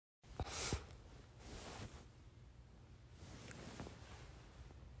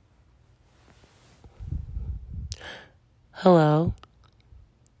Hello.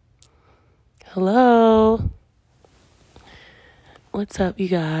 Hello. What's up, you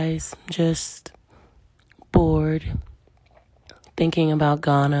guys? Just bored, thinking about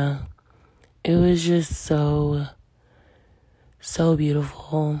Ghana. It was just so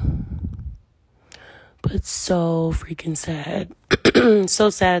beautiful, but so freaking sad. So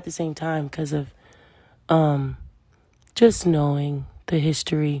sad at the same time because of just knowing the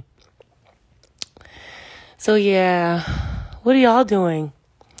history. So yeah, what are y'all doing?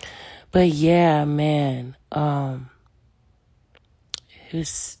 But yeah, man, it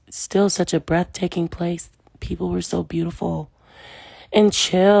was still such a breathtaking place. People were so beautiful and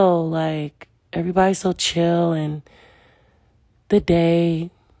chill. Like, everybody's so chill, and the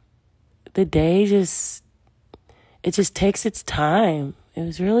day just, it just takes its time. It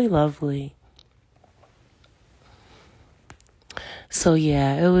was really lovely. So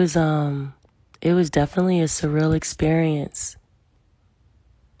yeah, it was definitely a surreal experience.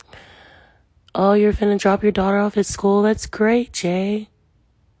 Oh, you're finna drop your daughter off at school? That's great, Jay.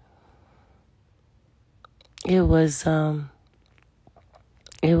 It was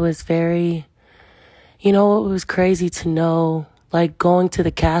very, it was crazy to know, like, going to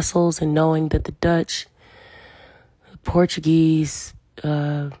the castles and knowing that the Dutch, the Portuguese,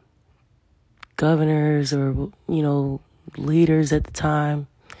 governors or, leaders at the time,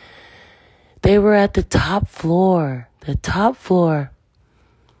 they were at the top floor,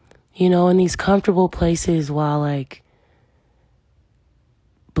 in these comfortable places, while, like,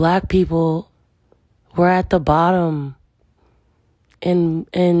 black people were at the bottom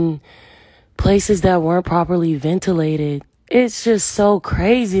in places that weren't properly ventilated. It's just so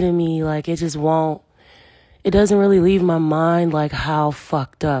crazy to me. Like, it doesn't really leave my mind, like, how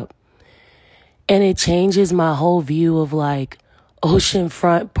fucked up. And it changes my whole view of, like,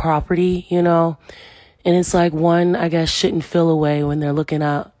 oceanfront property, And it's like, one, I guess, shouldn't feel away when they're looking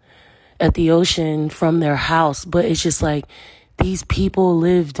out at the ocean from their house. But it's just like, these people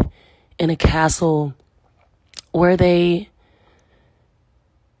lived in a castle where they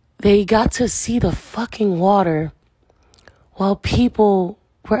got to see the fucking water while people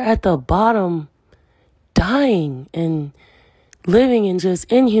were at the bottom dying and living in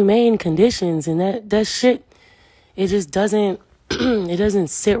just inhumane conditions. And that shit, it just doesn't, it doesn't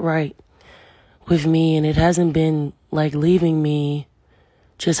sit right with me. And it hasn't been, like, leaving me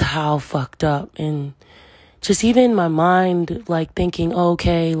just how fucked up. And just even in my mind, like, thinking,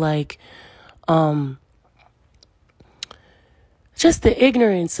 okay, like, just the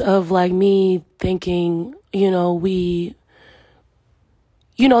ignorance of, like, me thinking, the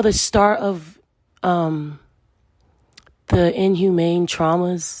start of the inhumane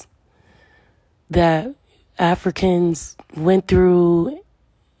traumas that Africans went through.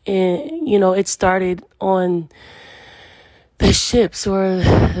 And, it started on the ships or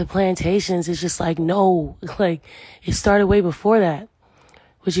the plantations. It's just like, no, like, it started way before that,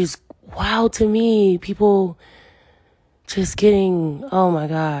 which is wild to me. People just getting, oh my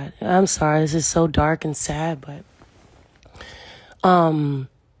God, I'm sorry, this is so dark and sad, but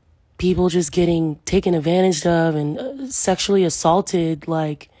people just getting taken advantage of and sexually assaulted,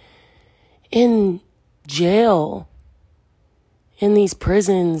 like, in jail, in these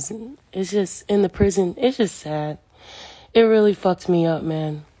prisons. It's just, in the prison, it's just sad. It really fucked me up,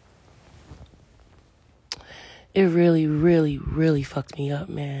 man. It really, really, really fucked me up,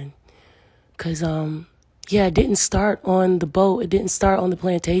 man. 'Cause, it didn't start on the boat. It didn't start on the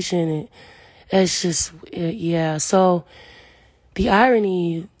plantation. It's just, yeah. So the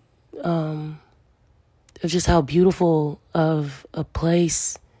irony of just how beautiful of a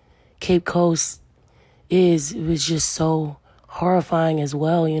place Cape Coast is, it was just so horrifying as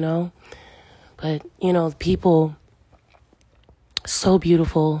well, But, people, so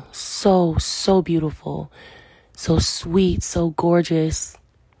beautiful, so beautiful, so sweet, so gorgeous,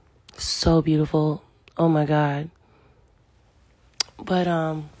 so beautiful. Oh my God. But,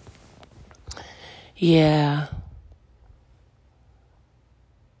 yeah.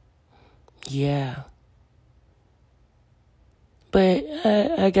 But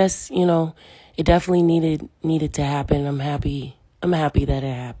I guess, it definitely needed to happen. I'm happy that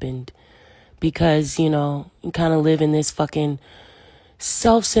it happened, because, you kind of live in this fucking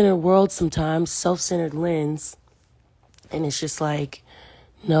self-centered world sometimes, self-centered lens. And it's just like,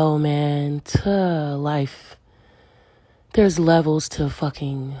 no, man, to life, there's levels to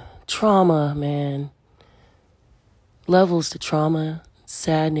fucking trauma, man. Levels to trauma,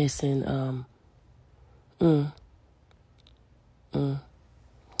 sadness, and,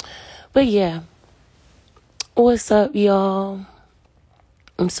 But yeah, what's up, y'all?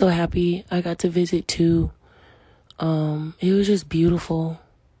 I'm so happy I got to visit too. It was just beautiful.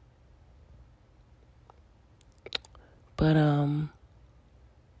 But,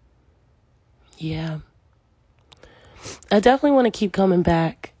 yeah. I definitely want to keep coming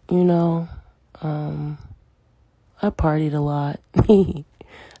back, you know. I partied a lot.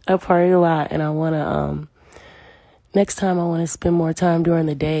 I partied a lot, and I want to, next time I want to spend more time during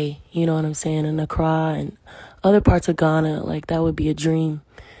the day, you know what I'm saying, in Accra and other parts of Ghana. Like, that would be a dream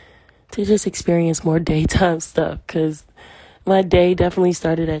to just experience more daytime stuff, because my day definitely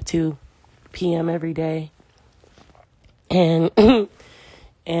started at 2 p.m. every day. And,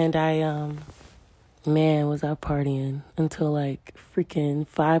 and I, man, was I partying until like freaking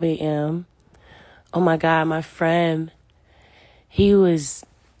 5 a.m. Oh my God, my friend, he was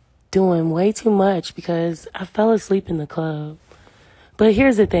doing way too much because I fell asleep in the club. But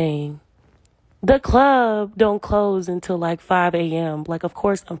here's the thing. The club don't close until like 5 a.m. Like, of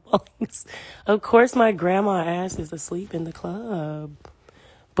course I'm falling. Of course my grandma ass is asleep in the club.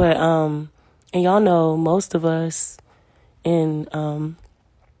 But, and y'all know most of us in,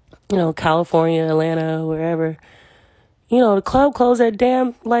 you know, California, Atlanta, wherever, you know, the club closed at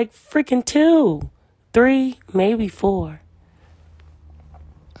damn like freaking 2, 3, maybe 4.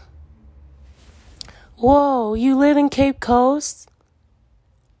 Whoa, you live in Cape Coast?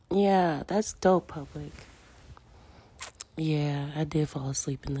 Yeah, that's dope, public. Yeah, I did fall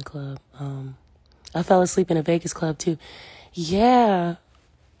asleep in the club. I fell asleep in a Vegas club too. Yeah.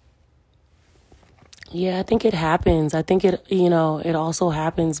 Yeah, I think it happens. I think it, you know, it also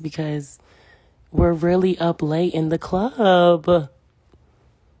happens because we're really up late in the club.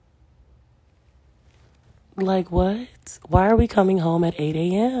 Like, what? Why are we coming home at 8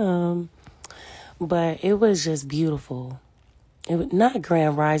 a.m.? But it was just beautiful. It was not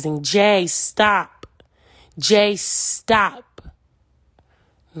Grand Rising. Jay, stop. Jay, stop.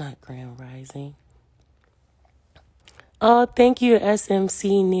 Not Grand Rising. Oh, thank you,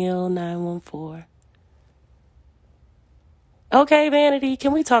 SMC Neil 914. Okay, Vanity,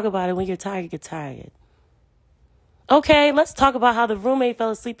 can we talk about it? When you're tired, get tired. Okay, let's talk about how the roommate fell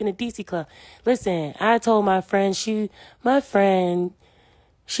asleep in the DC club. Listen, I told my friend, she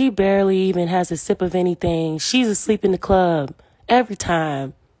barely even has a sip of anything. She's asleep in the club every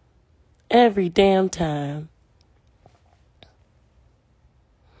time. Every damn time.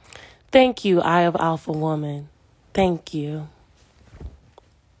 Thank you, Eye of Alpha Woman. Thank you.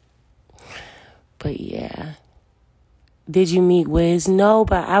 But yeah. Did you meet Wiz? No,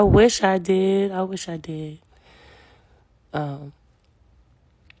 but I wish I did.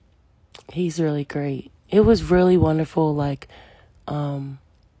 He's really great. It was really wonderful, like,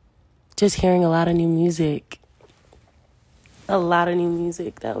 just hearing a lot of new music.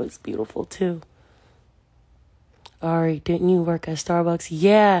 That was beautiful, too. Ari, didn't you work at Starbucks?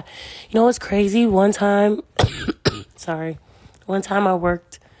 Yeah. You know what's crazy? One time, I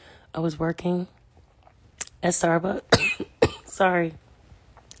was working at Starbucks. Sorry.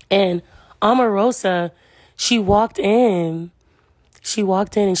 And Omarosa, she walked in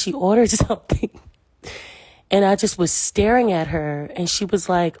and she ordered something. And I just was staring at her and she was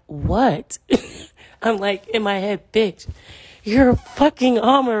like, what? I'm like, in my head, bitch, you're a fucking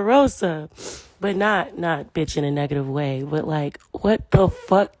Omarosa. But not bitch in a negative way, but like, what the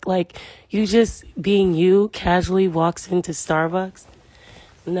fuck? Like, you just being you casually walks into Starbucks?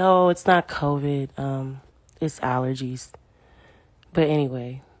 No, it's not COVID. It's allergies. But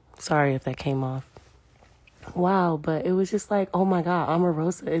anyway, sorry if that came off. Wow, but it was just like, oh my God,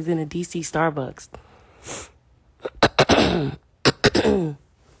 Omarosa is in a DC Starbucks.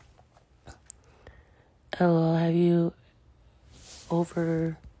 Hello, have you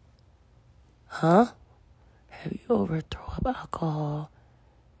throw up alcohol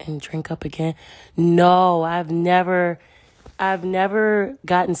and drink up again? No, I've never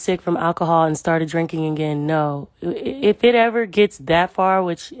gotten sick from alcohol and started drinking again. No. If it ever gets that far,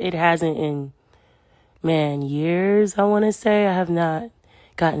 which it hasn't in, years, I want to say, I have not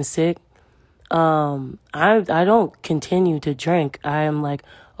gotten sick. I don't continue to drink. I am like,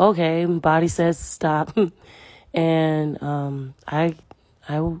 okay, body says stop. And, I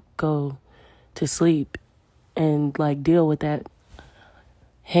will go to sleep and like deal with that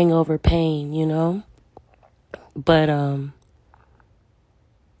hangover pain, you know? But,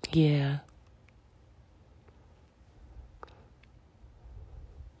 yeah.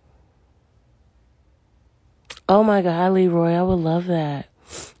 Oh my God, Leroy, I would love that.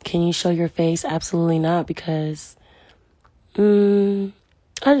 Can you show your face? Absolutely not, because I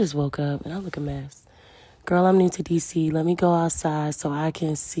just woke up and I look a mess. Girl, I'm new to DC. Let me go outside so I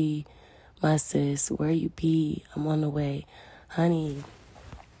can see my sis. Where you be? I'm on the way. Honey,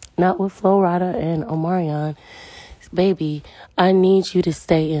 not with Flo Rida and Omarion. Baby, I need you to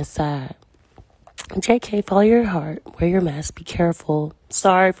stay inside. JK, follow your heart. Wear your mask. Be careful.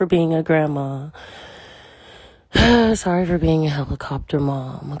 Sorry for being a grandma. Sorry for being a helicopter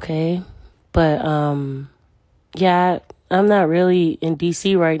mom, okay? But, yeah, I'm not really in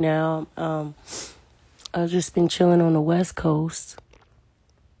DC right now. I've just been chilling on the West Coast.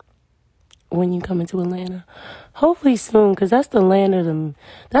 When you come into Atlanta, hopefully soon, because that's the land of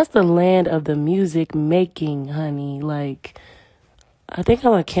the music making, honey. Like, I think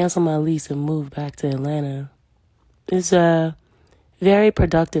I'm gonna cancel my lease and move back to Atlanta. It's a very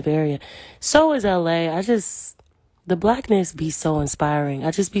productive area. So is LA. The blackness be so inspiring.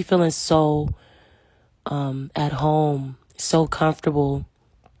 I just be feeling so at home, so comfortable.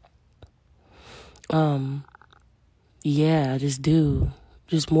 Yeah, I just do.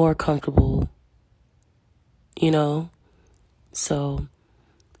 Just more comfortable, you know? So,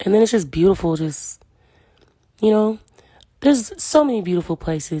 and then it's just beautiful, just, you know? There's so many beautiful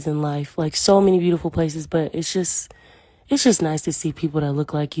places in life, like so many beautiful places, but it's just nice to see people that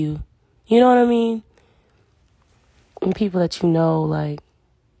look like you. You know what I mean? And people that you know, like,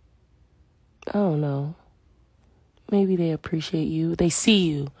 I don't know. Maybe they appreciate you. They see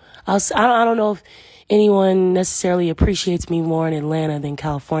you. I don't know if anyone necessarily appreciates me more in Atlanta than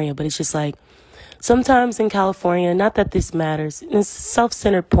California, but it's just like sometimes in California, not that this matters. It's a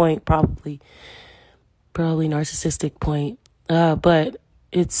self-centered point, probably narcissistic point. But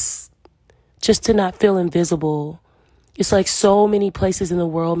it's just to not feel invisible. It's like so many places in the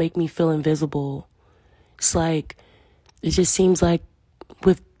world make me feel invisible. It's like, it just seems like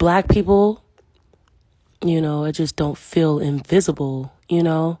with black people, you know, I just don't feel invisible, you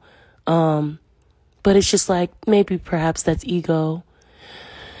know? But it's just like, maybe perhaps that's ego.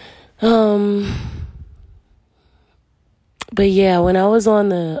 But yeah, when I was on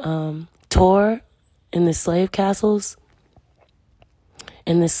the tour in the slave castles,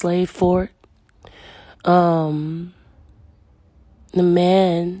 in the slave fort, the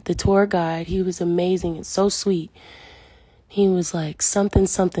tour guide, he was amazing and so sweet. He was like, something.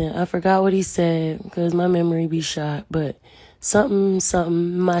 I forgot what he said because my memory be shot, but something,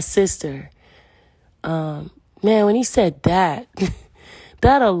 my sister. Man, when he said that,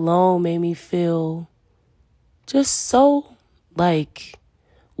 that alone made me feel just so, like,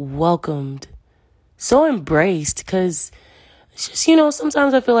 welcomed, so embraced, because it's just, you know,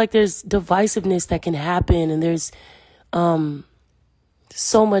 sometimes I feel like there's divisiveness that can happen, and there's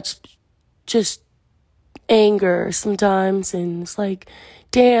so much just anger sometimes, and it's like,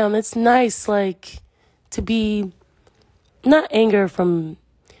 damn, it's nice, like, to be not anger from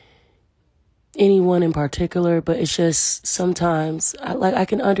anyone in particular, but it's just sometimes I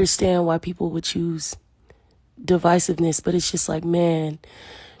can understand why people would choose divisiveness, but it's just like, man,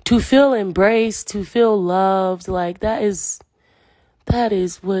 to feel embraced, to feel loved, like that is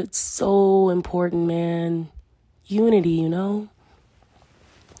what's so important, man. Unity, you know?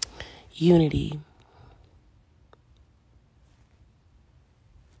 Unity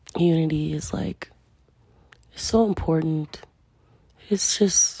is like, it's so important. It's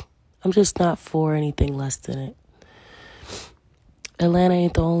just, I'm just not for anything less than it. Atlanta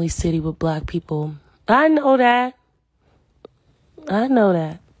ain't the only city with black people. I know that.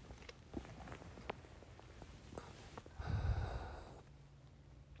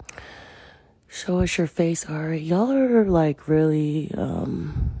 Show us your face, alright. Y'all are like really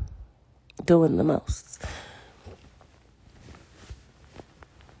doing the most.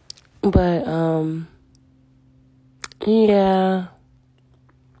 But yeah.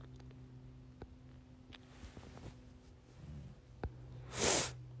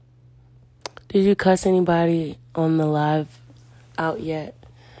 Did you cuss anybody on the live out yet?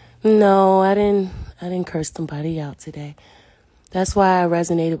 No, I didn't curse somebody out today. That's why I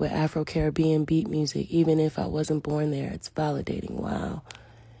resonated with Afro-Caribbean beat music, even if I wasn't born there. It's validating. Wow.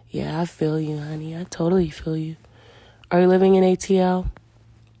 Yeah, I feel you, honey. I totally feel you. Are you living in ATL?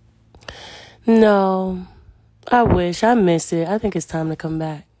 No. I wish. I miss it. I think it's time to come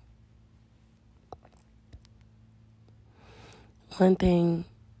back. One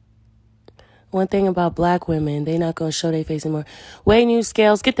thing about black women, they not gonna show their face anymore. Weigh new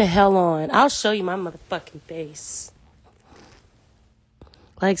scales, get the hell on. I'll show you my motherfucking face.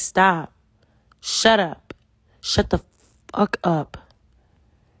 Like, stop. Shut up. Shut the fuck up.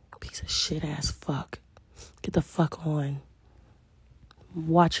 Piece of shit ass fuck. Get the fuck on.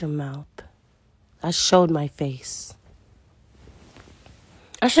 Watch your mouth. I showed my face.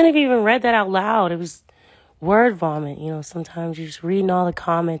 I shouldn't have even read that out loud. It was word vomit. You know, sometimes you're just reading all the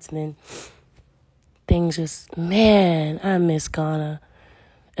comments and then things just, man, I miss Ghana.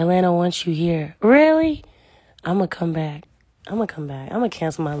 Atlanta wants you here. Really? I'm gonna come back. I'm gonna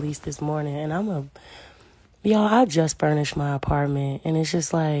cancel my lease this morning, and y'all, I just furnished my apartment, and it's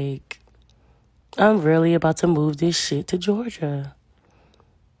just like, I'm really about to move this shit to Georgia.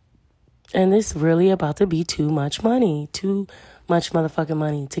 And it's really about to be too much money. Too much motherfucking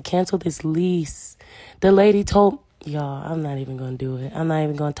money to cancel this lease. The lady told, y'all, I'm not even going to do it. I'm not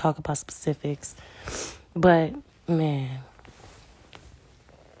even going to talk about specifics. But, man.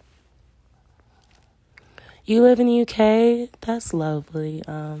 You live in the UK? That's lovely.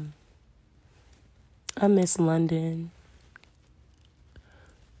 I miss London.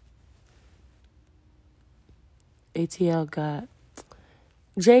 ATL got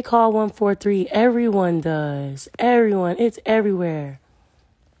J Call 143. Everyone does. Everyone. It's everywhere.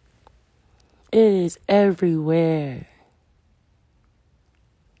 It is everywhere.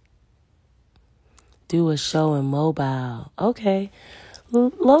 Do a show in mobile. Okay.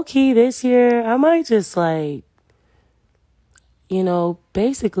 Low key this year, I might just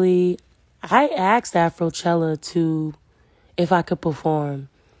basically, I asked Afrochella if I could perform.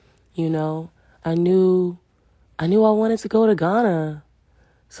 I knew I wanted to go to Ghana.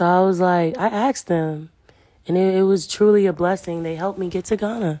 So I was like, I asked them, and it was truly a blessing. They helped me get to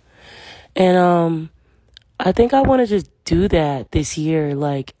Ghana. And I think I want to just do that this year,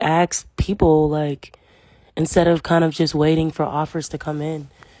 ask people, instead of kind of just waiting for offers to come in.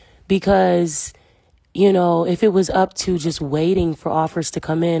 Because, if it was up to just waiting for offers to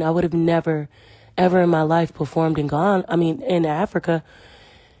come in, I would have never, ever in my life performed in Africa,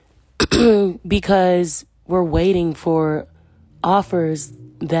 because we're waiting for offers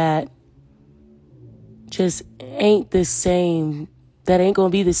that just ain't the same, that ain't gonna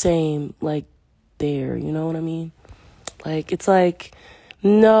be the same there, you know what I mean? It's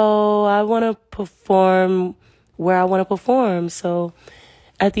no, I want to perform where I want to perform. So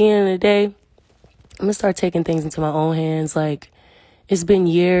at the end of the day, I'm gonna start taking things into my own hands. It's been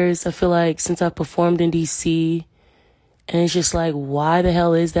years, I feel like, since I performed in DC, and it's just why the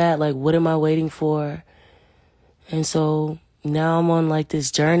hell is that? What am I waiting for? And so now I'm on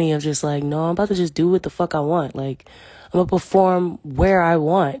this journey of just no, I'm about to just do what the fuck I want. I'm gonna perform where I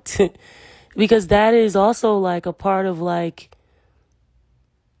want. Because that is also a part of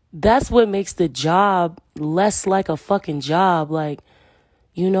that's what makes the job less like a fucking job.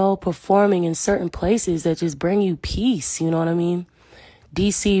 Performing in certain places that just bring you peace. You know what I mean?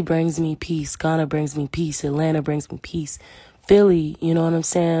 DC brings me peace. Ghana brings me peace. Atlanta brings me peace. Philly, you know what I'm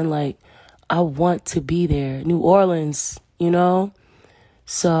saying? I want to be there. New Orleans,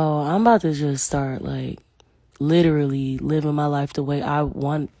 So I'm about to just start literally living my life the way I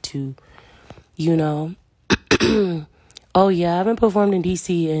want to, Oh yeah, I haven't performed in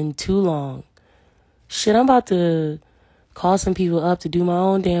DC in too long. Shit, I'm about to call some people up to do my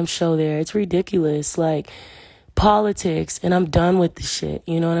own damn show there. It's ridiculous. Politics, and I'm done with the shit.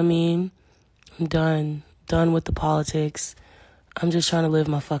 You know what I mean? I'm done with the politics. I'm just trying to live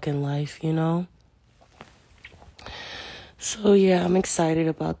my fucking life, So yeah, I'm excited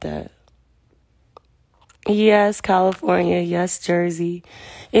about that. Yes, California. Yes, Jersey.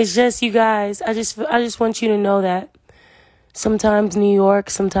 It's just, you guys, I just want you to know that sometimes New York,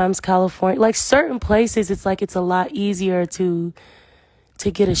 sometimes California, certain places, it's a lot easier to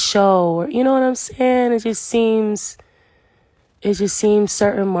get a show, or, you know what I'm saying? It just seems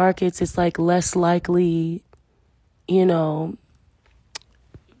certain markets, it's less likely,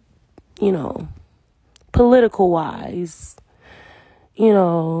 political wise,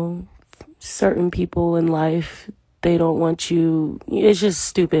 certain people in life, they don't want you. It's just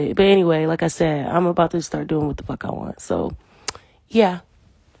stupid. But anyway, like I said, I'm about to start doing what the fuck I want. So, yeah.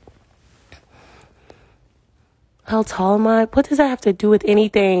 How tall am I? What does that have to do with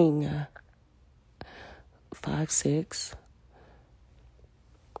anything? 5'6".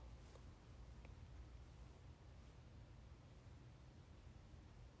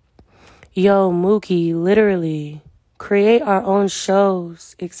 Yo, Mookie, literally. Create our own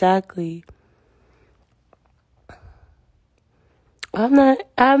shows. Exactly. I'm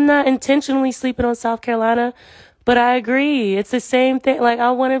not intentionally sleeping on South Carolina, but I agree. It's the same thing.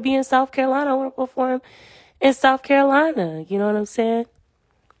 I want to be in South Carolina. I want to perform in South Carolina. You know what I'm saying?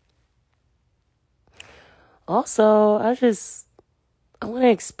 Also, I want to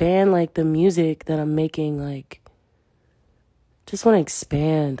expand, the music that I'm making, just want to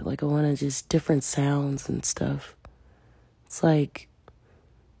expand. I want to just different sounds and stuff. It's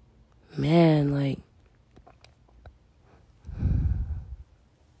man,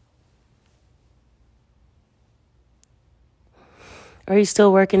 are you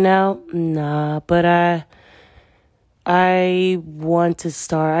still working out? Nah, but I want to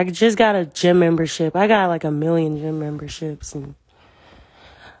start. I just got a gym membership. I got like 1,000,000 gym memberships, and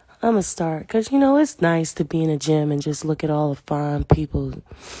I'm gonna start because it's nice to be in a gym and just look at all the fine people,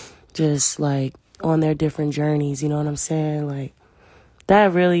 just like on their different journeys. You know what I'm saying? Like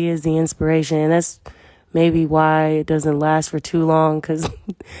that really is the inspiration, and that's maybe why it doesn't last for too long. Because,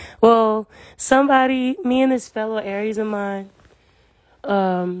 well, me and this fellow Aries of mine,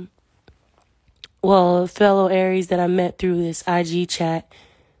 fellow Aries that I met through this IG chat,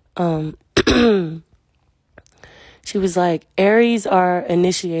 she was like, Aries are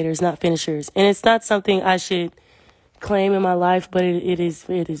initiators, not finishers. And it's not something I should claim in my life, but it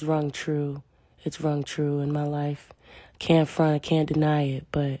is rung true. It's rung true in my life. Can't front, I can't deny it,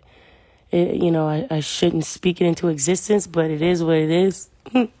 but I shouldn't speak it into existence, but it is what it is.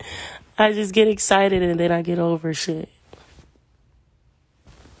 I just get excited and then I get over shit.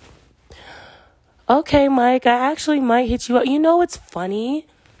 Okay, Mike, I actually might hit you up. You know what's funny?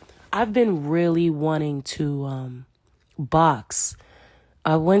 I've been really wanting to box.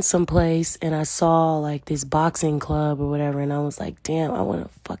 I went someplace and I saw like this boxing club or whatever, and I was like, damn, I want to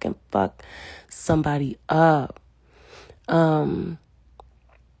fucking fuck somebody up.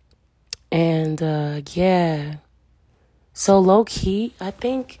 Yeah. So low key, I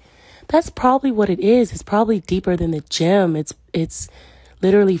think that's probably what it is. It's probably deeper than the gym. It's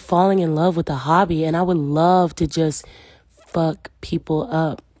literally falling in love with the hobby, and I would love to just fuck people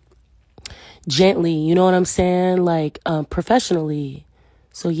up gently, you know what I'm saying? Like professionally.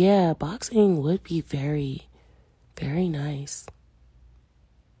 So yeah, boxing would be very, very nice.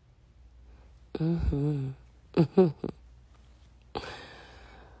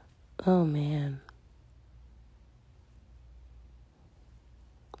 Oh man.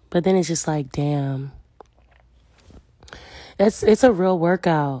 But then it's just like, damn. It's a real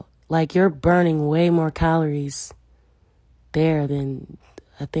workout. Like you're burning way more calories there than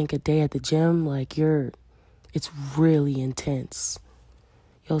I think a day at the gym. Like it's really intense.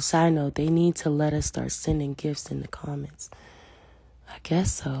 Yo, side note, they need to let us start sending gifts in the comments. I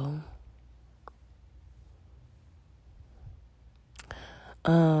guess so.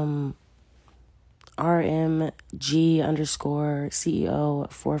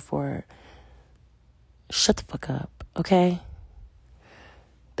 RMG_CEO44. Shut the fuck up, okay?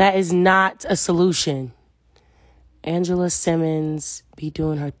 That is not a solution. Angela Simmons be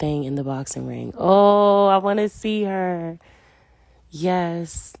doing her thing in the boxing ring. Oh, I want to see her.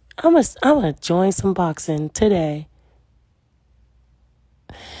 Yes. I'm gonna join some boxing today.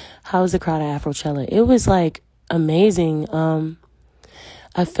 How was the crowd at Afrochella? It was like amazing.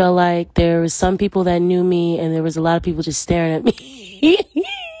 I felt like there was some people that knew me and there was a lot of people just staring at me.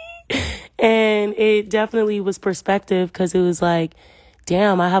 And it definitely was perspective because it was like,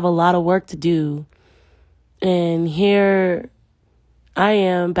 damn, I have a lot of work to do. And here I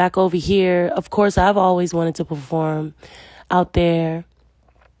am back over here. Of course, I've always wanted to perform out there.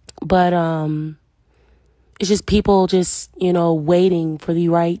 But it's just people just, waiting for the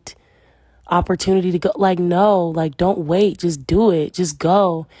right opportunity to go. Like, no, like, don't wait. Just do it. Just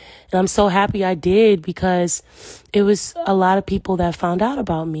go. And I'm so happy I did because it was a lot of people that found out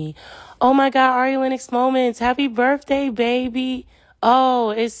about me. Oh, my God, Ari Lennox Moments. Happy birthday, baby.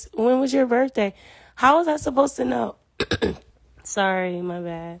 Oh, when was your birthday? How was I supposed to know? Sorry, my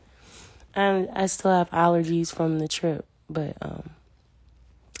bad. I still have allergies from the trip, but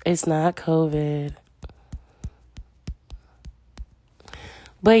it's not COVID.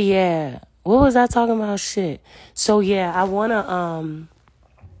 But yeah, what was I talking about? Shit. So yeah, I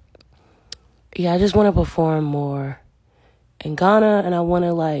just want to perform more in Ghana, and I want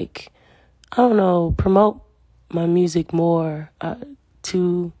to promote my music more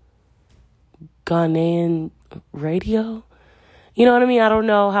to Ghanaian radio. You know what I mean? I don't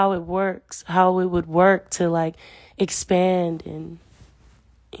know how it works, how it would work to expand, and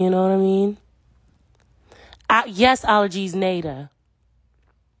you know what I mean? Yes, allergies, Nada.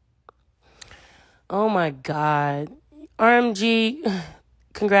 Oh my God. RMG,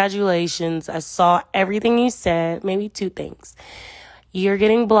 congratulations. I saw everything you said. Maybe 2 things. You're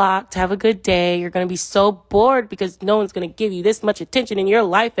getting blocked. Have a good day. You're going to be so bored because no one's going to give you this much attention in your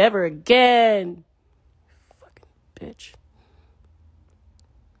life ever again. Fucking bitch.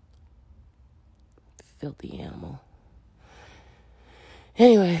 Filthy animal.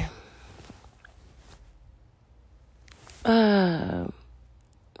 Anyway.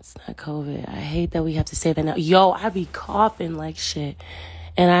 It's not COVID. I hate that we have to say that now. Yo, I be coughing like shit.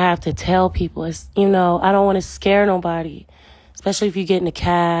 And I have to tell people, I don't want to scare nobody. Especially if you get in a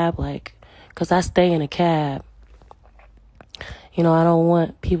cab, because I stay in a cab. I don't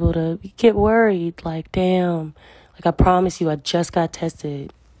want people to get worried. Like, damn, Like, I promise you, I just got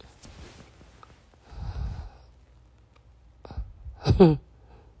tested. Feels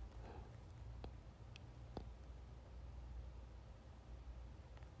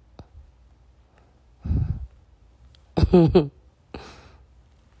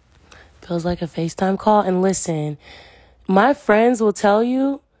like a FaceTime call. And listen, my friends will tell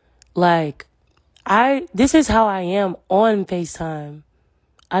you, like, this is how I am on FaceTime.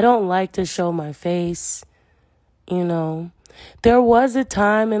 I don't like to show my face, you know. There was a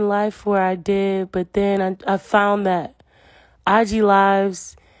time in life where I did, but then I found that IG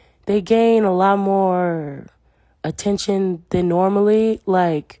Lives, they gain a lot more attention than normally.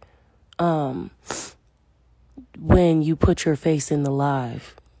 Like, when you put your face in the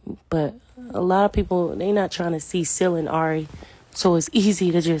live. But a lot of people, they not trying to see Sil and Ari. So it's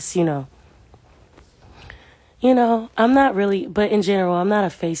easy to just, I'm not really, but in general, I'm not a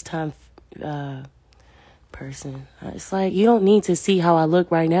FaceTime person. It's like, you don't need to see how I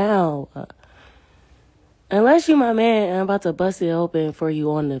look right now. Unless you my man, I'm about to bust it open for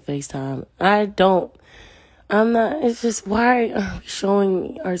you on the FaceTime. I'm not, it's just, why are we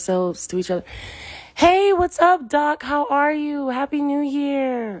showing ourselves to each other? Hey, what's up, Doc? How are you? Happy New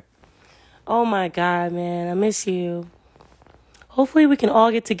Year. Oh my God, man. I miss you. Hopefully we can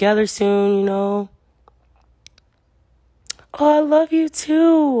all get together soon, Oh, I love you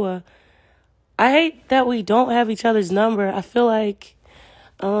too. I hate that we don't have each other's number. I feel like,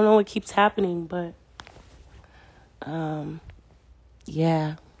 I don't know what keeps happening, but,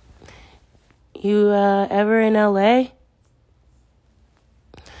 yeah. You, ever in LA?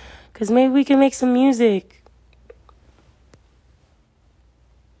 Because maybe we can make some music.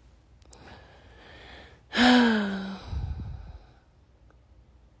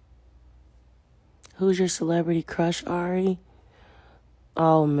 Who's your celebrity crush, Ari?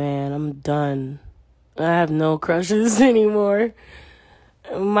 Oh, man, I'm done. I have no crushes anymore.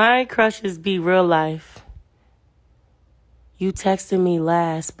 My crushes be real life. You texted me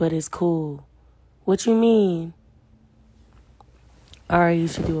last, but it's cool. What you mean? Ari, you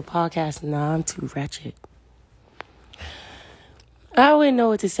should do a podcast. Nah, I'm too wretched. I wouldn't know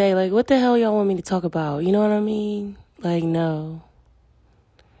what to say. Like, what the hell y'all want me to talk about? You know what I mean? Like, no.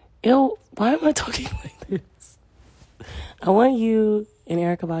 Ew, why am I talking like this? I want you and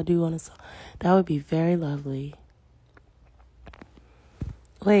Erykah Badu on a song. That would be very lovely.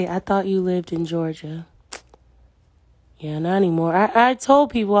 Wait, I thought you lived in Georgia. Yeah, not anymore. I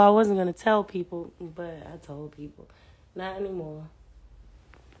told people I wasn't going to tell people, but I told people. Not anymore.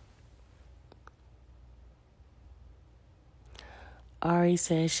 Ari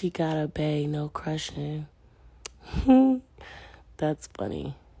says she got a bae, no crushing. That's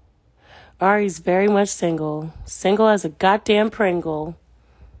funny. Ari's very much single. Single as a goddamn Pringle.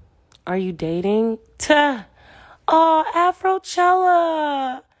 Are you dating? Tuh. Oh,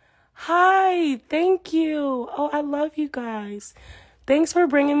 Afrochella. Hi, thank you. Oh, I love you guys. Thanks for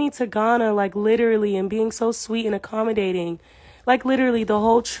bringing me to Ghana, like literally, and being so sweet and accommodating. Like literally the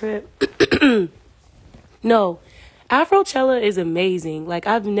whole trip. No, Afrochella is amazing. Like,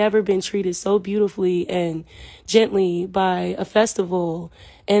 I've never been treated so beautifully and gently by a festival.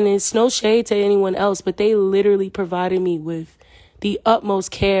 And it's no shade to anyone else, but they literally provided me with the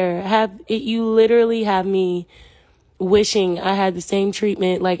utmost care. You literally have me wishing I had the same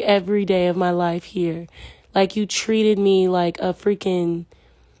treatment like every day of my life here. Like, you treated me like a freaking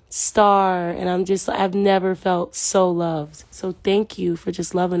star, and I've never felt so loved. So thank you for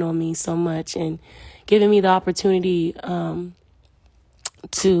just loving on me so much and giving me the opportunity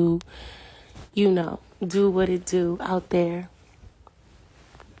to, do what it do out there.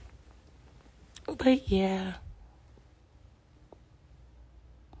 But yeah,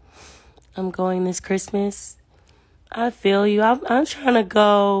 I'm going this Christmas. I feel you. I'm trying to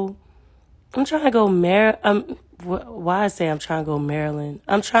go. Why I say I'm trying to go Maryland?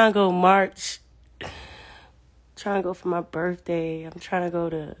 I'm trying to go March. Trying to go for my birthday. I'm trying to go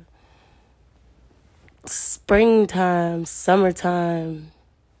to springtime, summertime.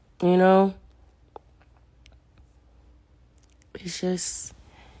 It's just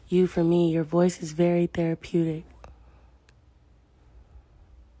you for me. Your voice is very therapeutic.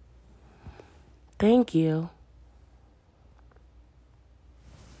 Thank you.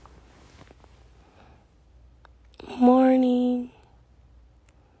 Morning.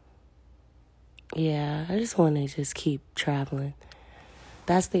 Yeah, I just want to just keep traveling.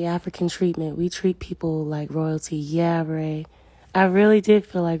 That's the African treatment. We treat people like royalty. Yeah, Ray. I really did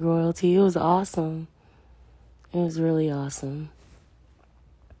feel like royalty. It was awesome. It was really awesome.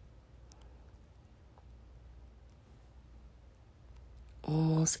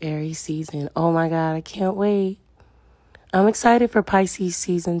 Almost Aries season. Oh my God, I can't wait. I'm excited for Pisces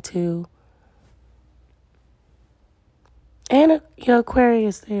season 2. And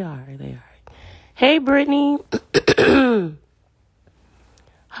Aquarius, they are. Hey, Brittany.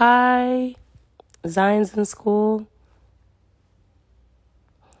 Hi. Zion's in school.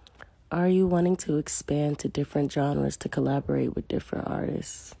 Are you wanting to expand to different genres to collaborate with different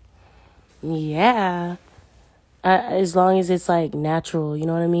artists? Yeah. As long as it's like natural, you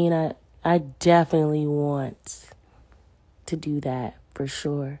know what I mean? I definitely want to do that for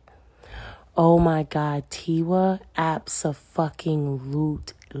sure. Oh my God, Tiwa,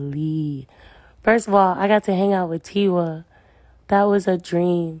 abso-fucking-lutely. First of all, I got to hang out with Tiwa. That was a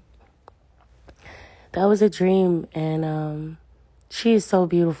dream. And she is so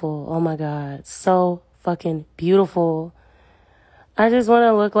beautiful. Oh my God, so fucking beautiful. I just want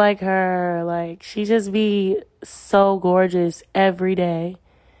to look like her. Like, she just be so gorgeous every day.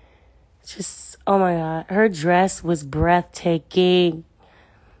 Just, oh my God. Her dress was breathtaking.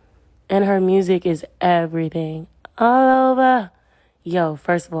 And her music is everything. All over. Yo,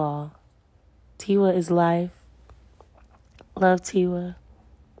 first of all, Tiwa is life. Love Tiwa.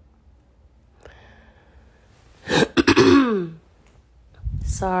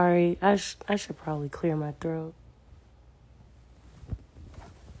 Sorry. I should probably clear my throat.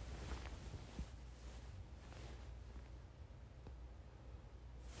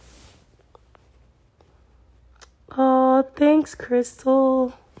 Oh, thanks,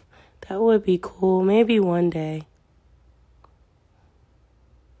 Crystal. That would be cool. Maybe one day.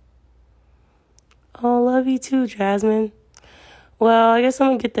 Oh, love you too, Jasmine. Well, I guess I'm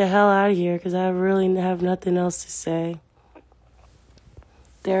going to get the hell out of here because I really have nothing else to say.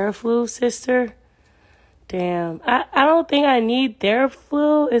 Theraflu, sister? Damn. I don't think I need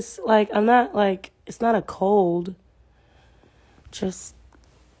Theraflu. It's like, I'm not like, it's not a cold. Just...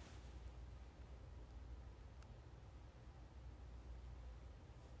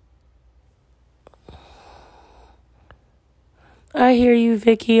 I hear you,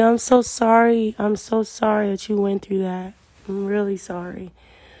 Vicky. I'm so sorry. I'm so sorry that you went through that. I'm really sorry.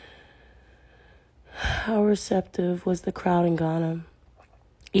 How receptive was the crowd in Ghana?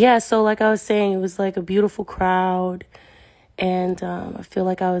 Yeah, so like I was saying, it was like a beautiful crowd. And I feel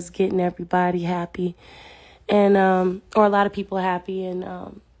like I was getting everybody happy. And, or a lot of people happy. And,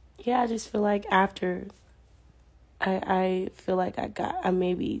 yeah, I just feel like after, I feel like I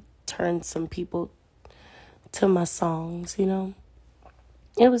maybe turned some people to my songs, you know?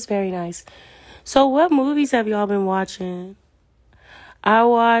 It was very nice. So what movies have y'all been watching? I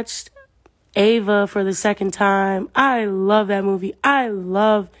watched Ava for the second time. I love that movie. I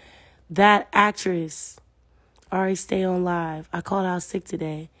love that actress. Ari, stay on live. I called out sick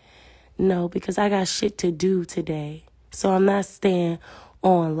today. No, because I got shit to do today. So I'm not staying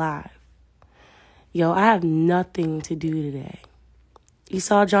on live. Yo, I have nothing to do today. You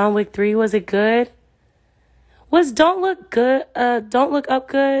saw John Wick 3? Was it good? Was Don't Look Up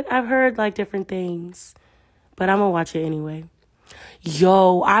good? I've heard like different things, but I'm gonna watch it anyway.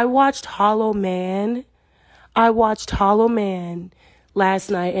 Yo, I watched Hollow Man. Last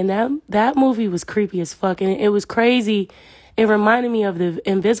night, and that movie was creepy as fuck, and it was crazy. It reminded me of The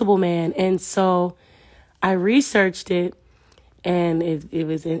Invisible Man, and so I researched it, and it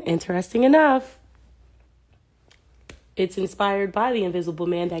was interesting enough. It's inspired by The Invisible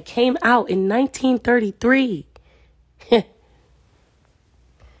Man that came out in 1933.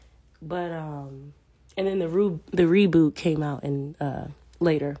 But and then the reboot came out in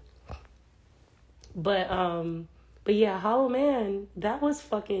later. But yeah, Hollow Man, that was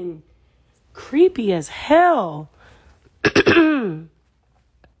fucking creepy as hell. I'm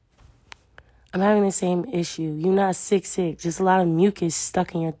having the same issue. You're not sick, just a lot of mucus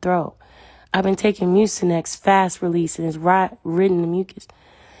stuck in your throat. I've been taking Mucinex fast release and it's ridden the mucus.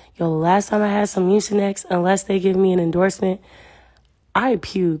 Yo, the last time I had some Mucinex, unless they give me an endorsement, I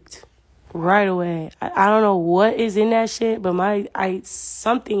puked right away. I don't know what is in that shit, but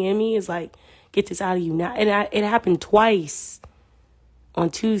something in me is like, get this out of you now. And it happened twice on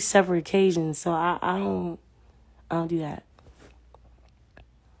 2 separate occasions. So I don't do that.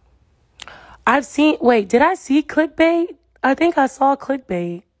 Did I see clickbait? I think I saw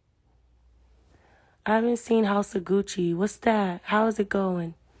clickbait. I haven't seen House of Gucci. What's that? How is it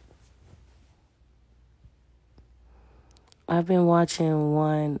going? I've been watching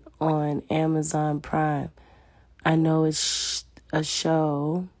one on Amazon Prime. I know it's a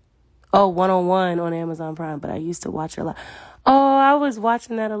show. Oh, 101 on Amazon Prime, but I used to watch it a lot. Oh, I was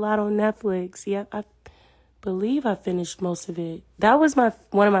watching that a lot on Netflix. Yep, I believe I finished most of it. That was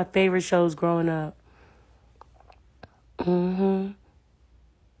one of my favorite shows growing up.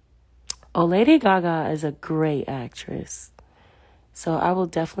 Oh, Lady Gaga is a great actress. So I will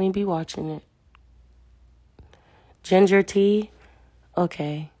definitely be watching it. Ginger tea?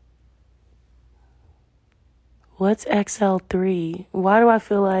 Okay. What's XL3? Why do I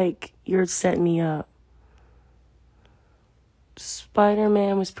feel like you're setting me up?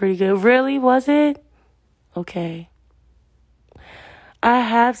 Spider-Man was pretty good. Really? Was it? Okay. I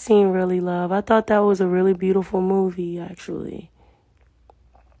have seen Really Love. I thought that was a really beautiful movie, actually.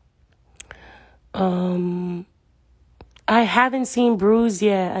 I haven't seen Bruised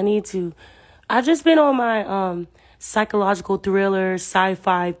yet. I need to. I've just been on my psychological thriller,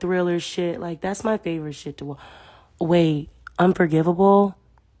 sci-fi thriller shit. Like, that's my favorite shit to watch. Wait, Unforgivable?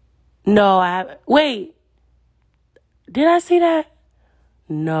 No, wait, did I see that?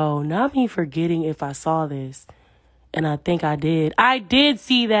 No, not me forgetting if I saw this. And I think I did. I did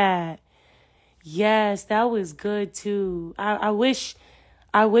see that. Yes, that was good too. I wish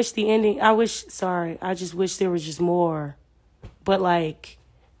the ending, I just wish there was just more. But like,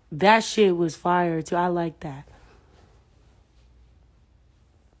 that shit was fire too. I like that.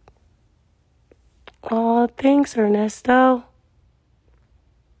 Oh, thanks, Ernesto.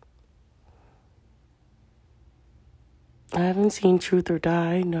 I haven't seen Truth or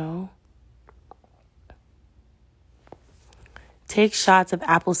Die, no. Take shots of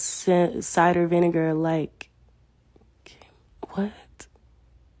apple cider vinegar like... What?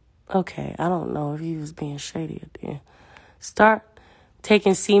 Okay, I don't know if he was being shady at the end. Start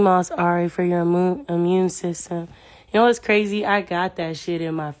taking CMOS, Ari, for your immune system. You know what's crazy? I got that shit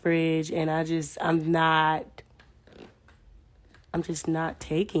in my fridge, and I'm just not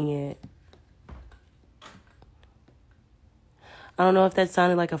taking it. I don't know if that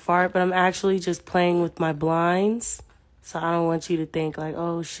sounded like a fart, but I'm actually just playing with my blinds. So I don't want you to think like,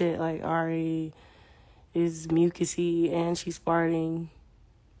 oh shit, like Ari is mucusy and she's farting.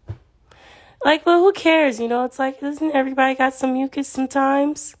 Like, well, who cares? You know, it's like, doesn't everybody got some mucus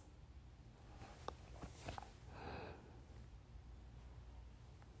sometimes?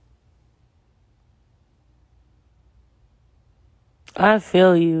 I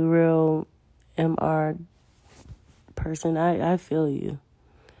feel you, real MR person. I feel you.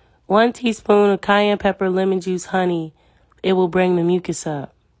 1 teaspoon of cayenne pepper, lemon juice, honey. It will bring the mucus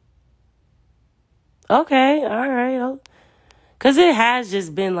up. Okay, all right. Because it has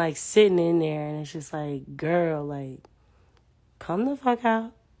just been, like, sitting in there. And it's just like, girl, like, come the fuck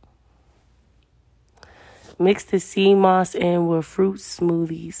out. Mix the sea moss in with fruit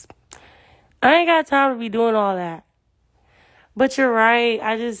smoothies. I ain't got time to be doing all that. But you're right.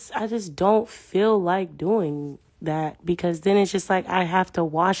 I just don't feel like doing that. Because then it's just like, I have to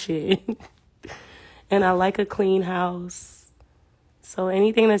wash it. And I like a clean house. So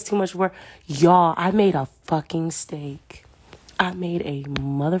anything that's too much work. Y'all, I made a fucking steak. I made a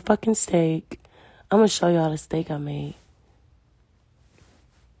motherfucking steak. I'm going to show y'all the steak I made.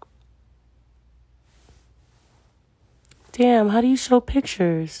 Damn, how do you show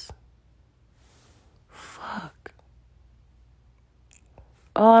pictures? Fuck.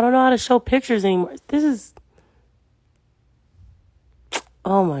 Oh, I don't know how to show pictures anymore. This is...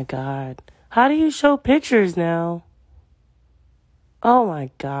 Oh my God. How do you show pictures now? Oh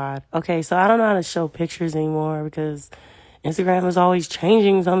my God. Okay, so I don't know how to show pictures anymore because Instagram is always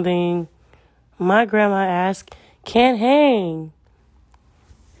changing something. My grandma asked, can't hang.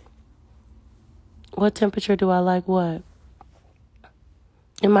 What temperature do I like what?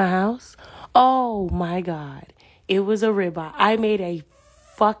 In my house? Oh my God. It was a ribeye. I made a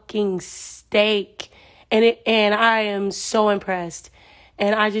fucking steak. And I am so impressed.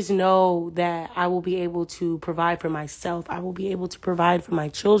 And I just know that I will be able to provide for myself. I will be able to provide for my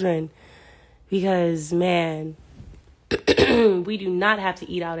children. Because, man, we do not have to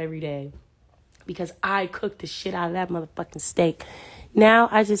eat out every day. Because I cooked the shit out of that motherfucking steak. Now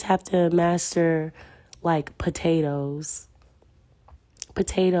I just have to master, like, potatoes.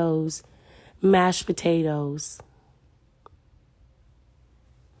 Potatoes. Mashed potatoes.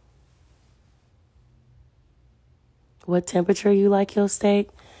 What temperature you like your steak?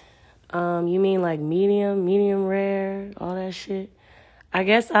 You mean like medium rare, all that shit? I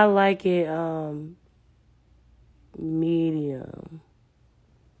guess I like it medium.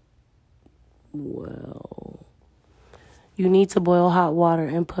 Well, you need to boil hot water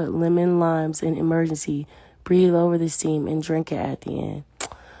and put lemon limes in emergency. Breathe over the steam and drink it at the end.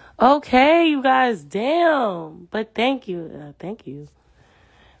 Okay, you guys, damn. But thank you. Thank you.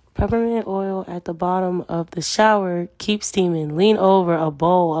 Peppermint oil at the bottom of the shower. Keep steaming. Lean over a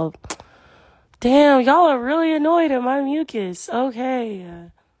bowl of... Damn, y'all are really annoyed at my mucus. Okay.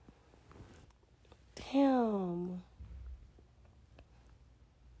 Damn.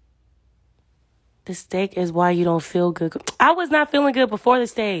 The steak is why you don't feel good. I was not feeling good before the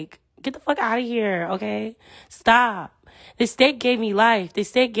steak. Get the fuck out of here, okay? Stop. The steak gave me life. The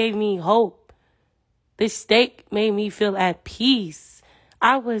steak gave me hope. The steak made me feel at peace.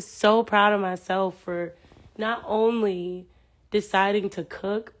 I was so proud of myself for not only deciding to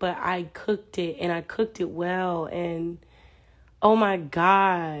cook, but I cooked it and I cooked it well. And oh my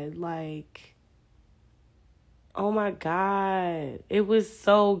God, like, oh my God, it was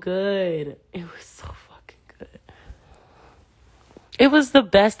so good. It was so fucking good. It was the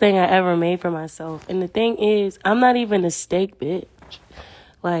best thing I ever made for myself. And the thing is, I'm not even a steak bitch.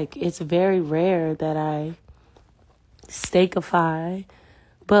 Like, it's very rare that I steakify.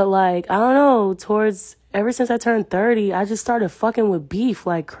 But, like, I don't know, ever since I turned 30, I just started fucking with beef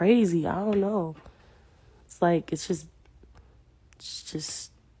like crazy. I don't know. It's like, it's just,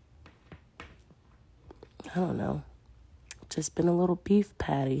 I don't know. Just been a little beef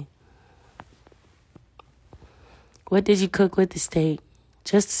patty. What did you cook with the steak?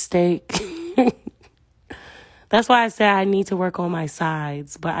 Just steak. That's why I said I need to work on my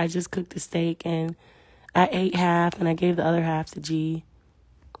sides. But I just cooked the steak and I ate half and I gave the other half to G.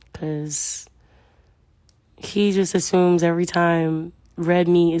 Because he just assumes every time red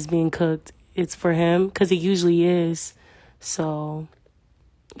meat is being cooked, it's for him. Because it usually is. So,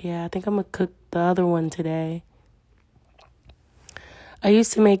 yeah, I think I'm going to cook the other one today. I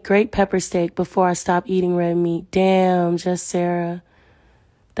used to make great pepper steak before I stopped eating red meat. Damn, just Sarah.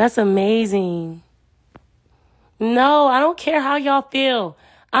 That's amazing. No, I don't care how y'all feel.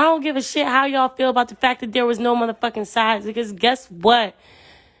 I don't give a shit how y'all feel about the fact that there was no motherfucking sides. Because guess what?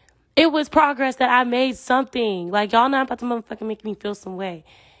 It was progress that I made something. Like, y'all not about to motherfucking make me feel some way.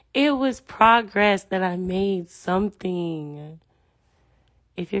 It was progress that I made something.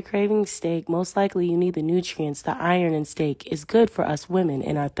 If you're craving steak, most likely you need the nutrients. The iron in steak is good for us women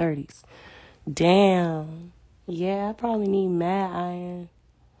in our 30s. Damn. Yeah, I probably need mad iron.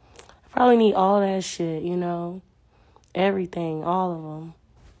 I probably need all that shit, you know. Everything, all of them.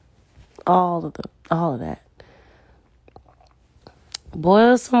 All of that.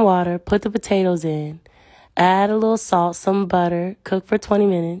 Boil some water, put the potatoes in, add a little salt, some butter, cook for 20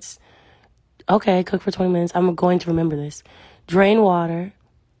 minutes. Okay, cook for 20 minutes. I'm going to remember this. Drain water.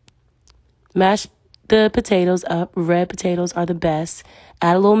 Mash the potatoes up. Red potatoes are the best.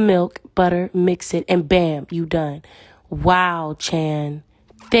 Add a little milk, butter, mix it, and bam, you done. Wow, Chan.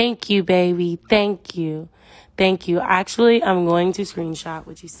 Thank you, baby. Thank you. Thank you. Actually, I'm going to screenshot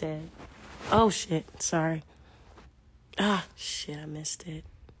what you said. Oh, shit. Sorry. Ah, shit, I missed it.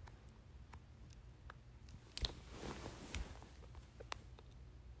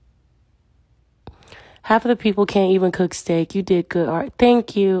 Half of the people can't even cook steak. You did good art.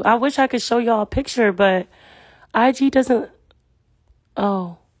 Thank you. I wish I could show y'all a picture, but IG doesn't.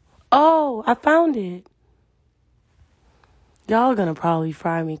 Oh, I found it. Y'all are gonna probably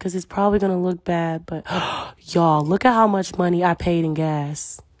fry me because it's probably gonna look bad, but y'all, look at how much money I paid in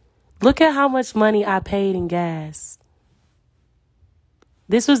gas. Look at how much money I paid in gas.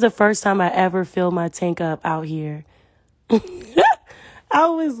 This was the first time I ever filled my tank up out here. I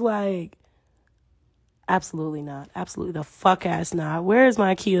was like, absolutely not. Absolutely the fuck ass not. Where is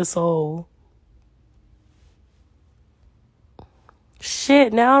my Kia Soul?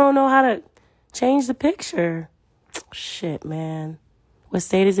 Shit, now I don't know how to change the picture. Shit, man. What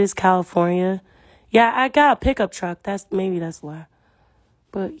state is this? California? Yeah, I got a pickup truck. Maybe that's why.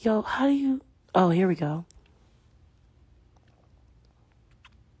 But, yo, how do you... Oh, here we go.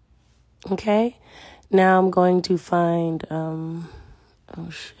 Okay. Now I'm going to find... Oh,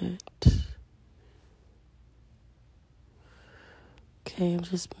 shit. Okay, I'm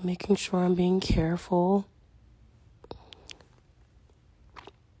just making sure I'm being careful.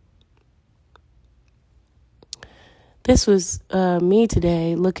 This was me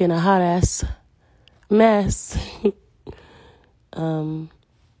today looking a hot ass mess.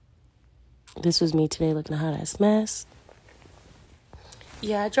 This was me today looking a hot ass mess.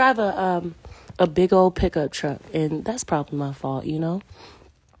 Yeah, I drive a big old pickup truck, and that's probably my fault, you know.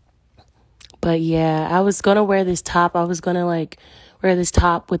 But yeah, I was gonna wear this top. I was gonna wear this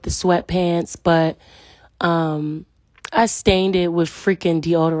top with the sweatpants, but I stained it with freaking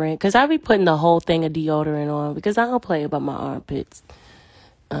deodorant because I be putting the whole thing of deodorant on because I don't play about my armpits.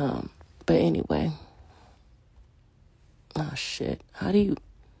 But anyway. Oh, shit.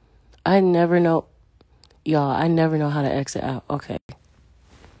 I never know. Y'all, I never know how to exit out. Okay.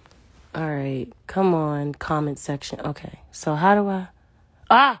 All right. Come on. Comment section. Okay. So how do I...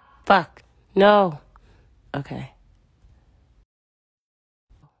 Ah! Fuck. No. Okay.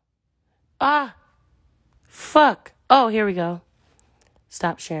 Ah! Fuck. Oh, here we go.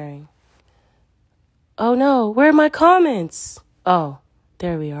 Stop sharing. Oh no, where are my comments? Oh,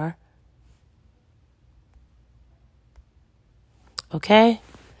 there we are. Okay.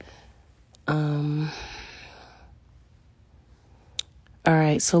 All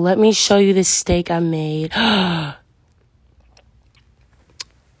right, so let me show you this steak I made.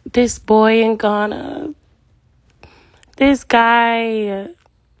 This boy in Ghana. This guy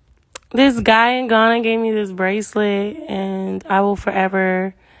in Ghana gave me this bracelet, and I will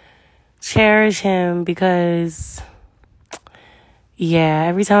forever cherish him because, yeah,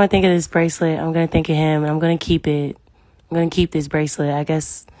 every time I think of this bracelet, I'm going to think of him, and I'm going to keep it. I'm going to keep this bracelet, I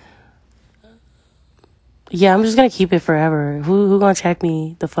guess. Yeah, I'm just going to keep it forever. Who going to check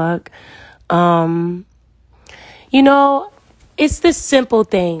me? The fuck? You know, it's the simple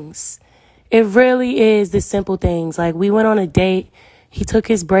things. It really is the simple things. Like, we went on a date. He took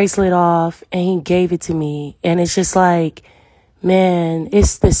his bracelet off and he gave it to me. And it's just like, man,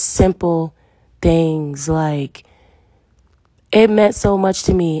 it's the simple things. Like, it meant so much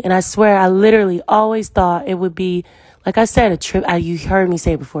to me. And I swear, I literally always thought it would be, like I said, a trip. You heard me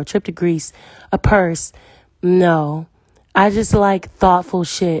say it before, a trip to Greece, a purse. No, I just like thoughtful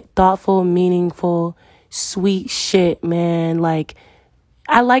shit, thoughtful, meaningful, sweet shit, man. Like,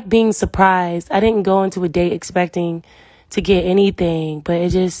 I like being surprised. I didn't go into a date expecting to get anything, but it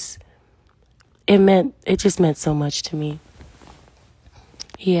just meant so much to me.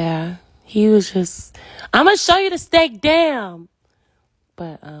 Yeah, he was just, I'm gonna show you the steak, damn.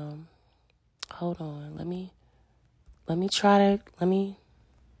 But hold on, let me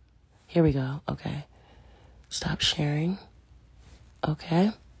here we go. Okay, stop sharing.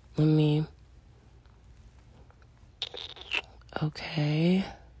 Okay, okay.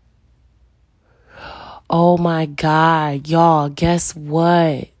 Oh my God, y'all, guess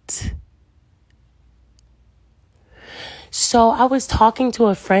what? So I was talking to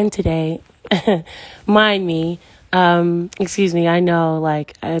a friend today. Mind me. Excuse me. I know,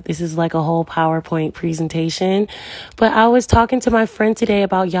 like, this is like a whole PowerPoint presentation, but I was talking to my friend today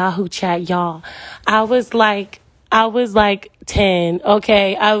about Yahoo Chat, y'all. I was like 10.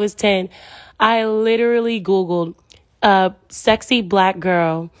 Okay. I was 10. I literally Googled, sexy black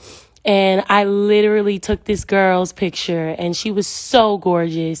girl. And I literally took this girl's picture, and she was so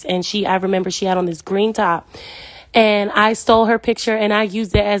gorgeous. And I remember she had on this green top, and I stole her picture and I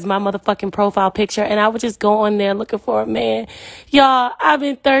used it as my motherfucking profile picture. And I would just go on there looking for a man. Y'all, I've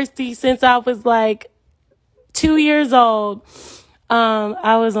been thirsty since I was like 2 years old.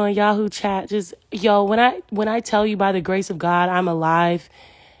 I was on Yahoo Chat. Just, yo, when I tell you by the grace of God, I'm alive,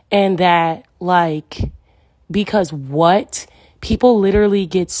 and that, like, because what? People literally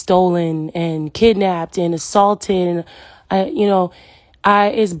get stolen and kidnapped and assaulted, and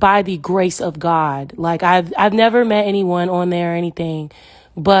it's by the grace of God. Like, I've never met anyone on there or anything,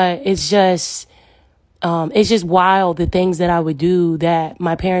 but it's just wild, the things that I would do that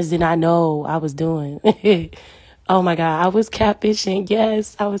my parents did not know I was doing. Oh my God, I was catfishing.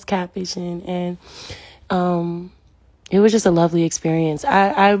 Yes, I was catfishing, and it was just a lovely experience.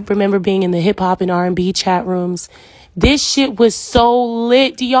 I remember being in the hip hop and R&B chat rooms. This shit was so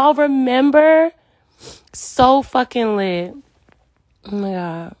lit. Do y'all remember? So fucking lit. Oh my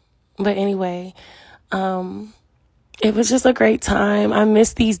God. But anyway, it was just a great time. I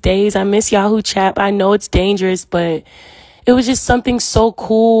miss these days. I miss Yahoo Chat. I know it's dangerous, but it was just something so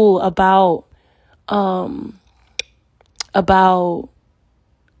cool about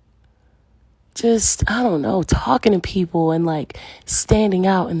just, I don't know, talking to people and like standing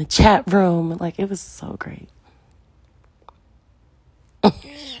out in the chat room. Like, it was so great.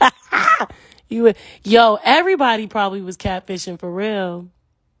 Yo, everybody probably was catfishing for real.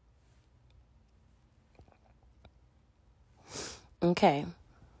 Okay,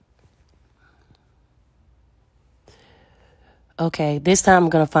 this time I'm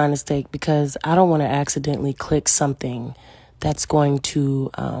gonna find a steak because I don't want to accidentally click something that's going to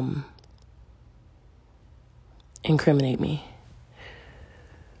incriminate me.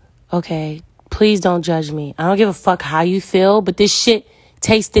 Okay, please don't judge me. I don't give a fuck how you feel, but this shit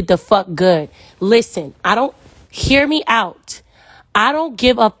tasted the fuck good. Listen, hear me out. I don't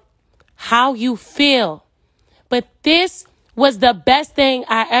give a how you feel, but this was the best thing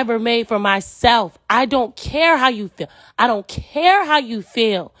I ever made for myself. I don't care how you feel. I don't care how you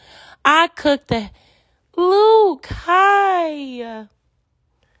feel. I cooked Luke, hi.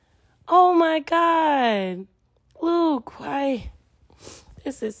 Oh my God. Luke, why?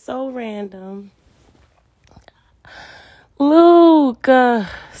 This is so random. Luke,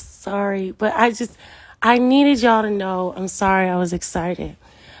 sorry, but I needed y'all to know. I'm sorry, I was excited.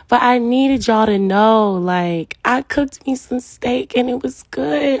 But I needed y'all to know, like, I cooked me some steak and it was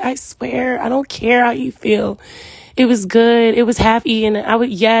good. I swear. I don't care how you feel. It was good. It was half eaten. I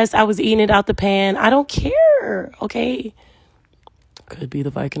was eating it out the pan. I don't care. Okay. Could be the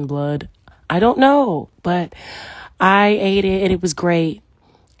Viking blood. I don't know, but I ate it and it was great.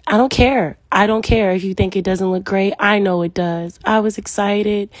 I don't care. I don't care if you think it doesn't look great. I know it does. I was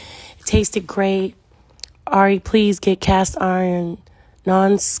excited. It tasted great. Ari, please get cast iron.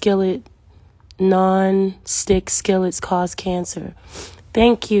 Non-stick skillets cause cancer.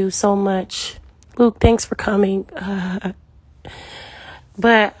 Thank you so much. Luke, thanks for coming.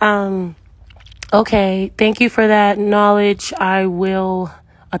 Okay. Thank you for that knowledge. I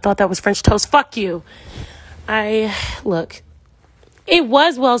thought that was French toast. Fuck you. Look, it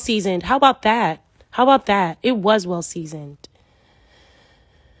was well seasoned. How about that? It was well seasoned.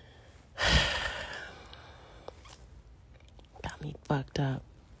 Got me fucked up.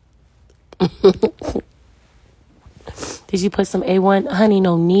 Did you put some A1? Honey,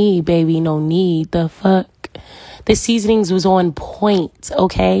 no need, baby. No need. The fuck? The seasonings was on point,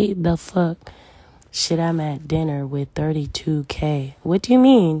 okay? The fuck? Shit, I'm at dinner with $32K. What do you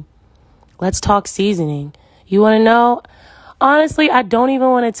mean? Let's talk seasoning. You want to know? Honestly, I don't even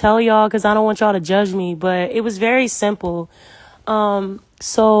want to tell y'all because I don't want y'all to judge me, but it was very simple.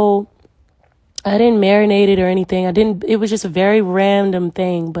 So I didn't marinate it or anything. It was just a very random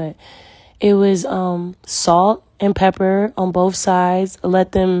thing, but it was salt and pepper on both sides.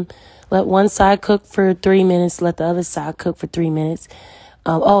 Let one side cook for 3 minutes. Let the other side cook for 3 minutes.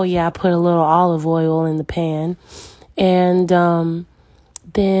 I put a little olive oil in the pan. And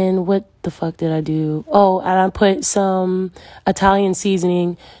then what the fuck did I do? And I put some Italian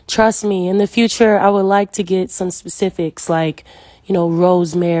seasoning. Trust me, in the future, I would like to get some specifics like,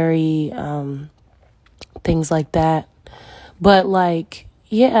 rosemary, things like that. But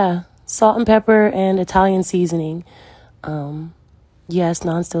salt and pepper and Italian seasoning. Yes,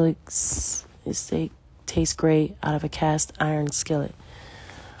 non-stick steak tastes great out of a cast iron skillet.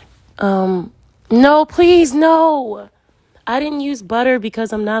 No, please, no. I didn't use butter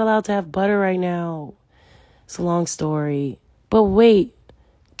because I'm not allowed to have butter right now. It's a long story. But wait,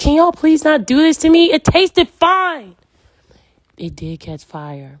 can y'all please not do this to me? It tasted fine. It did catch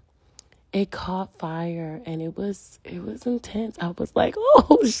fire. It caught fire and it was intense. I was like,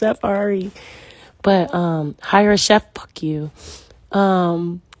 oh, Chef Ari. But hire a chef, fuck you.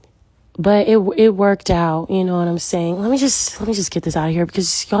 But it worked out, you know what I'm saying? Let me just get this out of here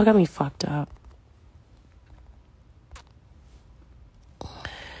because y'all got me fucked up.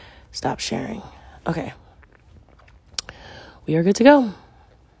 Stop sharing. Okay. We are good to go.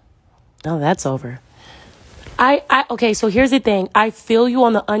 Now that's over. Okay, so here's the thing. I feel you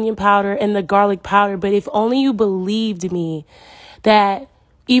on the onion powder and the garlic powder, but if only you believed me that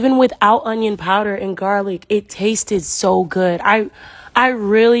even without onion powder and garlic, it tasted so good. I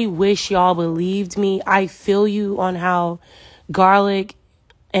really wish y'all believed me. I feel you on how garlic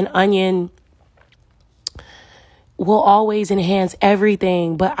and onion will always enhance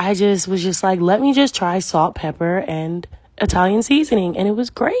everything, but I was just like, let me just try salt, pepper, and Italian seasoning, and it was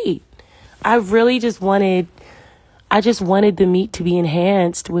great. I just wanted the meat to be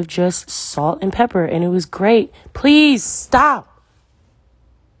enhanced with just salt and pepper, and it was great. Please stop.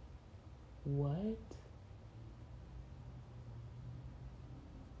 What?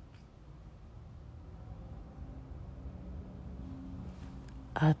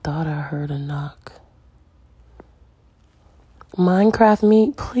 I thought I heard a knock. Minecraft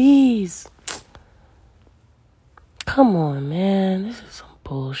meat, please. Come on, man. This is some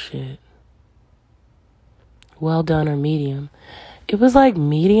bullshit. Well done or medium. It was like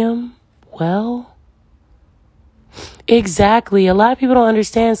medium well. Exactly. A lot of people don't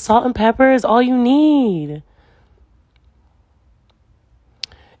understand salt and pepper is all you need.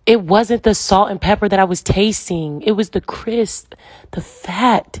 It wasn't the salt and pepper that I was tasting. It was the crisp, the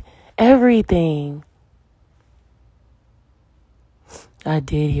fat, everything. I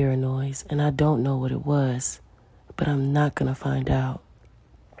did hear a noise, and I don't know what it was, but I'm not going to find out.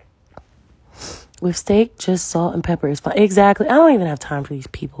 With steak, just salt and pepper is fine. Exactly. I don't even have time for these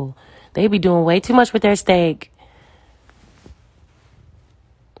people. They be doing way too much with their steak.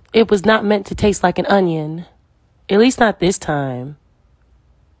 It was not meant to taste like an onion. At least not this time.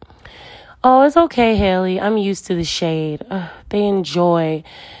 Oh, it's okay, Haley. I'm used to the shade. They enjoy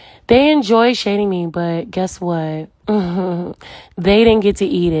shading me, but guess what? They didn't get to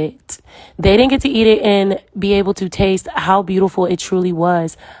eat it. They didn't get to eat it and be able to taste how beautiful it truly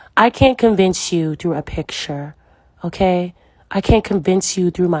was. I can't convince you through a picture, okay? I can't convince you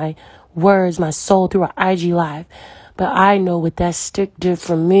through my words, my soul, through an IG live. But I know what that stick did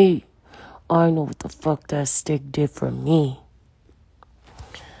for me. I know what the fuck that stick did for me.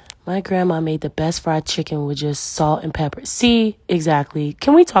 My grandma made the best fried chicken with just salt and pepper. See, exactly.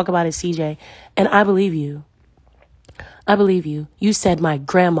 Can we talk about it, CJ? And I believe you. I believe you. You said my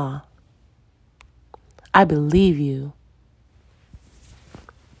grandma. I believe you.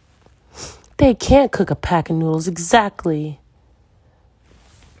 They can't cook a pack of noodles. Exactly.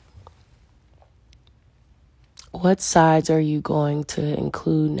 What sides are you going to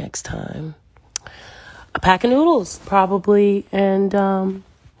include next time? A pack of noodles, probably. And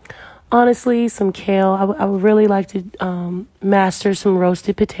honestly, some kale. I would really like to master some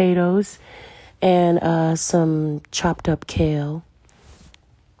roasted potatoes and some chopped up kale.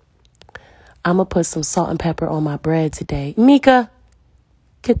 I'm going to put some salt and pepper on my bread today. Mika,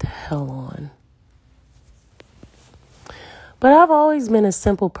 get the hell on. But I've always been a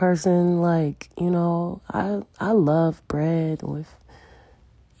simple person. Like, you know, I love bread with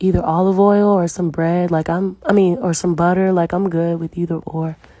either olive oil or some bread. Or some butter. Like, I'm good with either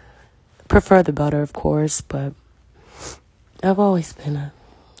or. Prefer the butter, of course, but I've always been a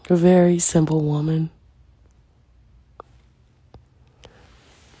very simple woman.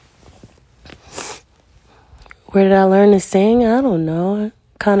 Where did I learn to sing? I don't know.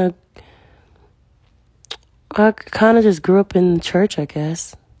 I kind of just grew up in church, I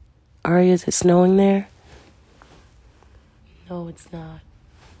guess. Ari, is it snowing there? No, it's not.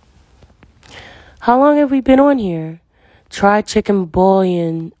 How long have we been on here? Try chicken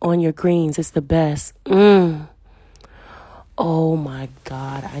bouillon on your greens. It's the best. Oh my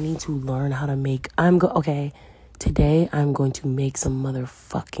God. I need to learn how to make... Okay. Today, I'm going to make some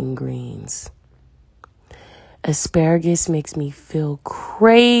motherfucking greens. Asparagus makes me feel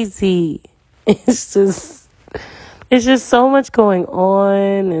crazy. It's just so much going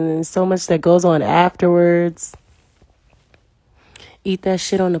on, and then so much that goes on afterwards. Eat that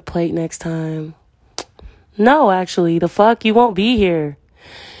shit on the plate next time. No, actually, the fuck, you won't be here.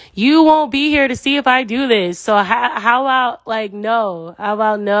 You won't be here to see if I do this. So how about, no? How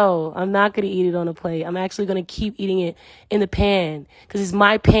about no? I'm not going to eat it on a plate. I'm actually going to keep eating it in the pan. Because it's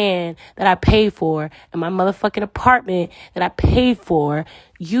my pan that I pay for. And my motherfucking apartment that I pay for.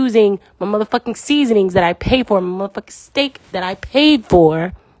 Using my motherfucking seasonings that I pay for. My motherfucking steak that I paid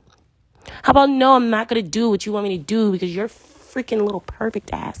for. How about no, I'm not going to do what you want me to do. Because you're freaking little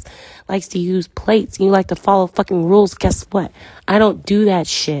perfect ass likes to use plates and you like to follow fucking rules. Guess what? I don't do that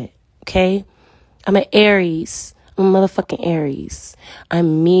shit. Okay? I'm an Aries. I'm a motherfucking Aries.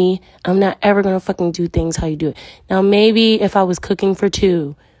 I'm me. I'm not ever gonna fucking do things how you do it. Now maybe if I was cooking for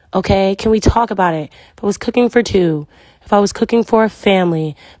two, okay? Can we talk about it? If I was cooking for two, if I was cooking for a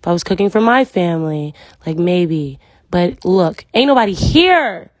family, if I was cooking for my family, maybe. But look, ain't nobody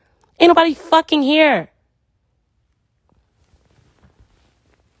here. Ain't nobody fucking here.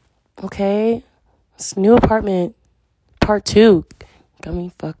 Okay, this new apartment, part 2, got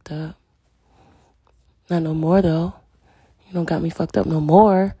me fucked up. Not no more, though. You don't got me fucked up no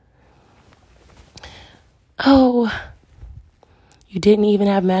more. Oh, you didn't even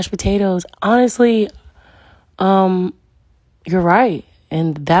have mashed potatoes. Honestly, you're right.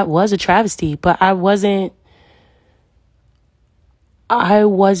 And that was a travesty, but I wasn't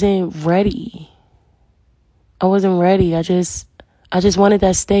ready. I wasn't ready. I just wanted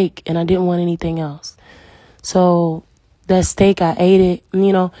that steak and I didn't want anything else. So that steak, I ate it.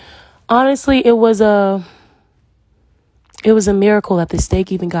 You know, honestly, it was a miracle that the steak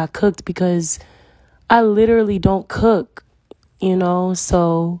even got cooked because I literally don't cook, you know,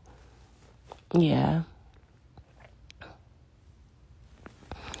 so yeah.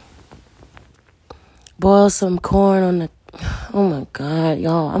 Boil some corn on oh my God,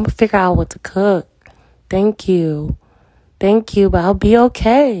 y'all, I'm gonna figure out what to cook. Thank you, but I'll be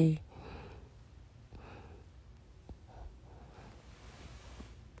okay.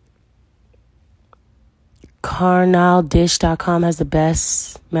 Carnaldish.com has the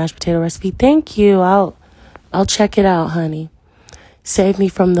best mashed potato recipe. Thank you. I'll check it out, honey. Save me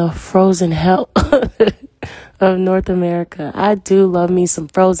from the frozen hell of North America. I do love me some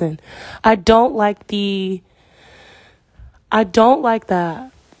frozen. I don't like the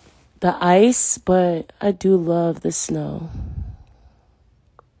ice, but I do love the snow.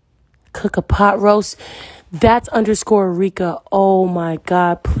 Cook a pot roast. That's _Rika. Oh my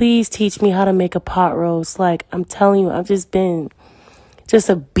God. Please teach me how to make a pot roast. Like, I'm telling you, I've just been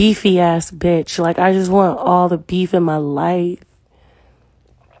a beefy ass bitch. Like, I just want all the beef in my life.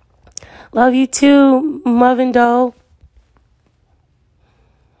 Love you too, Movindo.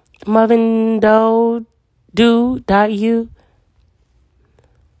 Movindo.u.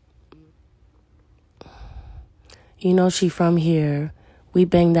 You know she from here. We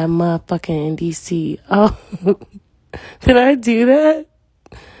banged that motherfucking in DC. Oh, did I do that?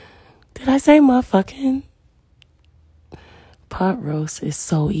 Did I say motherfucking? Pot roast is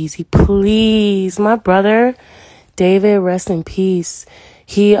so easy. Please, my brother, David, rest in peace.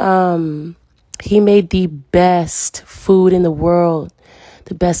 He made the best food in the world.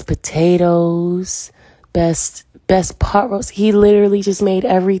 The best potatoes, best pot roast. He literally just made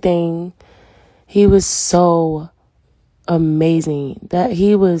everything. He was so amazing.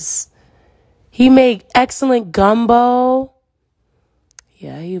 He made excellent gumbo.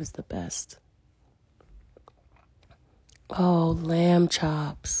 Yeah, he was the best. Oh, lamb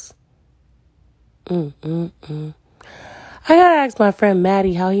chops. I gotta ask my friend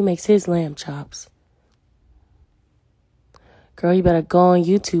Maddie how he makes his lamb chops. Girl, you better go on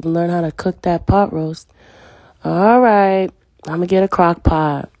YouTube and learn how to cook that pot roast. All right, I'm gonna get a crock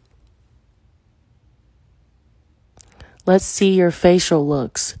pot. Let's see your facial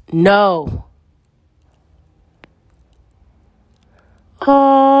looks. No.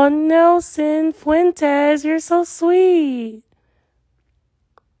 Oh, Nelson Fuentes, you're so sweet.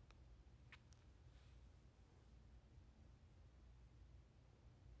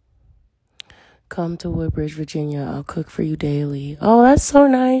 Come to Woodbridge, Virginia. I'll cook for you daily. Oh, that's so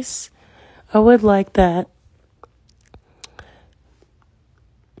nice. I would like that.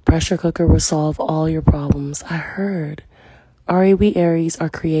 Pressure cooker will solve all your problems. I heard. Ari, we Aries are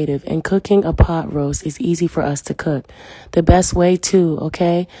creative, and cooking a pot roast is easy for us to cook. The best way too,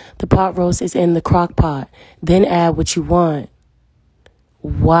 okay? The pot roast is in the crock pot. Then add what you want.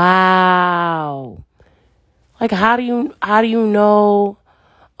 Wow. Like, how do you know?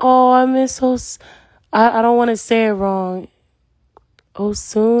 Oh, I miss I don't want to say it wrong.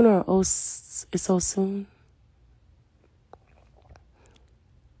 Osun or it's Osun?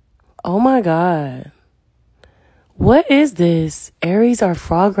 Oh my God. What is this? Aries are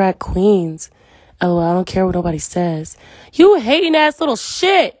frog rat queens. Oh, I don't care what nobody says. You hating ass little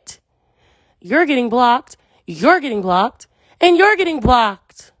shit. You're getting blocked. You're getting blocked. And you're getting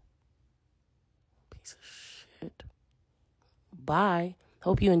blocked. Piece of shit. Bye.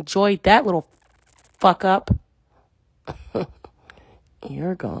 Hope you enjoyed that little fuck up.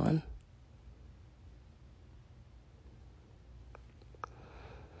 You're gone.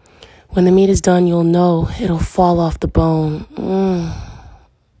 When the meat is done, you'll know it'll fall off the bone.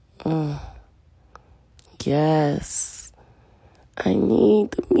 Yes. I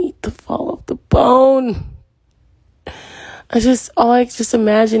need the meat to fall off the bone. All I just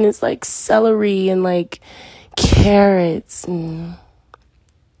imagine is like celery and like carrots and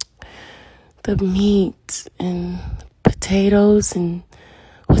the meat and potatoes and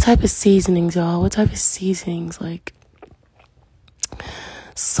what type of seasonings, y'all? What type of seasonings? Like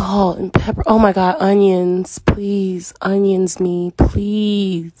salt and pepper. Oh my God, onions, please. Onions me,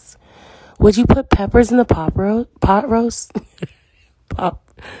 please. Would you put peppers in the pot roast?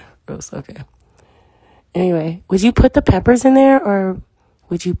 Pop roast, okay. Anyway, would you put the peppers in there or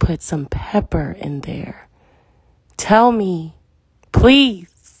would you put some pepper in there? Tell me,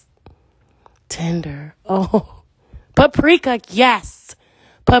 please. Tender. Oh, paprika, yes.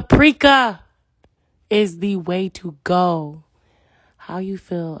 Paprika is the way to go. How you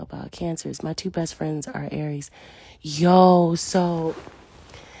feel about cancers? My two best friends are Aries. Yo, so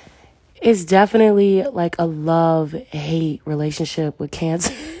it's definitely like a love-hate relationship with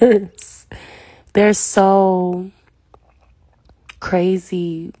cancers. They're so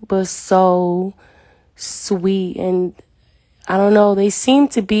crazy, but so sweet. And I don't know, they seem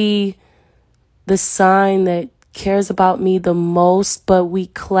to be the sign that cares about me the most, but we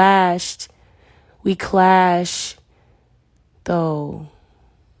clash, though.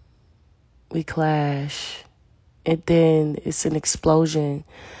 We clash. And then it's an explosion.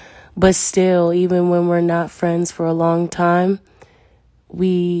 But still, even when we're not friends for a long time,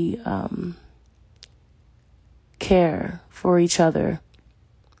 we care for each other.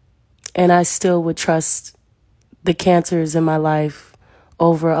 And I still would trust the cancers in my life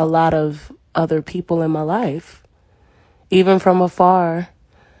over a lot of other people in my life, even from afar.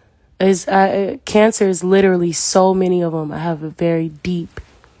 Cancer is literally so many of them I have a very deep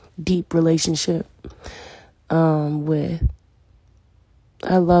relationship with.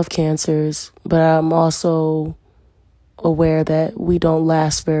 I love cancers, but I'm also aware that we don't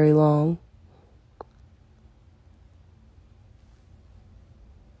last very long.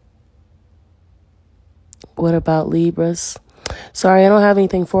 What about Libras? Sorry, I don't have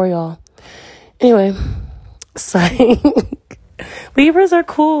anything for y'all. Anyway, Libras are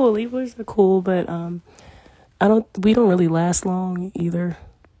cool. But we don't really last long either.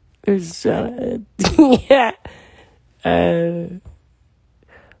 There's yeah.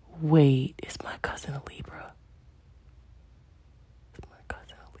 Wait, is my cousin a Libra? Is my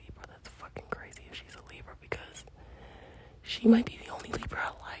cousin a Libra? That's fucking crazy if she's a Libra, because she might be the only Libra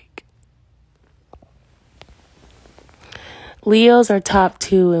I like. Leos are top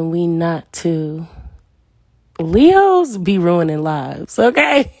 2 and we not 2. Leos be ruining lives,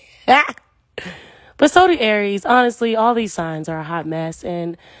 okay? But so do Aries. Honestly, all these signs are a hot mess.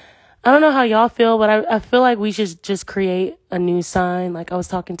 And I don't know how y'all feel, but I feel like we should just create a new sign. Like, I was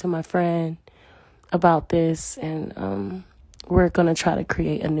talking to my friend about this, and we're going to try to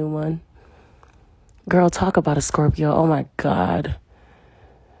create a new one. Girl, talk about a Scorpio. Oh, my God.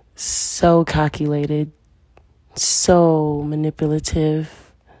 So calculated. So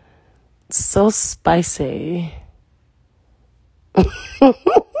manipulative. So spicy.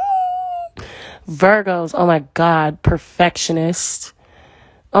 Virgos, oh my God, perfectionist.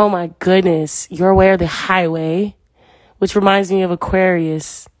 Oh my goodness, your way or the highway, which reminds me of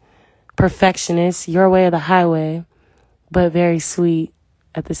Aquarius. Perfectionist, your way or the highway, but very sweet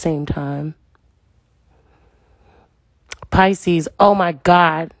at the same time. Pisces, oh my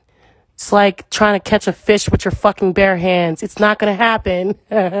God, it's like trying to catch a fish with your fucking bare hands. It's not gonna happen.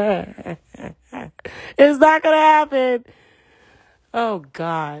 It's not gonna happen. Oh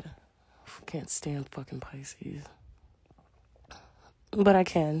God. Can't stand fucking Pisces. But I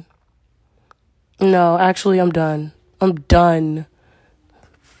can. No, actually, I'm done. I'm done.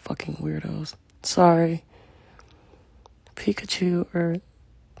 Fucking weirdos. Sorry. Pikachu or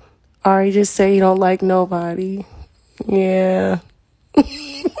Ari, just say you don't like nobody. Yeah.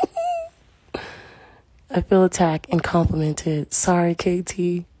 I feel attacked and complimented. Sorry,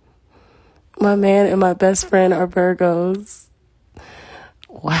 KT. My man and my best friend are Virgos.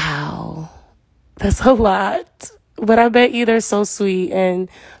 Wow. That's a lot. But I bet you they're so sweet. And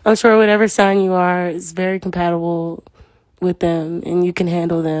I'm sure whatever sign you are is very compatible with them. And you can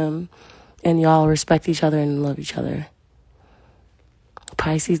handle them. And y'all respect each other and love each other.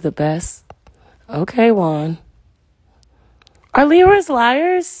 Pisces the best. Okay, Juan. Are Libras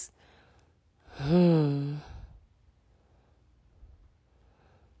liars?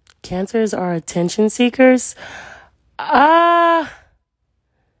 Cancers are attention seekers?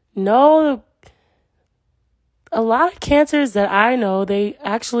 No. A lot of Cancers that I know, they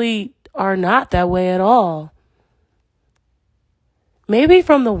actually are not that way at all. Maybe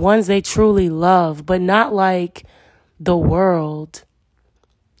from the ones they truly love, but not like the world.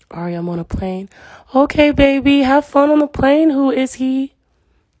 Ari, I'm on a plane. Okay, baby, have fun on the plane. Who is he?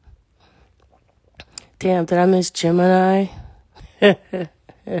 Damn, did I miss Gemini?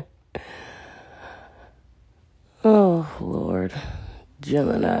 Oh, Lord.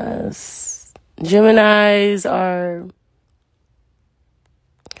 Geminis are...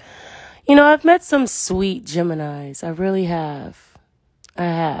 You know, I've met some sweet Geminis. I really have. I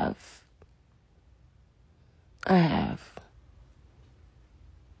have. I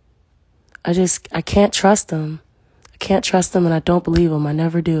can't trust them. I can't trust them, and I don't believe them. I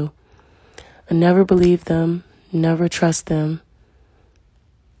never do. I never believe them, never trust them,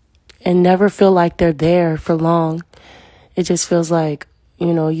 and never feel like they're there for long. It just feels like,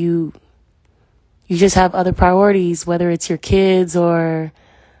 you know, you just have other priorities, whether it's your kids or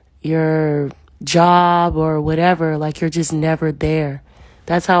your job or whatever. Like, you're just never there.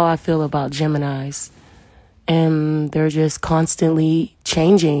 That's how I feel about Geminis. And they're just constantly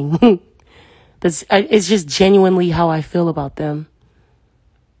changing. It's just genuinely how I feel about them.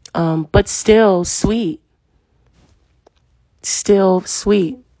 But still sweet. Still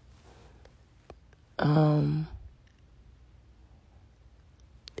sweet.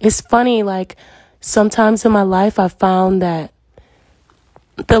 It's funny, like, sometimes in my life I found that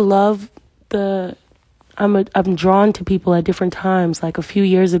I'm drawn to people at different times. Like a few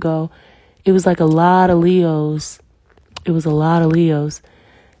years ago, it was like a lot of Leos.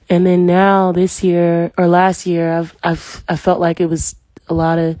 And then now this year or last year, I felt like it was a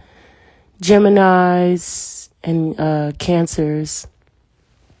lot of Geminis and Cancers.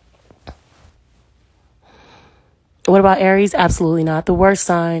 What about Aries? Absolutely not. The worst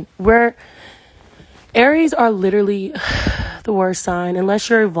sign. Aries are literally the worst sign. Unless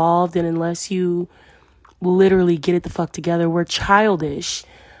you're evolved and unless you literally get it the fuck together, we're childish.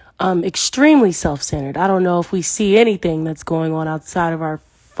 Extremely self-centered. I don't know if we see anything that's going on outside of our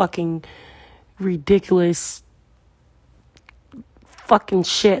fucking ridiculous fucking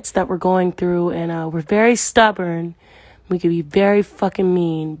shits that we're going through, and we're very stubborn. We could be very fucking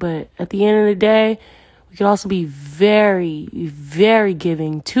mean, but at the end of the day, we could also be very, very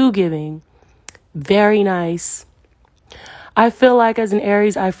giving, very nice. I feel like as an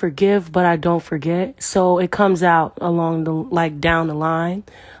Aries, I forgive, but I don't forget. So it comes out along the, like, down the line.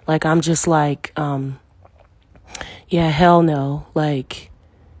 Like, I'm just like, yeah, hell no. Like,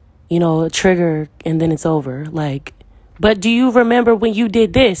 you know, a trigger and then it's over. Like, but do you remember when you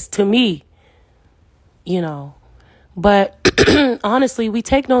did this to me? You know, but honestly, we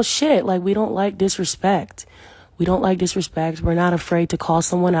take no shit. Like, we don't like disrespect. We don't like disrespect. We're not afraid to call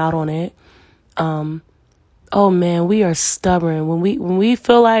someone out on it. Oh man, we are stubborn. When we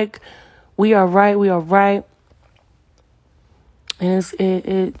feel like we are right, we are right. And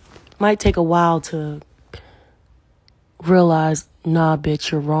it might take a while to realize, nah,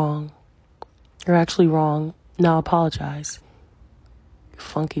 bitch, you're wrong. You're actually wrong. No, apologize. You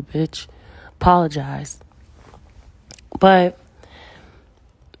funky bitch. Apologize. But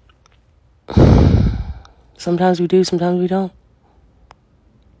sometimes we do, sometimes we don't.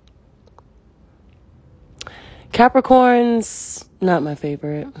 Capricorn's not my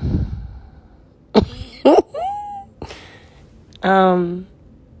favorite.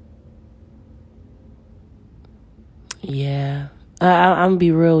 Yeah. I'm gonna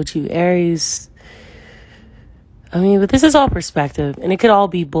be real with you. Aries, I mean, but this is all perspective, and it could all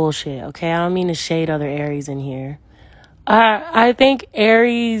be bullshit, okay? I don't mean to shade other Aries in here. I think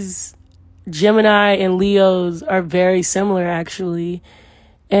Aries, Gemini, and Leos are very similar, actually.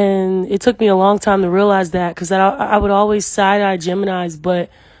 And it took me a long time to realize that, because I would always side-eye Geminis, but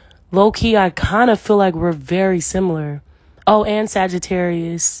low-key, I kind of feel like we're very similar. Oh, and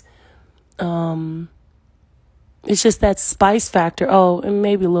Sagittarius. It's just that spice factor. Oh, and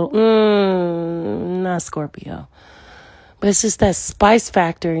maybe a little, not Scorpio. But it's just that spice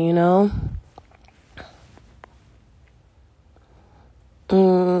factor, you know?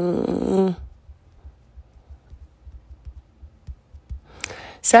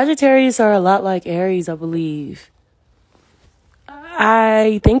 Sagittarius are a lot like Aries, I believe.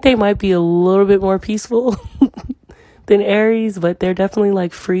 I think they might be a little bit more peaceful than Aries, but they're definitely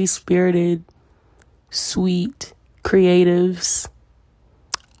like free-spirited, sweet, creatives.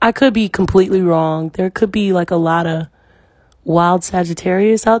 I could be completely wrong. There could be like a lot of wild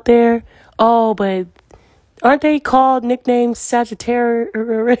Sagittarius out there. Oh, but aren't they called nicknamed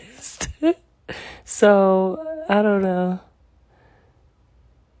Sagittarius? So, I don't know.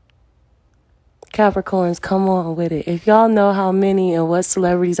 Capricorns, come on with it. If y'all know how many and what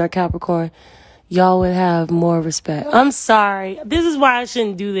celebrities are Capricorn, y'all would have more respect. I'm sorry. This is why I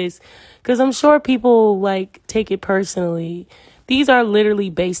shouldn't do this, because I'm sure people like take it personally. These are literally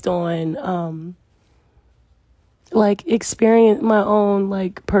based on like experience, my own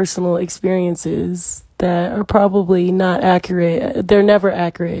like personal experiences that are probably not accurate. They're never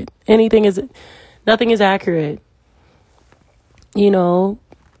accurate. Nothing is accurate. You know,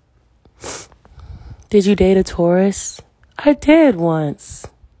 did you date a Taurus? I did once.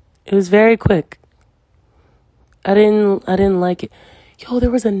 It was very quick. I didn't like it. Yo,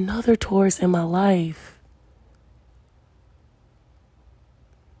 there was another Taurus in my life.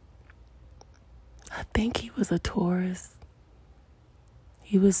 I think he was a Taurus.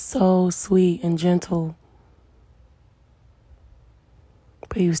 He was so sweet and gentle.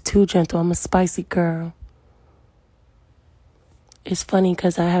 But he was too gentle. I'm a spicy girl. It's funny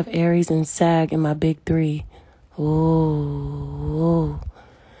because I have Aries and Sag in my big three. Ooh.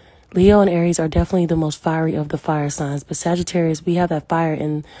 Leo and Aries are definitely the most fiery of the fire signs. But Sagittarius, we have that fire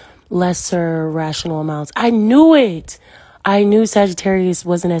in lesser rational amounts. I knew it. I knew Sagittarius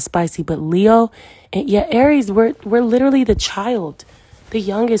wasn't as spicy. But Leo and Aries, we're literally the child. The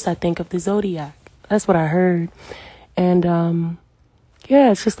youngest, I think, of the zodiac. That's what I heard. And,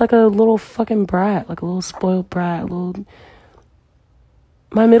 yeah, it's just like a little fucking brat. Like a little spoiled brat.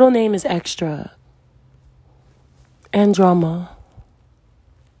 My middle name is Extra. And Drama.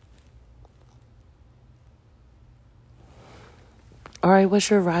 All right, what's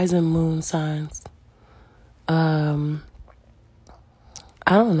your rising moon signs? I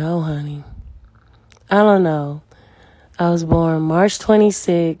don't know, honey. I don't know. I was born March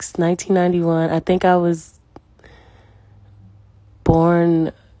 26, 1991. I think I was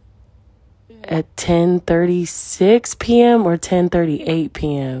born at 10:36 p.m. or 10:38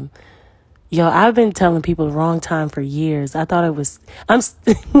 p.m. Yo, I've been telling people the wrong time for years. I thought it was...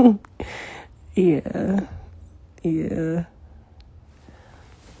 Yeah.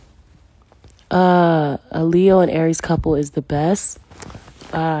 A Leo and Aries couple is the best.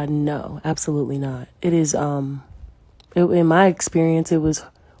 No, absolutely not. It is, in my experience, it was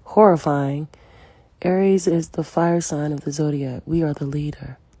horrifying. Aries is the fire sign of the zodiac. We are the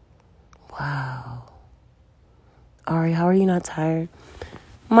leader. Wow. Ari, how are you not tired?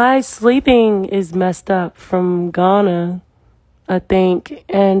 My sleeping is messed up from Ghana. I think.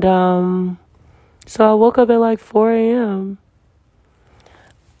 And so I woke up at like 4 a.m.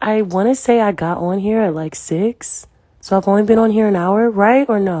 I want to say I got on here at like 6. So I've only been on here an hour, right?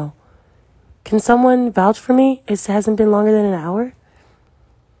 Or no? Can someone vouch for me? It hasn't been longer than an hour?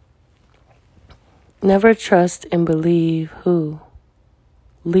 Never trust and believe who?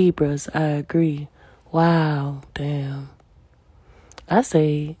 Libras, I agree. Wow, damn. I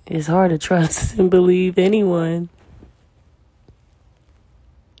say it's hard to trust and believe anyone.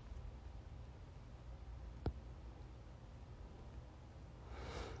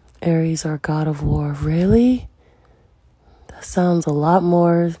 Aries are god of war. Really? That sounds a lot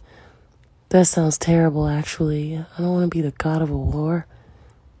more... That sounds terrible, actually. I don't want to be the god of a war.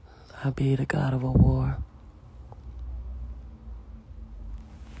 I'll be the god of a war.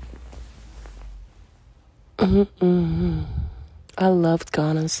 I loved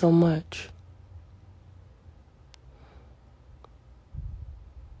Ghana so much.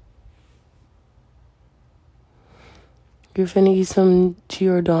 You're finna eat some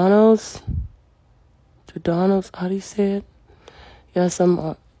Giordano's? Giordano's, how do you say it? Yeah,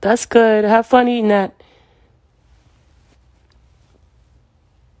 some... that's good. Have fun eating that.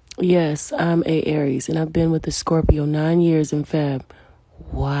 Yes, I'm a Aries, and I've been with the Scorpio 9 years in Feb.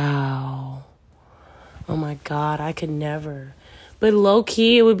 Wow. Oh my God, I could never. But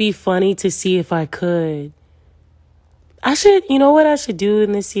low-key, it would be funny to see if I could. You know what I should do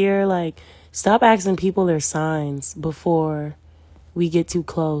in this year? Like, stop asking people their signs before we get too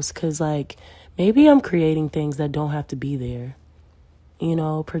close. Because, like, maybe I'm creating things that don't have to be there. You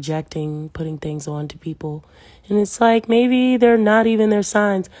know, projecting, putting things onto people. And it's like, maybe they're not even their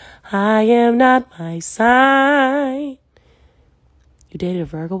signs. I am not my sign. You dated a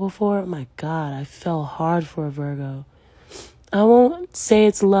Virgo before? Oh my God, I fell hard for a Virgo. I won't say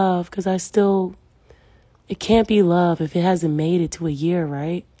it's love because it can't be love if it hasn't made it to a year,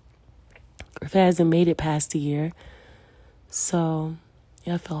 right? Or if it hasn't made it past a year. So,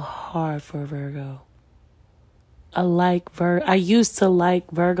 yeah, I fell hard for a Virgo. I used to like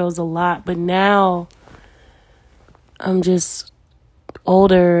Virgos a lot, but now I'm just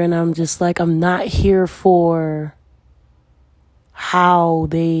older and I'm just like, I'm not here for how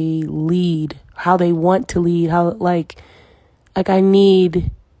they lead, how they want to lead, how like I need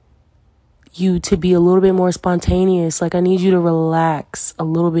you to be a little bit more spontaneous. Like I need you to relax a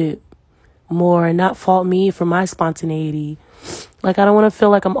little bit more and not fault me for my spontaneity. Like I don't want to feel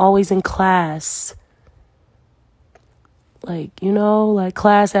like I'm always in class. Like, you know, like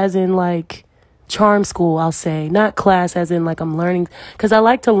class as in like charm school, I'll say. Not class as in like I'm learning. Because I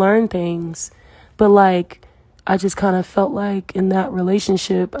like to learn things. But like, I just kind of felt like in that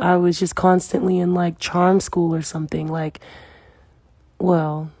relationship, I was just constantly in like charm school or something. Like,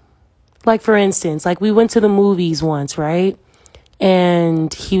 well, like for instance, like we went to the movies once, right?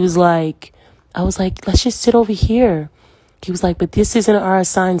 And he was like, I was like, let's just sit over here. He was like, but this isn't our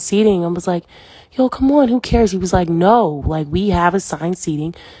assigned seating. I was like, yo, come on, who cares? He was like, no, like we have assigned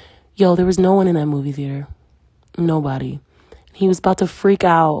seating. Yo, there was no one in that movie theater. Nobody. He was about to freak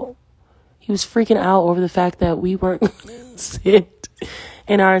out. He was freaking out over the fact that we weren't going to sit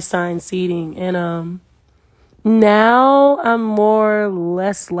in our assigned seating. And now I'm more or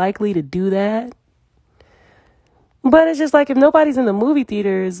less likely to do that. But it's just like if nobody's in the movie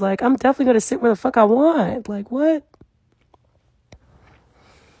theaters, like I'm definitely going to sit where the fuck I want. Like what?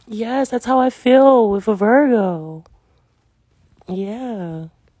 Yes, that's how I feel with a Virgo. Yeah.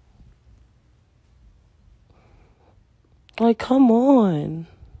 Like, come on.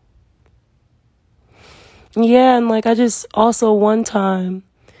 Yeah, and like I just also one time,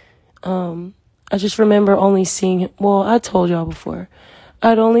 I just remember only seeing him. Well, I told y'all before.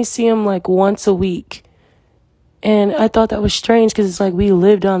 I'd only see him like once a week. And I thought that was strange because it's like we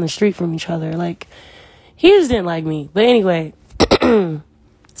lived down the street from each other. Like, he just didn't like me. But anyway,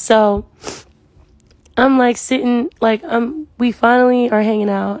 so I'm like sitting, like we finally are hanging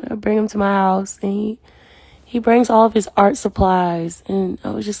out. I bring him to my house and he brings all of his art supplies. And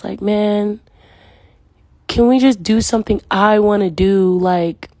I was just like, man, can we just do something I want to do?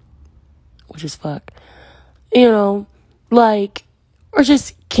 Like, which is fuck, you know, like, or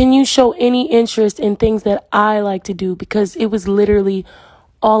just, can you show any interest in things that I like to do? Because it was literally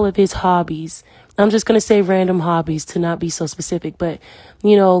all of his hobbies. I'm just going to say random hobbies to not be so specific, but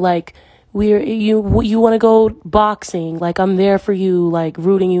you know, like you want to go boxing. Like I'm there for you, like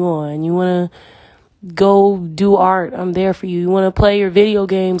rooting you on. You want to go do art. I'm there for you. You want to play your video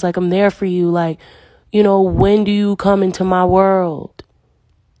games. Like I'm there for you. Like, you know, when do you come into my world?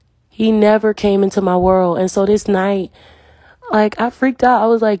 He never came into my world. And so this night, like I freaked out. I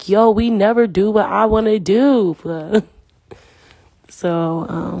was like, yo, we never do what I want to do.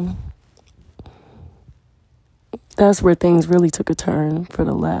 So, that's where things really took a turn for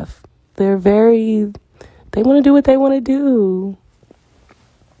the left. They want to do what they want to do.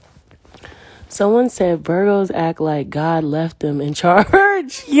 Someone said Virgos act like God left them in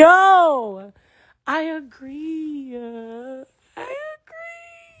charge. Yo, I agree.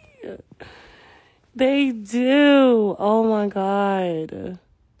 They do. Oh my God.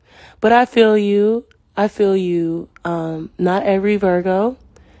 But I feel you. Not every Virgo.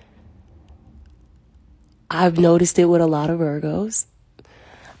 I've noticed it with a lot of Virgos.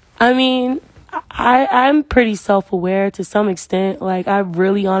 I mean, I'm pretty self-aware to some extent. Like, I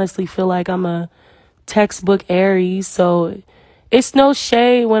really honestly feel like I'm a textbook Aries. So it's no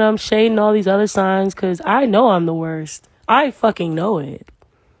shade when I'm shading all these other signs, because I know I'm the worst. I fucking know it.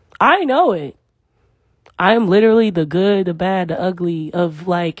 I know it. I am literally the good, the bad, the ugly of,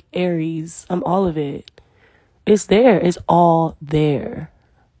 like, Aries. I'm all of it. It's there. It's all there.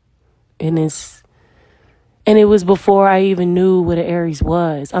 And it was before I even knew what an Aries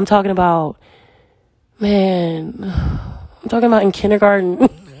was. I'm talking about in kindergarten.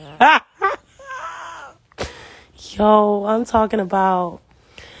 Yo, I'm talking about,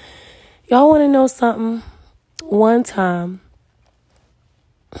 y'all want to know something? One time,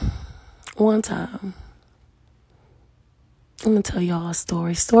 I'm going to tell y'all a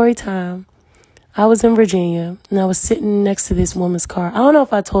story. Story time. I was in Virginia, and I was sitting next to this woman's car. I don't know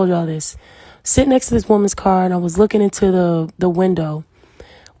if I told y'all this. Sitting next to this woman's car, and I was looking into the window.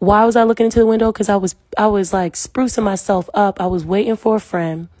 Why was I looking into the window? Because I was like sprucing myself up. I was waiting for a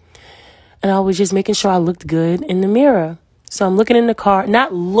friend, and I was just making sure I looked good in the mirror. So I'm looking in the car,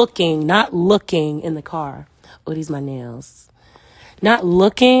 not looking in the car. Oh, these my nails. Not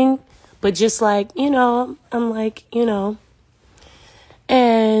looking, but just like, I'm like,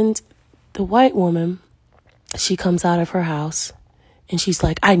 And the white woman, she comes out of her house. And she's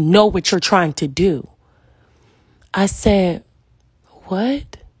like, I know what you're trying to do. I said,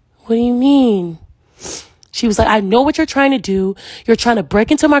 what? What do you mean? She was like, I know what you're trying to do. You're trying to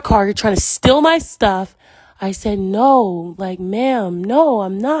break into my car. You're trying to steal my stuff. I said, no, like, ma'am, no,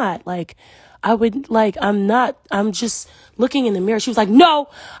 I'm not. Like, I'm not. I'm just looking in the mirror. She was like, no,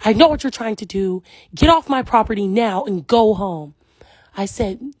 I know what you're trying to do. Get off my property now and go home. I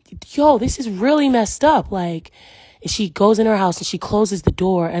said, yo, this is really messed up. Like, and she goes in her house and she closes the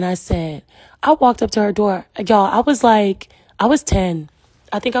door. And I walked up to her door. Y'all, I was 10.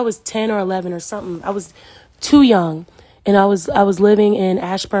 I think I was 10 or 11 or something. I was too young. And I was living in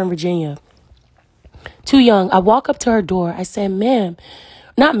Ashburn, Virginia. Too young. I walk up to her door. I said, ma'am,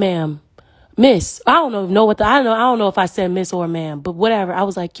 not ma'am, miss. I don't know if I said miss or ma'am, but whatever. I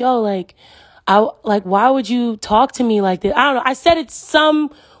was like, yo, why would you talk to me like this? I don't know. I said it some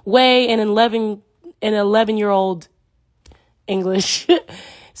way in an 11-year-old English.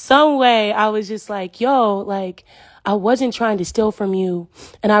 Some way I was just like, yo, like, I wasn't trying to steal from you.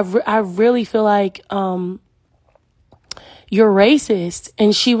 And I really feel like, you're racist.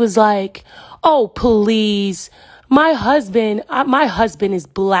 And she was like, oh, please. My husband is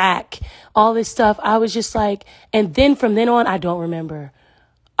black. All this stuff. I was just like, and then from then on, I don't remember.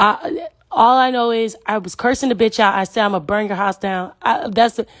 All I know is I was cursing the bitch out. I said, I'm going to burn your house down.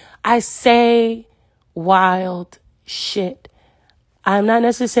 I say wild shit. I'm not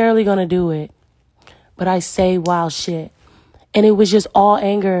necessarily going to do it, but I say wild shit. And it was just all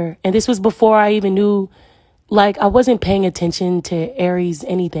anger. And this was before I even knew, like, I wasn't paying attention to Aries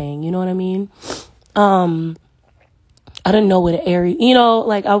anything. You know what I mean? I didn't know what an Aries,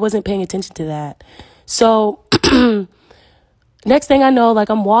 like, I wasn't paying attention to that. So next thing I know, like,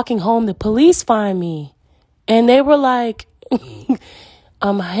 I'm walking home, the police find me. And they were like, hey.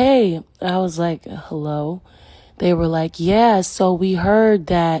 I was like, hello. They were like, yeah, so we heard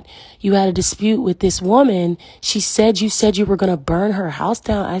that you had a dispute with this woman. She said you were going to burn her house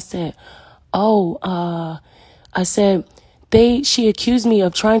down. I said, she accused me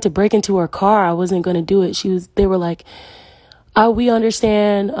of trying to break into her car. I wasn't going to do it. They were like, we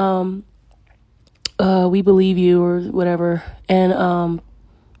understand. We believe you or whatever. And,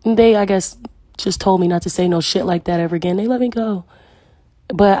 they, I guess, just told me not to say no shit like that ever again. They let me go.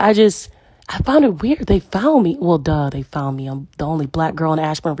 But I found it weird. They found me. Well, they found me. I'm the only black girl in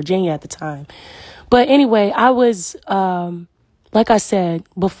Ashburn, Virginia at the time. But anyway, I was, like I said,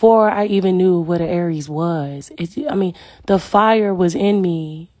 before I even knew what an Aries was, the fire was in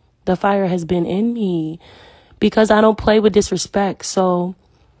me. The fire has been in me because I don't play with disrespect. So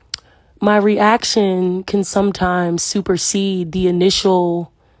my reaction can sometimes supersede the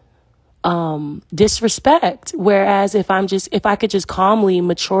initial disrespect. Whereas if I could just calmly,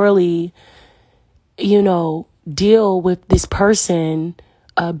 maturely, deal with this person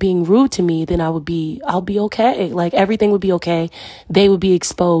being rude to me, then I'll be okay. Like, everything would be okay. They would be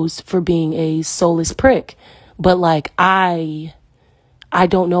exposed for being a soulless prick. But like, I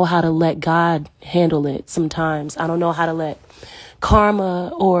don't know how to let God handle it sometimes. I don't know how to let karma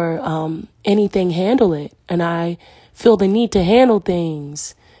or anything handle it. And I feel the need to handle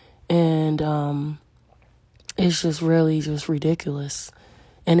things. And it's just really just ridiculous.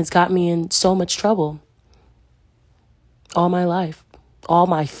 And it's got me in so much trouble all my life. All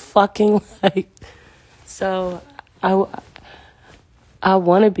my fucking life. So I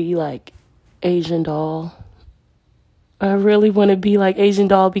want to be like Asian Doll. I really want to be like Asian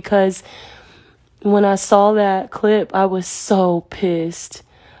Doll, because when I saw that clip, I was so pissed.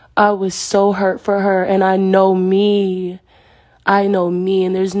 I was so hurt for her. And I know me,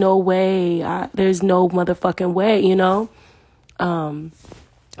 and there's no way, there's no motherfucking way, you know?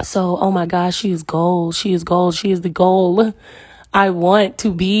 So, oh my gosh, she is gold. She is gold. She is the goal I want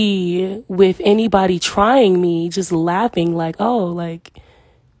to be with anybody trying me, just laughing like, oh, like,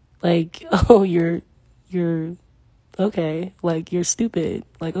 oh, you're okay. Like, you're stupid.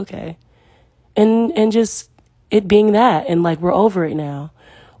 Like, okay. And just it being that, and like, we're over it now,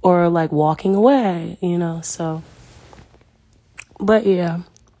 or like walking away, you know? So, but yeah.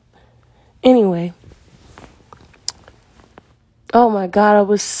 Anyway. Oh my God, I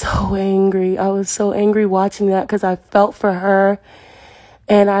was so angry. I was so angry watching that, because I felt for her,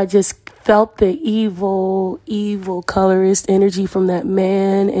 and I just felt the evil colorist energy from that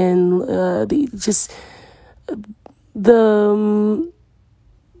man, and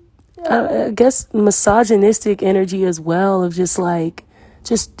I guess misogynistic energy as well, of just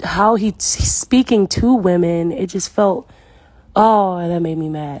how he's speaking to women. It just felt, oh, that made me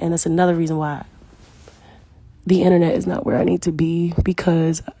mad. And that's another reason why the internet is not where I need to be,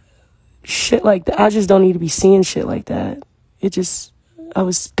 because shit like that, I just don't need to be seeing shit like that. I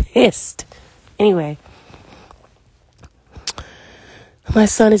was pissed. Anyway, my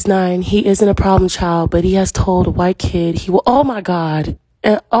son is 9. He isn't a problem child, but he has told a white kid he will, oh my God,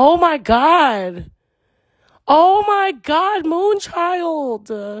 Moonchild.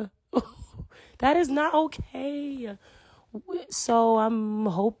 That is not okay. So I'm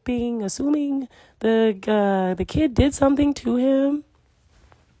assuming the kid did something to him.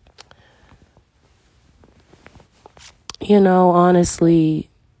 You know, honestly,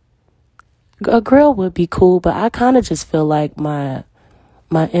 a grill would be cool, but I kind of just feel like my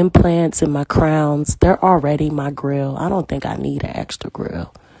implants and my crowns, they're already my grill. I don't think I need an extra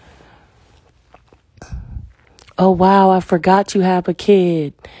grill. Oh, wow, I forgot you have a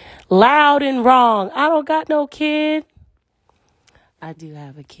kid. Loud and wrong. I don't got no kid. I do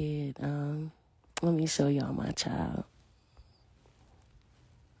have a kid. Let me show y'all my child.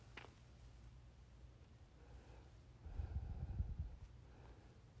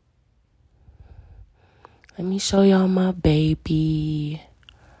 Let me show y'all my baby.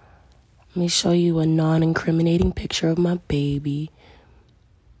 Let me show you a non-incriminating picture of my baby.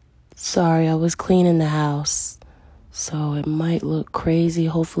 Sorry, I was cleaning the house, so it might look crazy.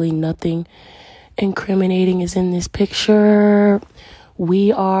 Hopefully nothing incriminating is in this picture.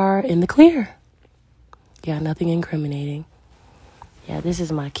 We are in the clear. Yeah, nothing incriminating. Yeah, this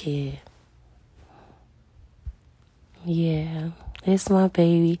is my kid. Yeah, it's my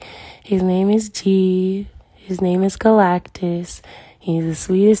baby. His name is G. His name is Galactus. He's the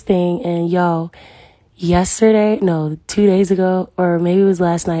sweetest thing. And yo, 2 days ago, or maybe it was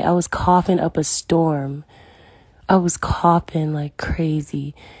last night, I was coughing up a storm. I was coughing like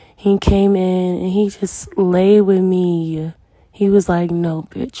crazy. He came in and he just lay with me. He was like, no,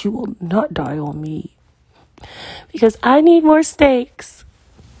 bitch, you will not die on me, because I need more steaks.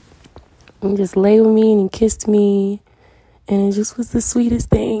 And just lay with me and he kissed me. And it just was the sweetest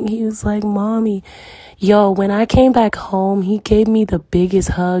thing. He was like, mommy. Yo, when I came back home, he gave me the biggest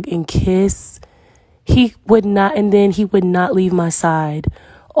hug and kiss. He would not leave my side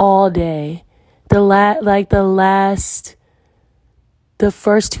all day. The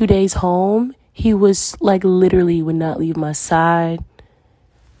first 2 days home, he was like literally would not leave my side.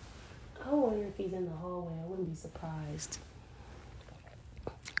 I wonder if he's in the hallway. I wouldn't be surprised.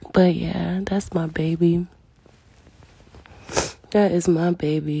 But yeah, that's my baby. That is my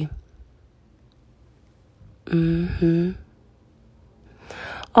baby.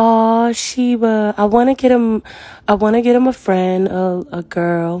 Oh, Sheba. I want to get him a friend, a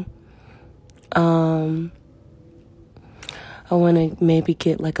girl. I want to maybe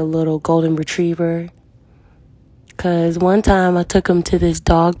get like a little golden retriever. 'Cause one time I took him to this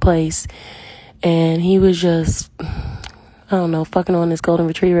dog place and he was just, I don't know, fucking on this golden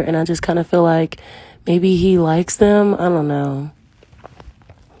retriever. And I just kind of feel like maybe he likes them. I don't know.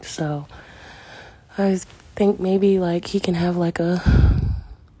 So I think maybe like he can have like a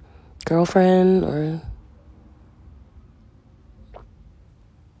girlfriend, or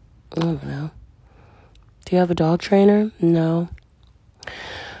I don't know. Do you have a dog trainer? No.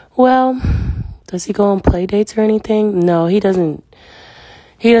 Well, does he go on play dates or anything? No, he doesn't.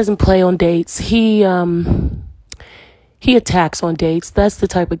 He doesn't play on dates. He attacks on dates. That's the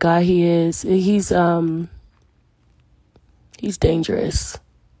type of guy he is. He's dangerous.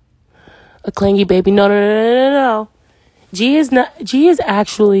 A clingy baby. No. G is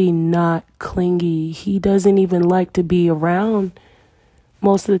actually not clingy. He doesn't even like to be around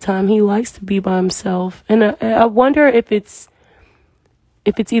most of the time. He likes to be by himself. And I wonder if it's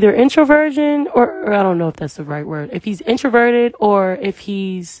either introversion or I don't know if that's the right word. If he's introverted or if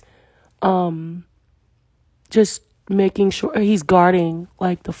he's just making sure he's guarding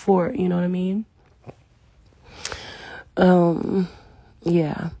like the fort, you know what I mean?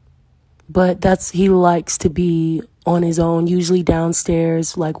 Yeah. But he likes to be on his own, usually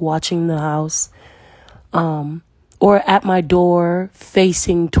downstairs, like watching the house. Or at my door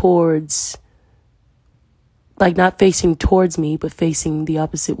facing towards, like not facing towards me, but facing the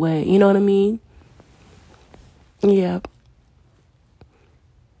opposite way. You know what I mean? Yeah.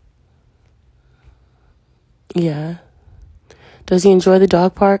 Yeah. Does he enjoy the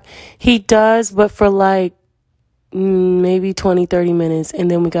dog park? He does, but for like maybe 20, 30 minutes,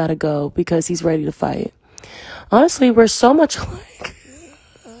 and then we gotta go because he's ready to fight. Honestly, we're so much alike.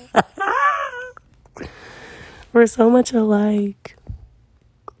 We're so much alike.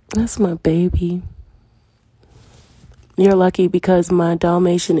 That's my baby. You're lucky because my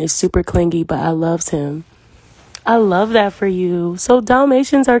Dalmatian is super clingy, but I loves him. I love that for you. So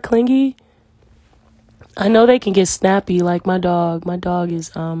Dalmatians are clingy? I know they can get snappy like my dog. My dog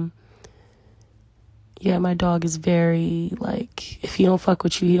is, my dog is very, like, if he don't fuck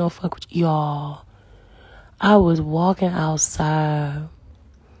with you, he don't fuck with you. Y'all, I was walking outside.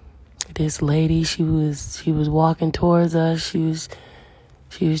 This lady, she was walking towards us. She was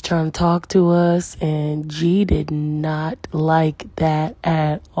trying to talk to us, and G did not like that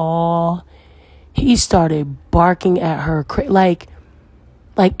at all. He started barking at her, like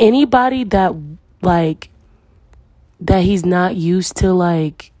anybody that he's not used to,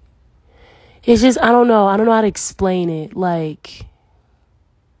 like, it's just, I don't know how to explain it. Like,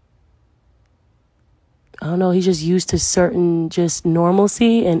 I don't know, he's just used to certain just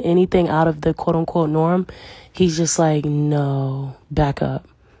normalcy, and anything out of the quote unquote norm, he's just like, no, back up.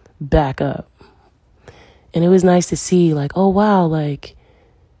 And it was nice to see, like, oh wow, like,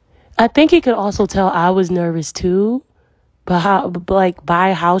 I think he could also tell I was nervous too, by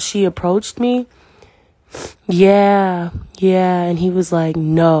how she approached me. Yeah, and he was like,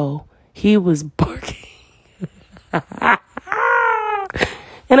 no, he was barking.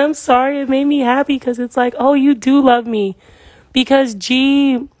 And I'm sorry, it made me happy because it's like, oh, you do love me. Because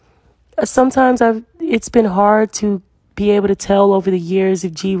G, sometimes it's been hard to be able to tell over the years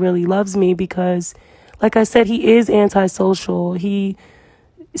if G really loves me because, like I said, he is antisocial.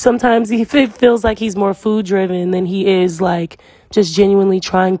 Sometimes he feels like he's more food driven than he is like just genuinely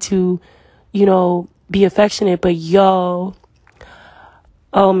trying to, be affectionate. But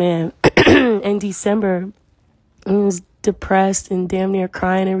oh man, in December, I was depressed and damn near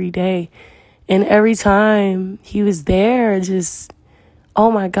crying every day. And every time he was there, just, oh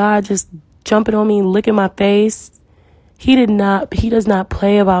my God, just jumping on me and licking my face. He does not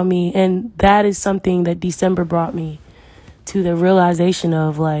play about me. And that is something that December brought me to the realization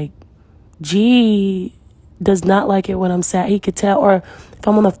of, like, G does not like it when I'm sad. He could tell. Or if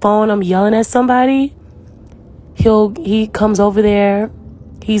I'm on the phone, I'm yelling at somebody, he comes over there.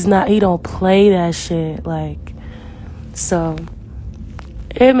 He don't play that shit. Like, so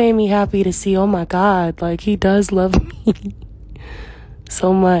it made me happy to see, oh my God, like, he does love me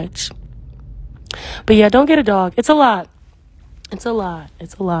so much. But yeah, don't get a dog. It's a lot. And a lot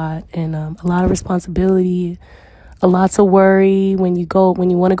of responsibility, a lot to worry when you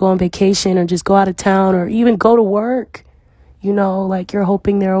want to go on vacation or just go out of town or even go to work, like you're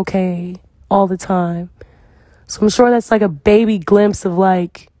hoping they're okay all the time. So I'm sure that's like a baby glimpse of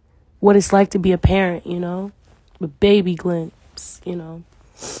like what it's like to be a parent, a baby glimpse,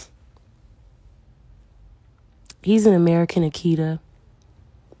 He's an American Akita.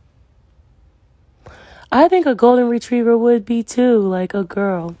 I think a golden retriever would be too, like a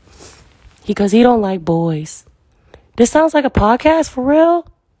girl, because he don't like boys. This sounds like a podcast for real.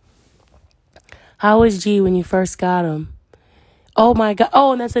 How was G when you first got him? Oh my God.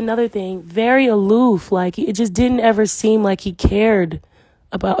 Oh, and that's another thing. Very aloof. Like, it just didn't ever seem like he cared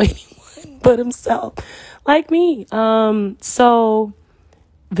about anyone but himself, like me. So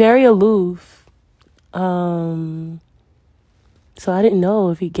very aloof. So I didn't know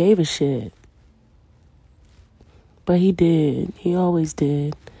if he gave a shit, but he did. He always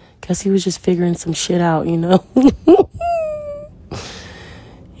did. Guess he was just figuring some shit out, you know.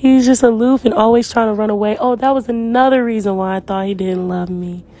 He's just aloof and always trying to run away. Oh, that was another reason why I thought he didn't love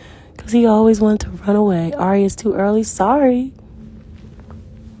me. Because he always wanted to run away. Ari, it's too early. Sorry.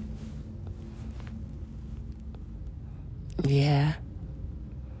 Yeah.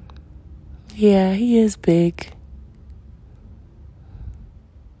 Yeah, he is big.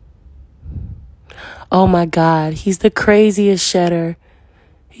 Oh my God. He's the craziest shedder.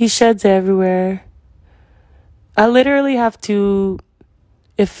 He sheds everywhere. I literally have to,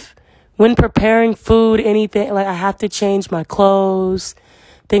 when preparing food, anything, like I have to change my clothes,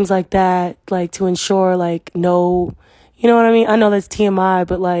 things like that, like to ensure like no, you know what I mean? I know that's TMI,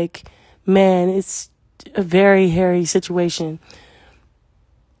 but like, man, it's a very hairy situation.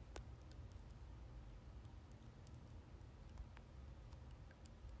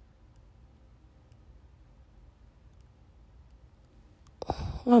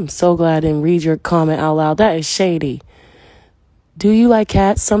 I'm so glad I didn't read your comment out loud. That is shady. Do you like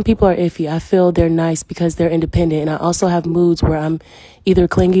cats? Some people are iffy. I feel they're nice because they're independent. And I also have moods where I'm either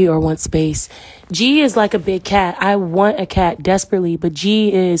clingy or want space. G is like a big cat. I want a cat desperately, but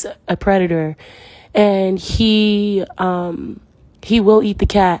G is a predator. And he will eat the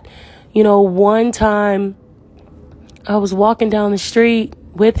cat. You know, one time I was walking down the street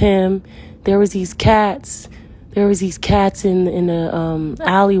with him. There was these cats in the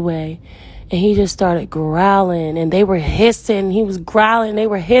alleyway, and he just started growling, and they were hissing. He was growling, they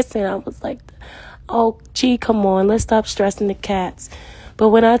were hissing. I was like, oh, gee, come on, let's stop stressing the cats. But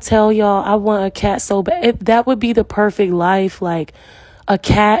when I tell y'all I want a cat so bad, that would be the perfect life, like a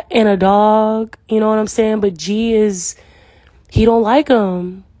cat and a dog, you know what I'm saying? But he don't like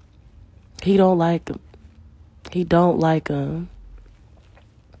them. He don't like them. He don't like them.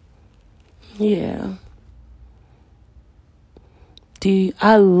 Yeah.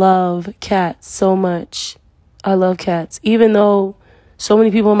 I love cats so much. I love cats. Even though so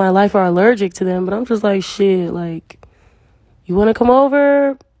many people in my life are allergic to them, but I'm just like, shit, like, you want to come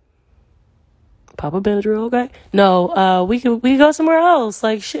over? Papa Benadryl, okay? No, we could go somewhere else.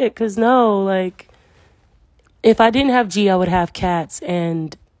 Like, shit, because no, like, if I didn't have G, I would have cats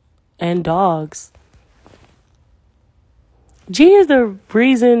and dogs. G is the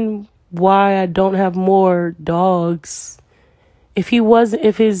reason why I don't have more dogs. If he wasn't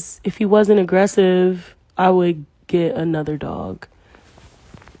aggressive, I would get another dog.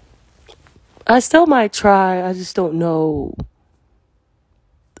 I still might try. I just don't know.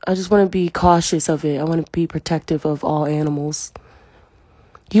 I just want to be cautious of it. I want to be protective of all animals.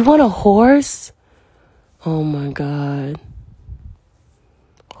 You want a horse? Oh my God.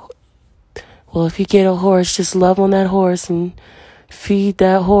 Well, if you get a horse, just love on that horse and feed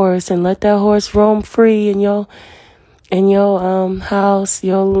that horse and let that horse roam free in your house,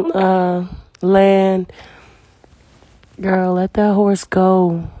 your land. Girl, let that horse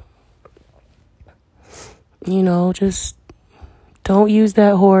go. You know, just don't use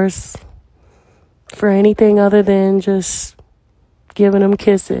that horse for anything other than just giving him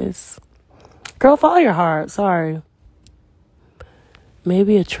kisses. Girl, follow your heart. Sorry.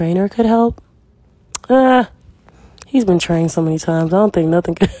 Maybe a trainer could help. He's been trained so many times. I don't think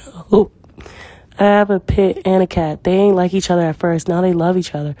nothing could help. I have a pit and a cat. They ain't like each other at first. Now they love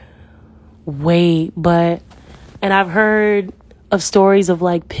each other. Wait, and I've heard of stories of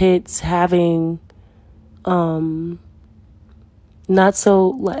like pits having, not so,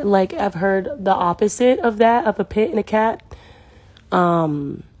 like I've heard the opposite of that, of a pit and a cat.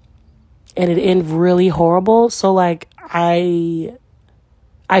 And it ended really horrible. So like, I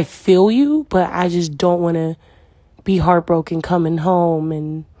feel you, but I just don't want to be heartbroken coming home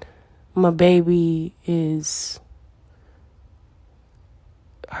and my baby is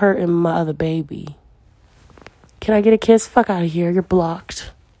hurting my other baby. Can I get a kiss? Fuck out of here. You're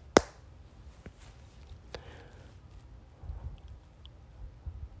blocked.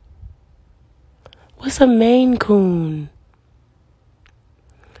 What's a Maine Coon?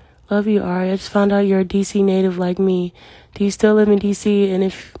 Love you, Ari. I just found out you're a DC native like me. Do you still live in DC? And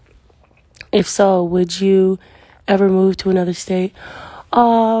if so, would you ever move to another state?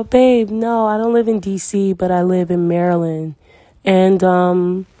 Oh, babe, no, I don't live in DC, but I live in Maryland. And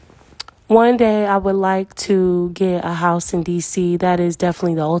one day I would like to get a house in DC. That is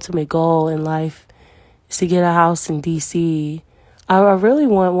definitely the ultimate goal in life, is to get a house in DC. I really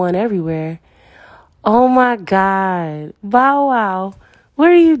want one everywhere. Oh my God. Bow wow. What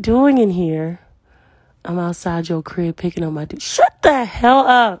are you doing in here? I'm outside your crib picking up my dude. Shut the hell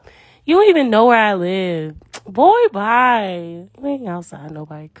up. You don't even know where I live. Boy, bye. You ain't outside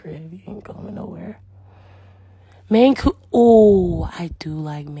nobody's crib. You ain't going nowhere. Maine Coon. Oh, I do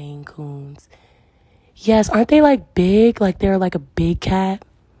like Maine Coons. Yes, aren't they like big? Like they're like a big cat?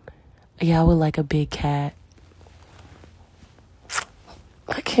 Yeah, I would like a big cat.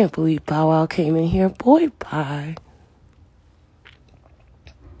 I can't believe Bow Wow came in here. Boy, bye.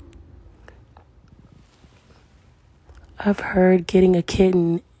 I've heard getting a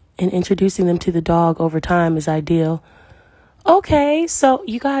kitten and introducing them to the dog over time is ideal. Okay, so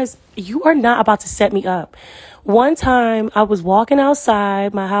you guys, you are not about to set me up. One time I was walking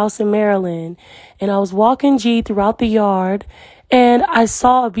outside my house in Maryland and I was walking G throughout the yard and I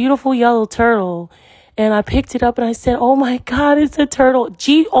saw a beautiful yellow turtle and I picked it up and I said, oh my God, it's a turtle.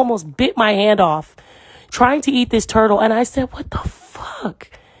 G almost bit my hand off trying to eat this turtle. And I said, what the fuck?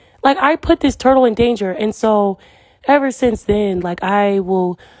 Like I put this turtle in danger. And so ever since then, like I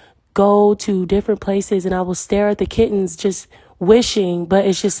will go to different places and I will stare at the kittens just wishing, but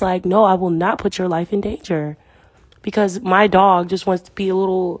it's just like, no, I will not put your life in danger because my dog just wants to be a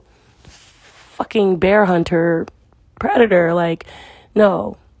little fucking bear hunter predator. Like,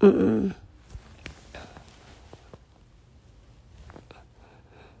 no.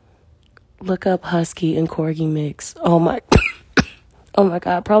 Look up husky and corgi mix. Oh my oh my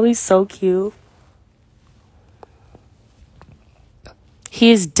God, probably so cute.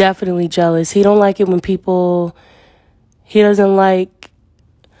 He is definitely jealous. He don't like it when people, he doesn't like.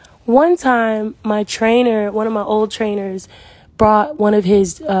 One time, my trainer, one of my old trainers, brought one of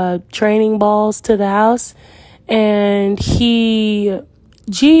his training balls to the house. And he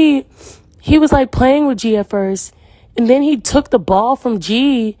was like playing with G at first. And then he took the ball from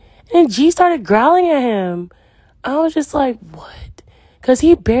G and G started growling at him. I was just like, what? Because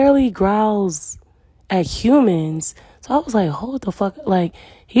he barely growls at humans. So I was like, hold the fuck. Like,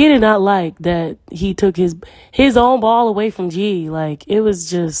 he did not like that he took his own ball away from G. Like, it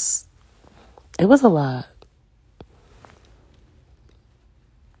was a lot.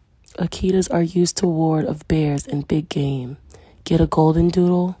 Akitas are used to ward of bears and big game. Get a golden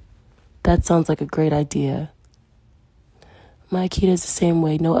doodle? That sounds like a great idea. My Akita is the same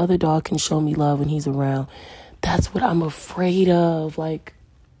way. No other dog can show me love when he's around. That's what I'm afraid of. Like,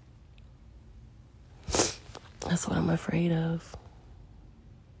 that's what I'm afraid of.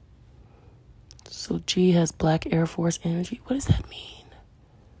 So G has black Air Force energy. What does that mean?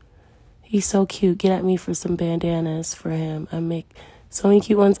 He's so cute. Get at me for some bandanas for him. I make so many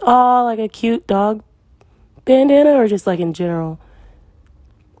cute ones. Oh, like a cute dog bandana or just like in general?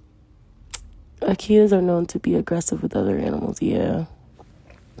 Akitas are known to be aggressive with other animals. Yeah.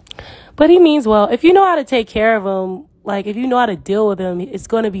 But he means well. If you know how to take care of him, like if you know how to deal with him, it's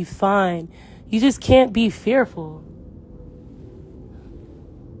going to be fine. You just can't be fearful.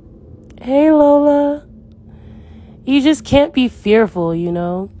 Hey, Lola. You just can't be fearful, you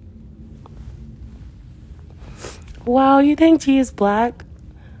know? Wow, you think G is black?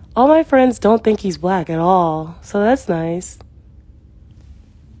 All my friends don't think he's black at all. So that's nice.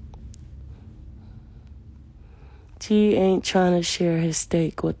 G ain't trying to share his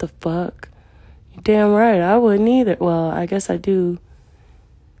steak. What the fuck? You're damn right. I wouldn't either. Well, I guess I do.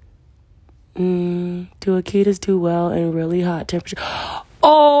 Do Akitas do well in really hot temperature?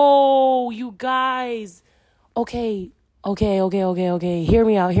 Oh, you guys. Okay. Hear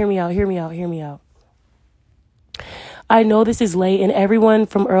me out. I know this is late and everyone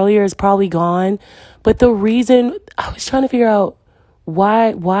from earlier is probably gone. But the reason I was trying to figure out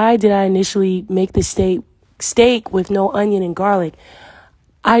why did I initially make the steak with no onion and garlic?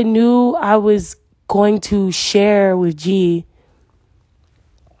 I knew I was going to share with G.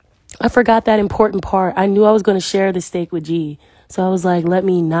 I forgot that important part. I knew I was going to share the steak with G. So I was like, let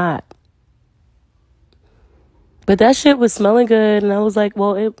me not. But that shit was smelling good. And I was like,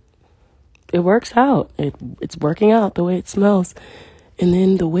 well, it works out. It's working out the way it smells. And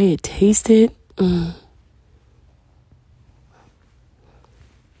then the way it tasted.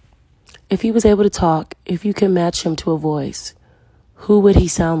 If he was able to talk, if you could match him to a voice, who would he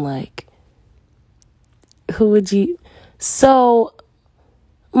sound like? Who would you? So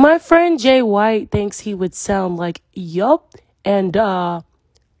my friend Jay White thinks he would sound like, yup. And,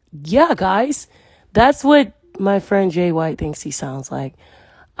 yeah, guys, that's what my friend Jay White thinks he sounds like.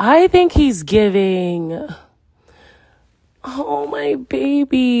 I think he's giving, oh, my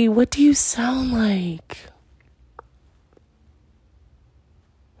baby, what do you sound like?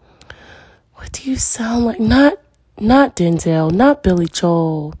 What do you sound like? Not Denzel, not Billy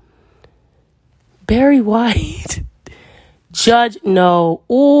Joel. Barry White. Judge, no.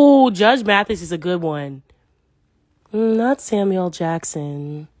 Ooh, Judge Mathis is a good one. Not Samuel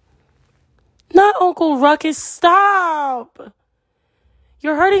Jackson. Not Uncle Ruckus. Stop.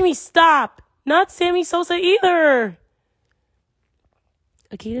 You're hurting me. Stop. Not Sammy Sosa either.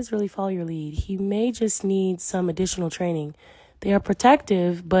 Akitas really follow your lead. He may just need some additional training. They are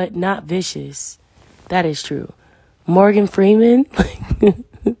protective, but not vicious. That is true. Morgan Freeman.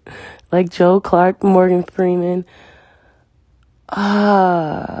 Like Joe Clark, Morgan Freeman.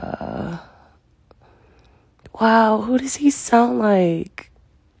 Wow, who does he sound like?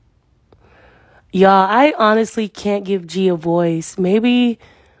 Y'all, I honestly can't give G a voice. Maybe,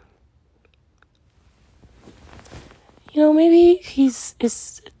 maybe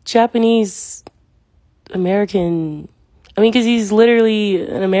it's Japanese American. I mean, because he's literally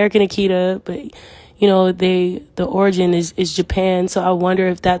an American Akita, but, the origin is Japan. So I wonder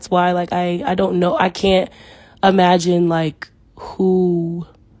if that's why, like, I don't know. I can't imagine, who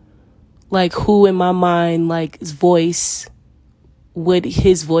in my mind, his voice would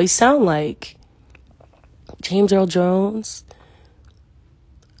his voice sound like. James Earl Jones.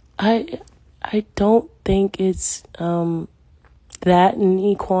 I don't think it's that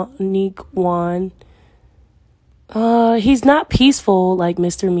Nequan. He's not peaceful like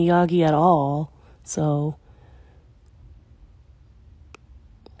Mr. Miyagi at all. So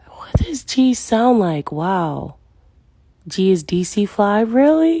what does G sound like? Wow. G is DC Fly,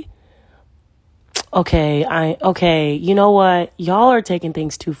 really? Okay, you know what? Y'all are taking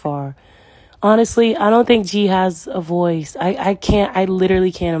things too far. Honestly, I don't think G has a voice. I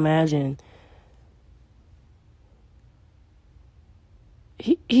literally can't imagine.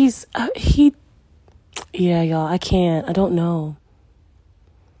 Yeah, y'all, I can't. I don't know.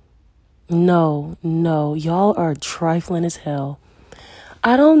 No, y'all are trifling as hell.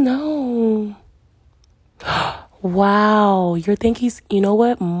 I don't know. Wow, you know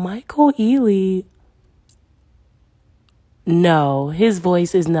what? Michael Ealy. No, his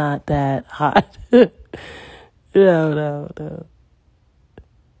voice is not that hot. No.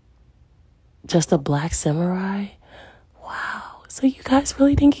 Just a black samurai? Wow. So you guys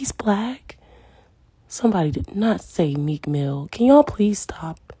really think he's black? Somebody did not say Meek Mill. Can y'all please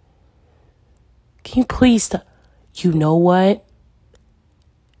stop? Can you please stop? You know what?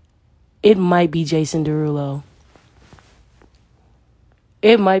 It might be Jason Derulo.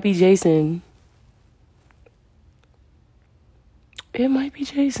 It might be Jason. It might be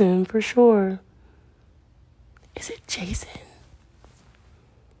Jason, for sure. Is it Jason?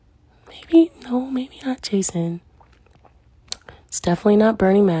 Maybe not Jason. It's definitely not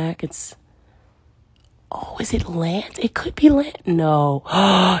Bernie Mac. Is it Lance? It could be Lance. No.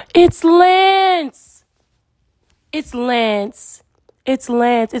 It's Lance! It's Lance.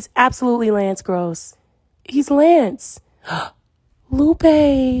 It's absolutely Lance Gross. He's Lance.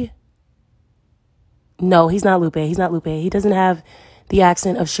 Lupe. No, he's not Lupe. He doesn't have the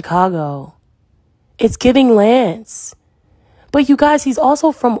accent of Chicago. It's giving Lance. But you guys, he's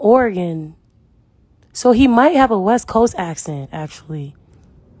also from Oregon. So he might have a West Coast accent, actually.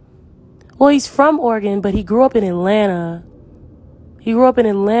 Well, he's from Oregon, but he grew up in Atlanta.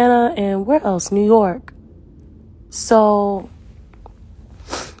 And where else? New York. So,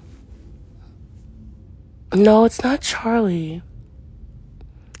 no, it's not Charlie.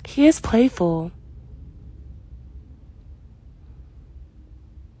 He is playful.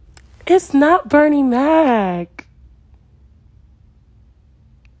 It's not Bernie Mac.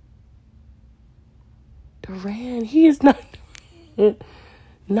 Duran, he is not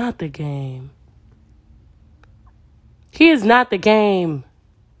not the game. He is not the game.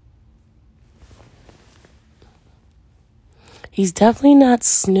 He's definitely not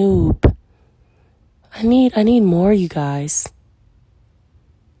Snoop. I need more, you guys.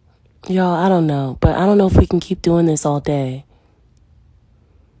 Y'all, I don't know. But I don't know if we can keep doing this all day.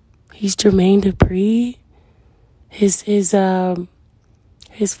 He's Jermaine Dupri. His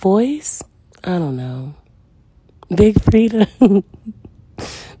voice? I don't know. Big Frida.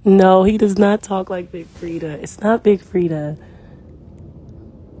 No, he does not talk like Big Frida. It's not Big Frida.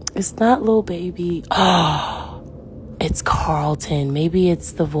 It's not Lil Baby. Oh, it's Carlton. Maybe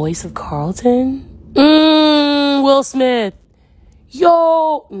it's the voice of Carlton? Will Smith.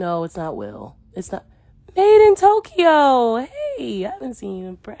 Yo. No, it's not Will. It's not. Made in Tokyo. Hey, I haven't seen you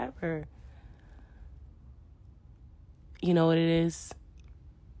in forever. You know what it is?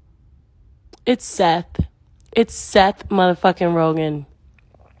 It's Seth. It's Seth motherfucking Rogen.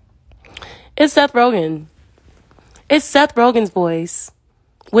 It's Seth Rogen. It's Seth Rogen's voice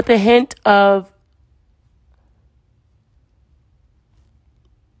with a hint of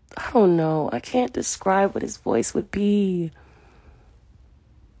I don't know. I can't describe what his voice would be.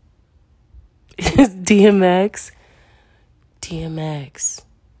 DMX. DMX.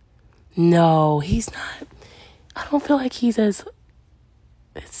 No, he's not. I don't feel like he's as.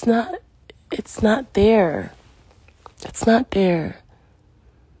 It's not there. It's not there.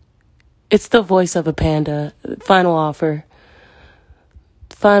 It's the voice of a panda. Final offer.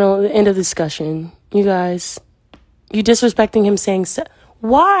 Final end of discussion. You guys, you disrespecting him saying Seth.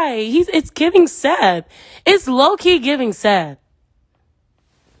 Why? It's giving Seth. It's low-key giving Seth.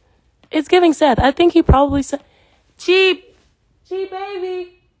 It's giving Seth. I think he probably said, Cheap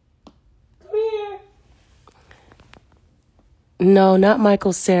baby. Come here. No, not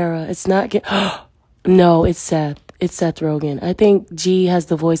Michael Cera. It's not. No, it's Seth. It's Seth Rogen. I think G has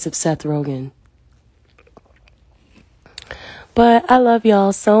the voice of Seth Rogen. But I love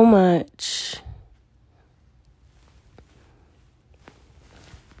y'all so much.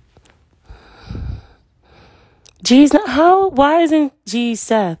 G's not. How? Why isn't G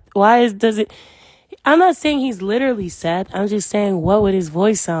Seth? Does it? I'm not saying he's literally Seth. I'm just saying, what would his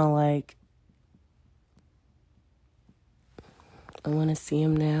voice sound like? I want to see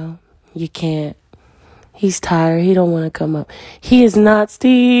him now. You can't. He's tired. He don't want to come up. He is not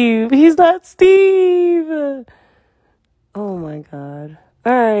Steve. He's not Steve. Oh my God.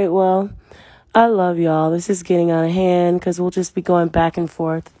 All right. Well, I love y'all. This is getting out of hand because we'll just be going back and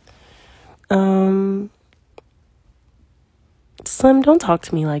forth. Slim, don't talk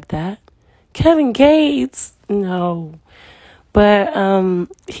to me like that. Kevin Gates. No. But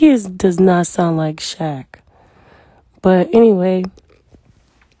does not sound like Shaq. But anyway,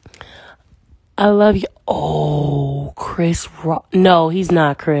 I love you. Oh, Chris Rock. No, he's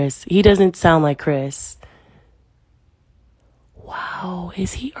not Chris. He doesn't sound like Chris. Wow,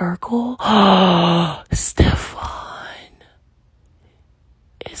 is he Urkel? Stefan.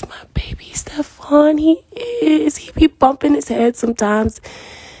 Is my baby Stefan? He is. He be bumping his head sometimes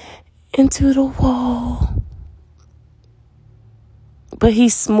into the wall. But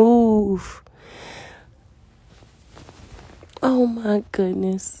he's smooth. Oh my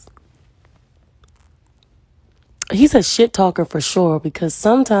goodness. He's a shit talker for sure, because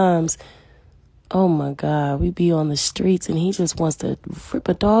sometimes, oh my God, we be on the streets and he just wants to rip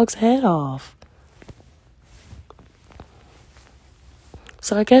a dog's head off.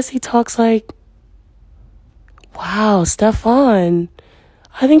 So I guess he talks like, wow, Stefan.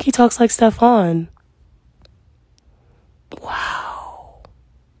 I think he talks like Stefan. Wow.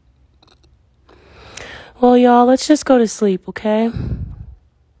 Well, y'all, let's just go to sleep, okay?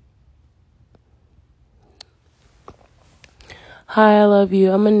 Hi, I love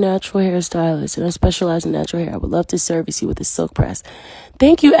you. I'm a natural hairstylist and I specialize in natural hair. I would love to service you with a silk press.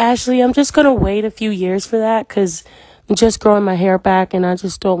 Thank you, Ashley. I'm just going to wait a few years for that because I'm just growing my hair back and I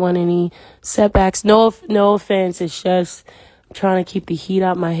just don't want any setbacks. No offense. It's just I'm trying to keep the heat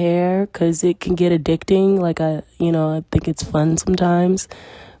out my hair because it can get addicting. Like I think it's fun sometimes,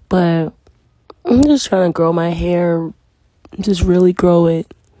 but I'm just trying to grow my hair, just really grow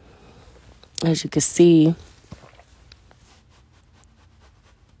it, as you can see.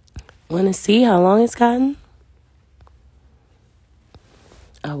 Want to see how long it's gotten?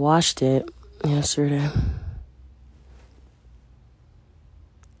 I washed it yesterday.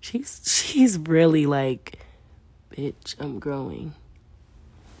 She's really like, bitch, I'm growing.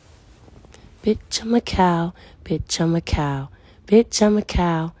 Bitch, I'm a cow. Bitch, I'm a cow. Bitch, I'm a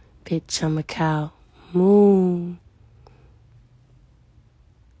cow. Bitch, I'm a cow. Moo.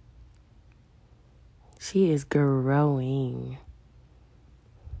 She is growing.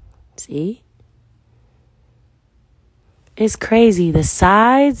 See? It's crazy. The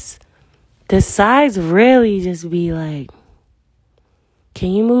sides really just be like,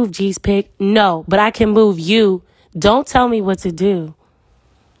 can you move G's pick? No, but I can move you. Don't tell me what to do.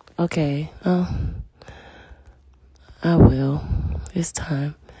 Okay. I will. It's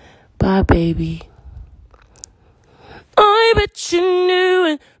time. Bye, baby. I bet you knew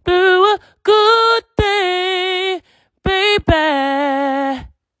and blew a good thing, baby.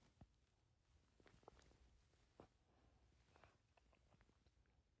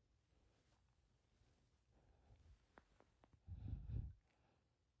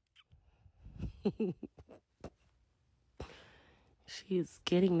 She is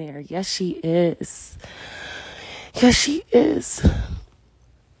getting there. Yes, she is. Yes, she is.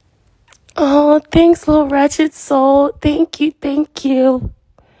 Oh, thanks, little wretched soul. Thank you.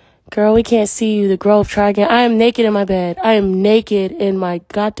 Girl, we can't see you. The Grove, try again. I am naked in my bed. I am naked in my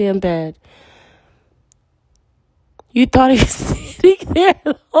goddamn bed. You thought he was sitting there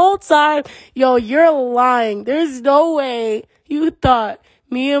the whole time? Yo, you're lying. There's no way you thought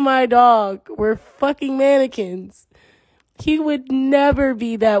Me and my dog were fucking mannequins. He would never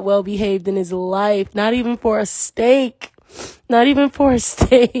be that well behaved in his life. Not even for a steak. Not even for a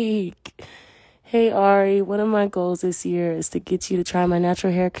steak. Hey, Ari, one of my goals this year is to get you to try my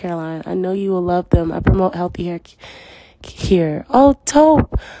natural hair care line. I know you will love them. I promote healthy hair here. Oh,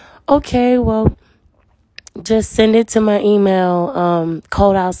 dope. Okay, well, just send it to my email,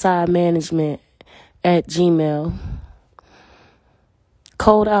 codeoutsidemanagement@gmail.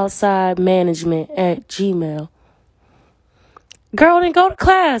 codeoutsidemanagement@gmail. Girl, then go to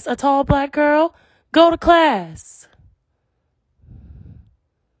class. A tall black girl, go to class.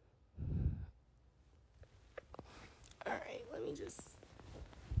 All right, let me just...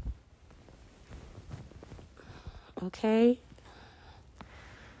 Okay.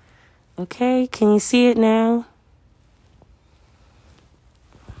 Okay, can you see it now?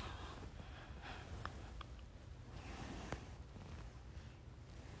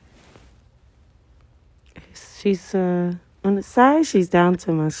 She's, on the side, she's down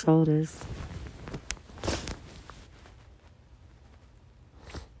to my shoulders.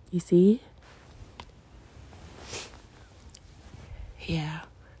 You see? Yeah.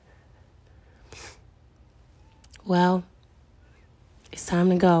 Well, it's time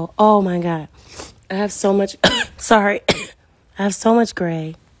to go. Oh my God. I have so much, sorry. I have so much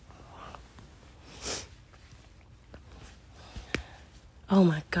gray. Oh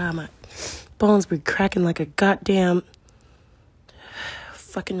my God, my bones be cracking like a goddamn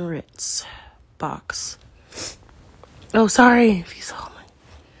fucking Ritz box. Oh, sorry if you saw my...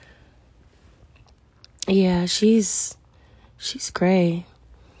 Yeah, she's gray.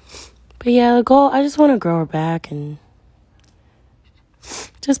 But yeah, the goal, I just want to grow her back and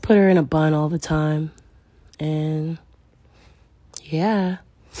just put her in a bun all the time. And yeah,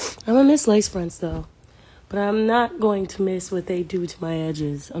 I'm gonna miss lace fronts though. But I'm not going to miss what they do to my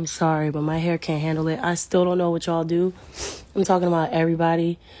edges. I'm sorry, but my hair can't handle it. I still don't know what y'all do. I'm talking about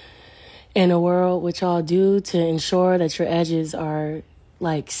everybody in the world, what y'all do to ensure that your edges are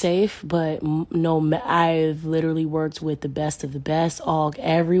like safe. But no, I've literally worked with the best of the best,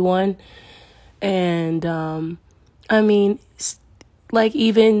 everyone. And I mean, like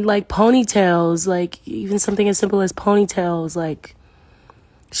even like ponytails, like even something as simple as ponytails, like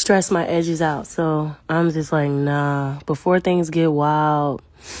stress my edges out. So I'm just like, nah, before things get wild.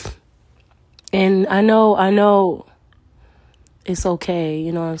 And I know it's okay,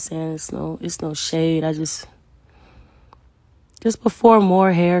 you know what I'm saying? It's no shade. I just before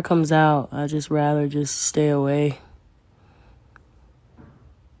more hair comes out, I just rather just stay away.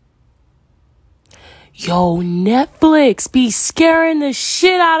 Yo, Netflix be scaring the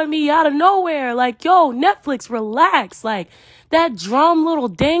shit out of me out of nowhere. Like, yo, Netflix, relax. Like, that drum little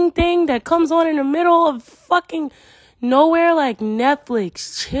ding thing that comes on in the middle of fucking nowhere. Like,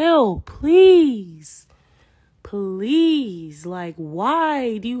 Netflix, chill, please. Please. Like,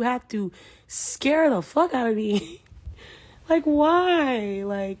 why do you have to scare the fuck out of me? Like, why?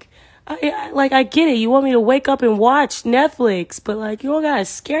 Like, I get it. You want me to wake up and watch Netflix, but, like, you don't gotta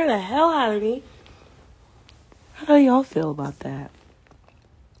scare the hell out of me. How do y'all feel about that?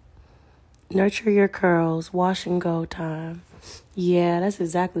 Nurture your curls, wash and go time. Yeah, that's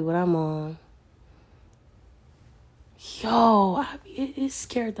exactly what I'm on. Yo, it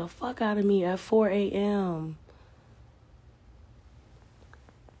scared the fuck out of me at 4 a.m.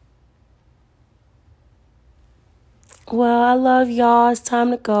 Well, I love y'all. It's time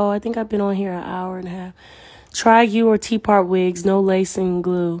to go. I think I've been on here an hour and a half. Try U or T-part wigs, no lace and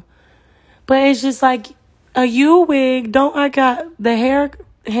glue. But it's just like a U wig. My hair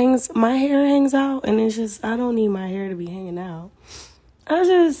hangs out, and it's just, I don't need my hair to be hanging out. I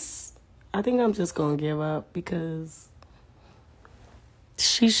think I'm just gonna give up because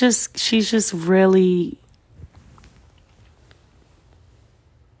she's just really,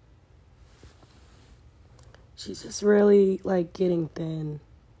 like getting thin,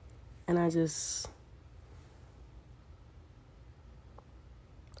 and I just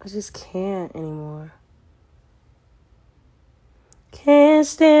can't anymore. Can't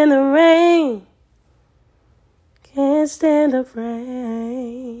stand the rain. Can't stand the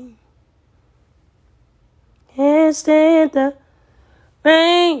rain. Can't stand the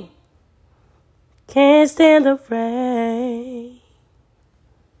rain. Can't stand the rain.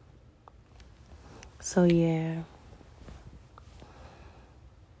 So yeah.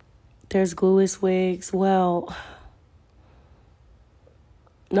 There's glueless wigs. Well,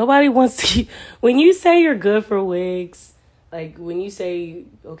 nobody wants to... When you say you're good for wigs, like when you say,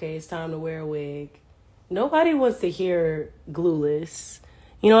 okay, it's time to wear a wig, nobody wants to hear glueless.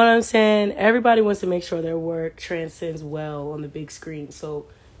 You know what I'm saying? Everybody wants to make sure their work transcends well on the big screen. So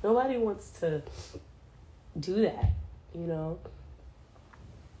nobody wants to do that, you know?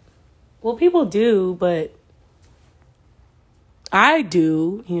 Well, people do, but I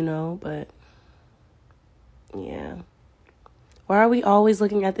do, you know, but yeah. Why are we always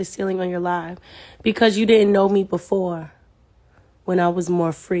looking at the ceiling on your live? Because you didn't know me before when I was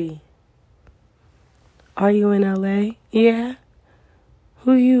more free. Are you in LA? Yeah.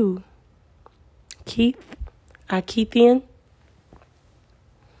 Who you? Keith? Keithian?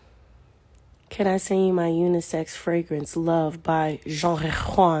 Can I send you my unisex fragrance, Love by Jean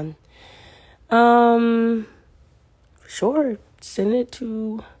Juan? Sure. Send it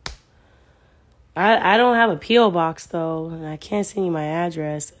to... I don't have a P.O. box, though, and I can't send you my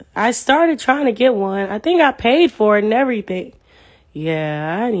address. I started trying to get one. I think I paid for it and everything.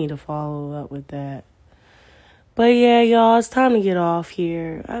 Yeah, I need to follow up with that. But yeah, y'all, it's time to get off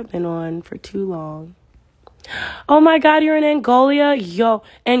here. I've been on for too long. Oh my God, you're in Angola? Yo,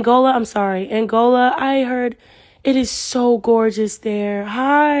 Angola, I'm sorry. Angola, I heard it is so gorgeous there.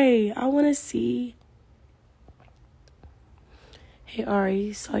 Hi, I want to see. Hey,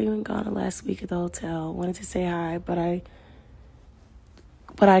 Ari, saw you in Ghana last week at the hotel. Wanted to say hi, but I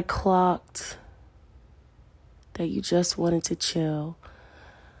clocked that you just wanted to chill.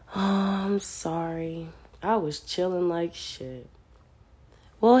 Oh, I'm sorry. I was chilling like shit.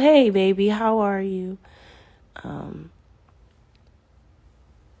 Well, hey, baby, how are you?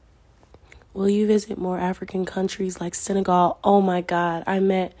 Will you visit more African countries like Senegal? Oh my God, I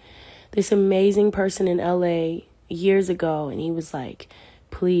met this amazing person in LA years ago, and he was like,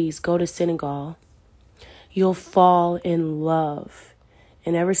 please go to Senegal. You'll fall in love.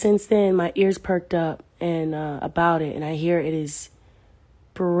 And ever since then, my ears perked up and about it, and I hear it is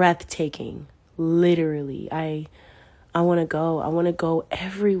breathtaking. Literally, I want to go. I want to go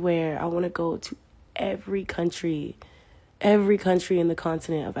everywhere. I want to go to every country in the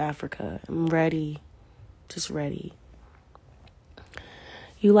continent of Africa. I'm ready, just ready.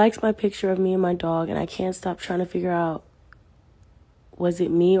 You liked my picture of me and my dog, and I can't stop trying to figure out, was it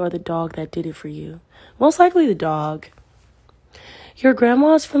me or the dog that did it for you? Most likely the dog. Your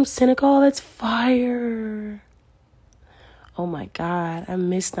grandma's from Senegal? That's fire. Oh my God, I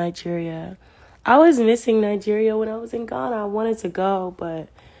miss Nigeria. I was missing Nigeria when I was in Ghana. I wanted to go, but,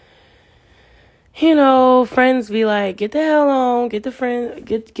 you know, friends be like, get the hell on, get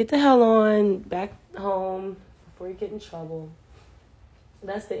the hell on, back home before you get in trouble.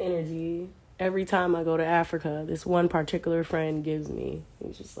 That's the energy every time I go to Africa. This one particular friend gives me.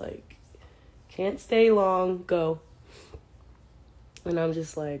 He's just like, can't stay long, go. And I'm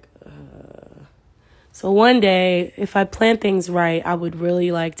just like, So one day, if I plan things right, I would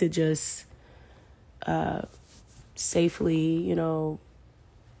really like to just safely, you know,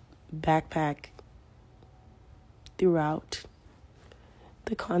 backpack throughout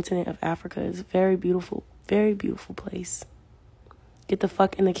the continent of Africa. It's a very beautiful place. Get the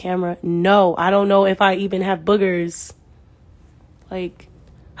fuck in the camera. No, I don't know if I even have boogers. Like,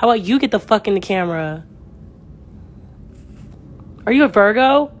 how about you get the fuck in the camera? Are you a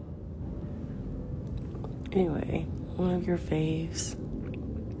Virgo? Anyway, one of your faves.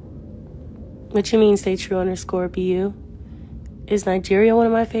 What you mean, stay true _BU? Is Nigeria one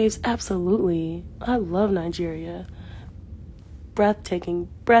of my faves? Absolutely. I love Nigeria. Breathtaking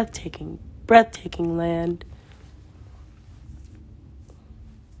land.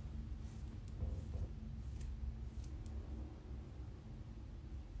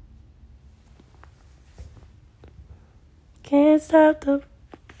 Can't stop the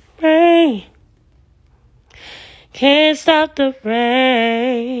rain. Can't stop the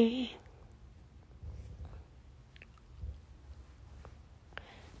rain.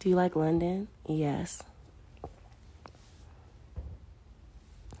 Do you like London? Yes.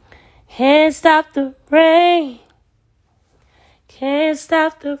 Can't stop the rain. Can't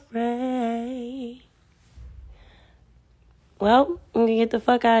stop the rain. Well, I'm gonna get the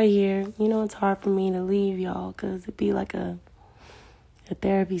fuck out of here. You know, it's hard for me to leave, y'all, because it'd be like a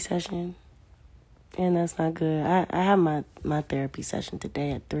therapy session. And that's not good. I have my therapy session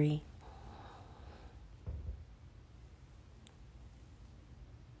today at 3.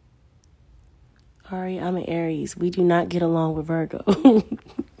 Ari, I'm an Aries. We do not get along with Virgo.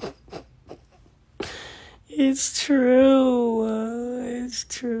 It's true. It's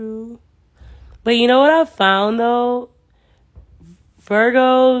true. But you know what I found, though?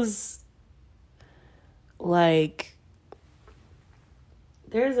 Virgos, like,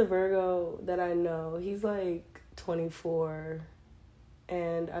 there's a Virgo that I know. He's like 24.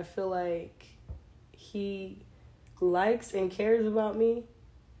 And I feel like he likes and cares about me.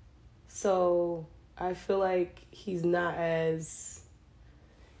 So I feel like he's not as...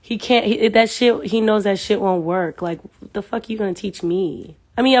 He can't... that shit... He knows that shit won't work. Like, what the fuck are you gonna teach me?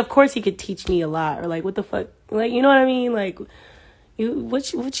 I mean, of course he could teach me a lot. Or, like, what the fuck... Like, you know what I mean? Like,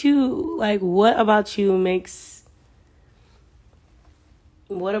 what you... Like, what about you makes...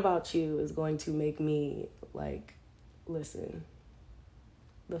 What about you is going to make me, like, listen?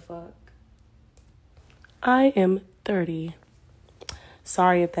 The fuck? I am 30.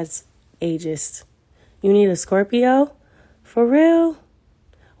 Sorry if that's ageist. You need a Scorpio? For real?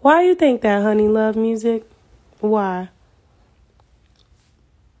 Why you think that, honey? Love music? Why?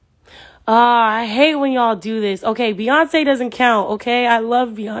 I hate when y'all do this. Okay, Beyonce doesn't count, okay? I love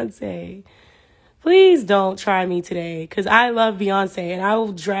Beyonce. Please don't try me today, because I love Beyonce, and I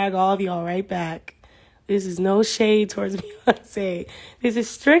will drag all of y'all right back. This is no shade towards Beyonce. This is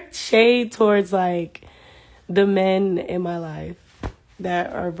strict shade towards, like, the men in my life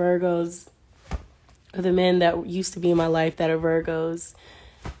that are Virgos, or the men that used to be in my life that are Virgos.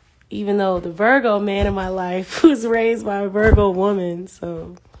 Even though the Virgo man in my life was raised by a Virgo woman,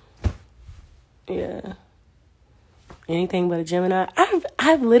 so... Yeah. Anything but a Gemini.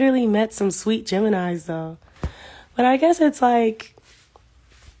 I've literally met some sweet Geminis though. But I guess it's like...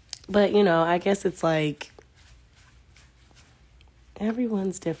 But, you know, I guess it's like...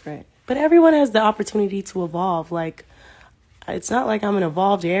 Everyone's different. But everyone has the opportunity to evolve. Like, it's not like I'm an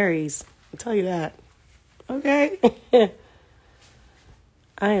evolved Aries. I'll tell you that. Okay?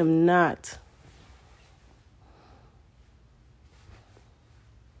 I am not.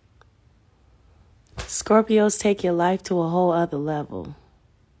 Scorpios take your life to a whole other level.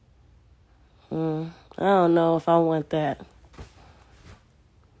 I don't know if I want that.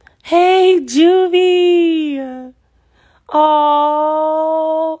 Hey, Juvie!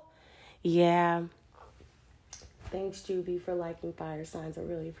 Oh, yeah. Thanks, Juvie, for liking fire signs. I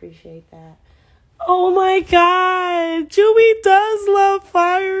really appreciate that. Oh, my God. Juvie does love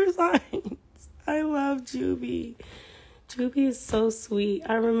fire signs. I love Juvie. Juvie is so sweet.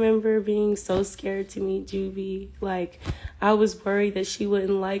 I remember being so scared to meet Juvie. Like, I was worried that she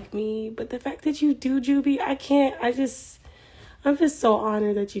wouldn't like me. But the fact that you do, Juvie, I'm just so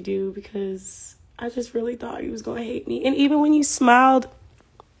honored that you do, because I just really thought you was going to hate me. And even when you smiled,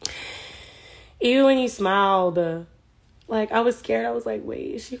 like, I was scared. I was like,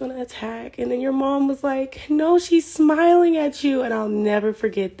 wait, is she going to attack? And then your mom was like, no, she's smiling at you. And I'll never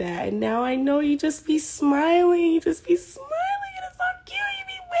forget that. And now I know you just be smiling. And it's so cute. You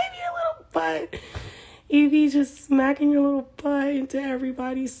be waving your little butt. You be just smacking your little butt into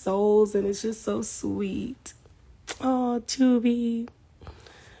everybody's souls. And it's just so sweet. Oh, Juvie.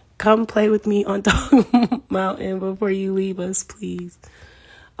 Come play with me on Dog Mountain before you leave us, please.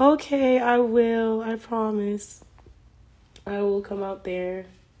 Okay, I will. I promise. I will come out there.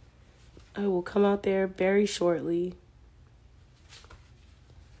 I will come out there very shortly.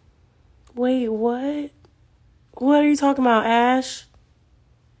 Wait, what? What are you talking about, Ash?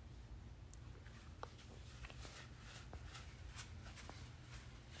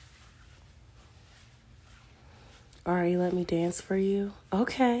 Alright, let me dance for you.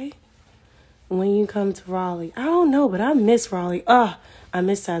 Okay. When you come to Raleigh. I don't know, but I miss Raleigh. I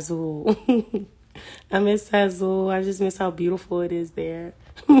miss Azul. I miss Azul. I just miss how beautiful it is there.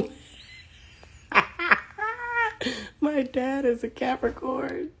 My dad is a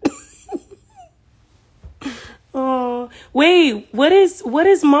Capricorn. Oh, wait, what is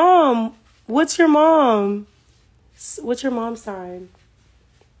mom? What's your mom? What's your mom's sign?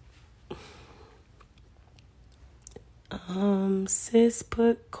 Sis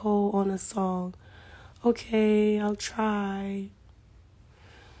put Cole on a song. Okay, I'll try.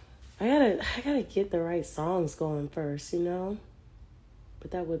 I gotta get the right songs going first, you know?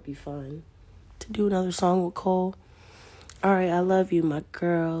 But that would be fun to do another song with Cole. All right, I love you, my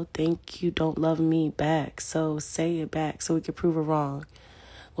girl. Thank you. Don't love me back. So say it back so we can prove it wrong.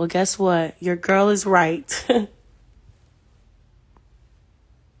 Well, guess what? Your girl is right.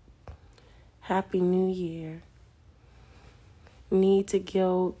 Happy New Year. Need to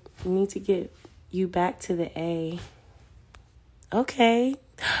get you back to the A. Okay.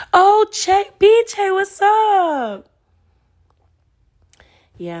 Oh, BJ, what's up?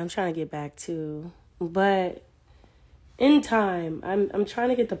 Yeah, I'm trying to get back too. But in time, I'm trying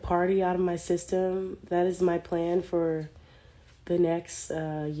to get the party out of my system. That is my plan for the next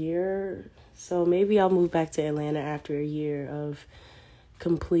year. So maybe I'll move back to Atlanta after a year of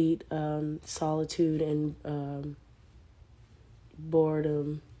complete solitude and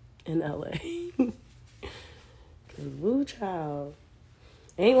boredom in LA. Cause woo child.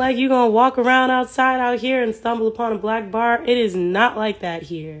 Ain't like you gonna walk around outside out here and stumble upon a black bar. It is not like that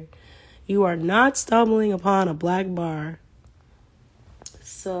here. You are not stumbling upon a black bar.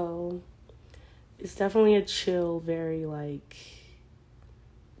 So it's definitely a chill, very like,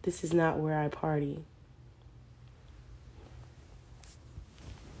 this is not where I party.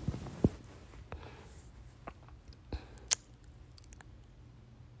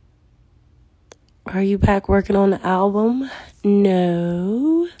 Are you back working on the album?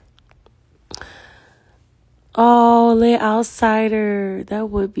 No. Oh, Lit Outsider. That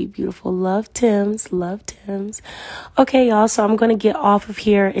would be beautiful. Love Tim's. Love Tim's. Okay, y'all. So I'm going to get off of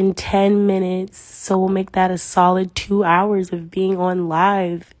here in 10 minutes. So we'll make that a solid 2 hours of being on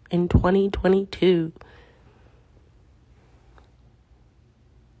live in 2022.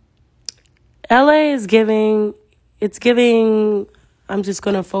 LA is giving, I'm just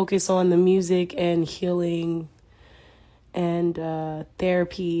going to focus on the music and healing and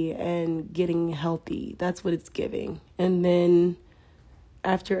therapy and getting healthy. That's what it's giving. And then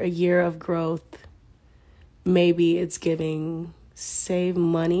after a year of growth, maybe it's giving saved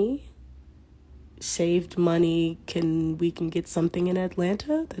money, we can get something in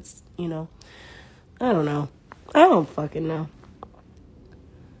Atlanta. That's, I don't know. I don't fucking know.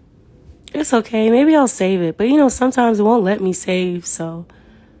 It's okay. Maybe I'll save it. But, sometimes it won't let me save. So,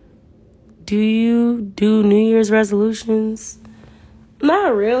 do you do New Year's resolutions?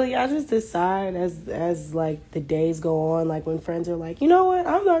 Not really. I just decide as like the days go on. Like when friends are like, you know what?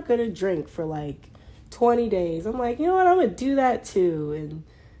 I'm not going to drink for like 20 days. I'm like, you know what? I'm going to do that too. And,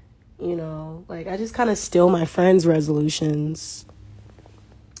 like I just kind of steal my friends' resolutions.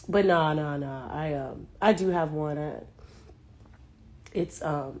 But no. I do have one.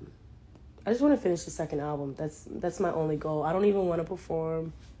 I just want to finish the second album. That's my only goal. I don't even want to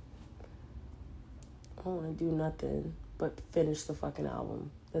perform. I don't want to do nothing but finish the fucking album.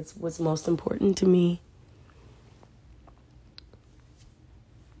 That's what's most important to me.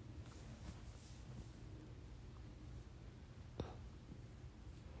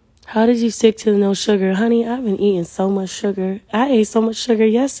 How did you stick to the no sugar? Honey, I've been eating so much sugar. I ate so much sugar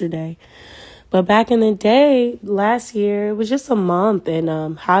yesterday. But back in the day, last year, it was just a month.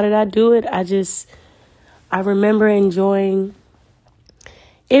 And how did I do it? I remember enjoying,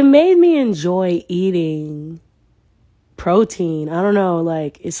 it made me enjoy eating protein. I don't know,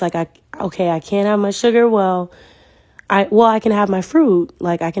 like, it's like, I can't have my sugar. Well, I can have my fruit.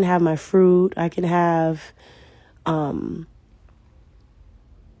 Like, I can have my fruit. I can have,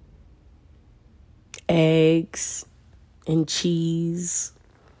 eggs and cheese.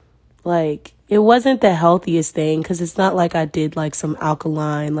 Like, it wasn't the healthiest thing because it's not like I did like some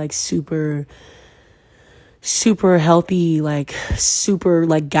alkaline, like super healthy, like super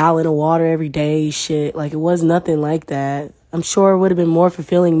like gallon of water every day shit. Like, it was nothing like that. I'm sure it would have been more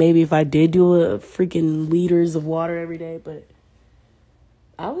fulfilling maybe if I did do a freaking liters of water every day, but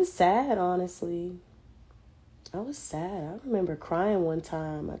I was sad, honestly. I was sad. I remember crying one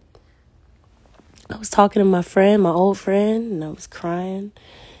time. I was talking to my friend, my old friend, and I was crying.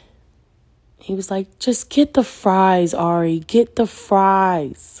 He was like, just get the fries, Ari. Get the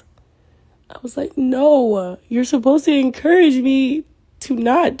fries. I was like, no, you're supposed to encourage me to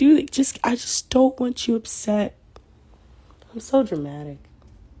not do it. I just don't want you upset. I'm so dramatic.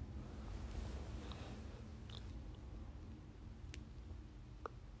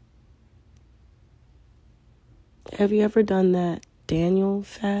 Have you ever done that Daniel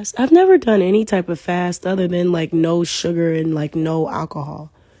fast? I've never done any type of fast other than like no sugar and like no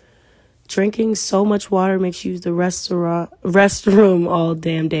alcohol. Drinking so much water makes you use the restroom all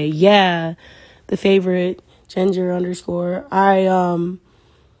damn day. Yeah, the favorite Ginger _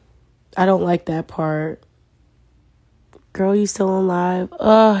 I don't like that part. Girl, you still on live?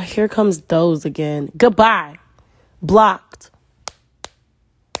 Here comes those again. Goodbye. Blocked.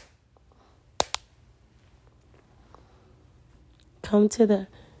 Come to the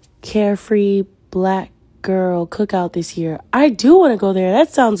Carefree Black Girl cookout this year. I do want to go there.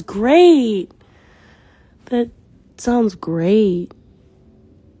 That sounds great.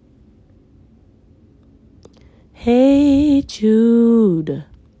 Hey Jude,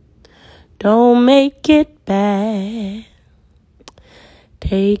 don't make it bad.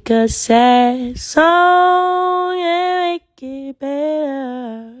 Take a sad song and make it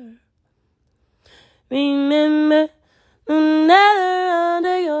better. Remember another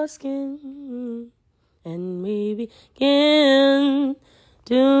under your skin, and we begin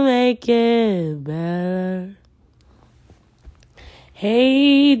to make it better.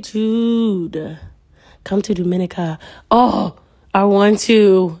 Hey Jude, come to Dominica. Oh, I want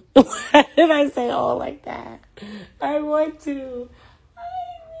to. Why did I say oh like that? I want to.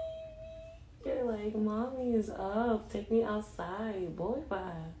 You're like, mommy is up. Take me outside. Boy,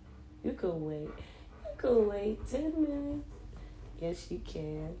 bye. You can wait. You can wait 10 minutes. Yes, you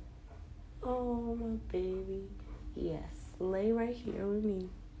can. Oh, my baby. Yes, lay right here with me.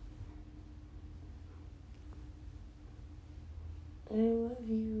 I love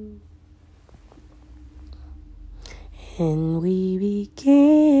you. And we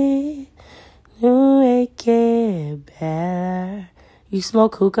begin to make it better. You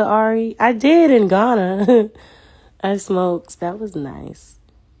smoke hookah, Ari? I did in Ghana. I smoked. That was nice.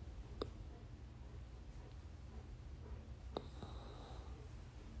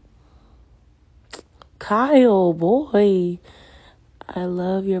 Kyle, boy. I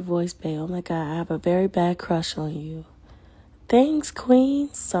love your voice, babe. Oh my God, I have a very bad crush on you. Thanks,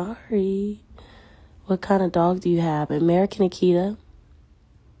 Queen. Sorry. What kind of dog do you have? American Akita?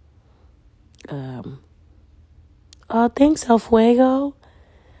 Oh, thanks, El Fuego.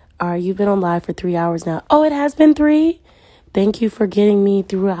 You've been on live for 3 hours now. Oh, it has been 3? Thank you for getting me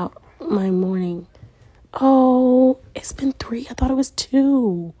throughout my morning. Oh, it's been 3. I thought it was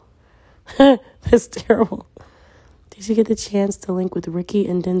 2. That's terrible. Did you get the chance to link with Ricky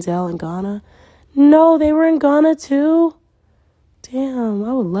and Denzel in Ghana? No, they were in Ghana too. Damn,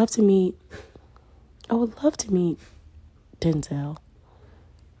 I would love to meet Denzel.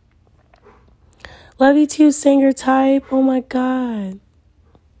 Love you too, singer type. Oh my God.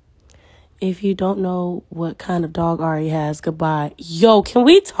 If you don't know what kind of dog Ari has, goodbye. Yo, can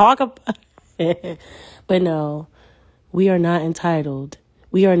we talk about it? But no, we are not entitled.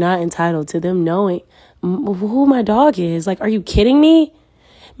 We are not entitled to them knowing who my dog is. Like, are you kidding me?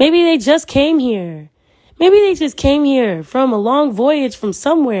 Maybe they just came here. Maybe they just came here from a long voyage from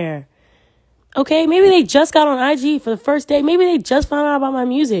somewhere. Okay, maybe they just got on IG for the first day. Maybe they just found out about my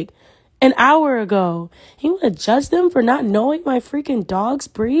music an hour ago. You want to judge them for not knowing my freaking dog's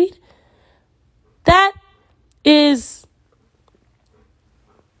breed? That is...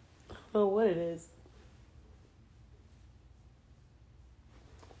 I don't know what it is.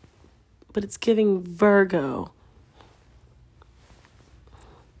 But it's giving Virgo.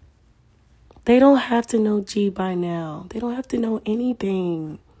 They don't have to know G by now. They don't have to know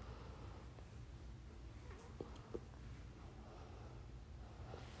anything.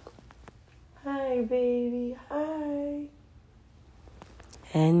 Hi, baby. Hi.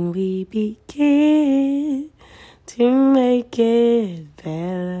 And we begin to make it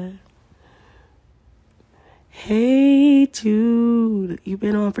better. Hey, Jude. You've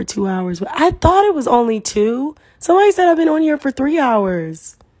been on for 2 hours. But I thought it was only 2. Somebody said I've been on here for 3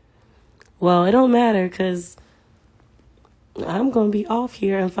 hours. Well, it don't matter because I'm going to be off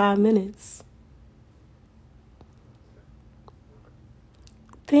here in 5 minutes.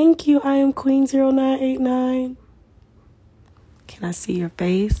 Thank you. I am Queen0989. Can I see your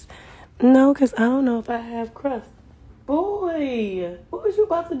face? No, because I don't know if I have crust. Boy, what was you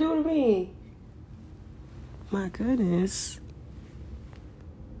about to do to me? My goodness.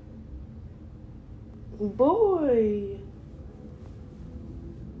 Boy.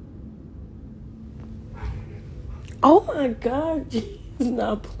 Oh my God. He's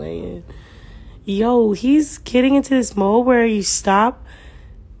not playing. Yo, he's getting into this mode where you stop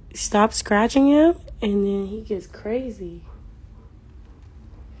scratching him and then he gets crazy.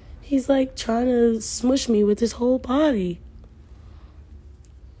 He's like trying to smush me with his whole body.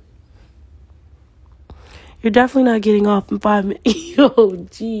 You're definitely not getting off in 5 minutes. Yo,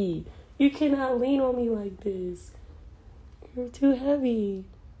 gee. You cannot lean on me like this. You're too heavy.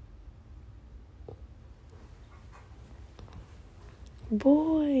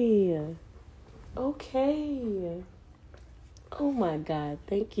 Boy. Okay. Oh my God.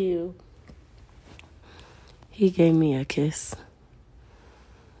 Thank you. He gave me a kiss.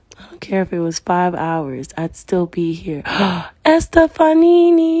 I don't care if it was 5 hours. I'd still be here.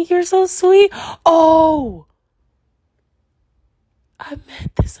 Estefanini, you're so sweet. Oh! I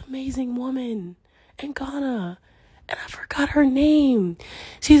met this amazing woman in Ghana. And I forgot her name.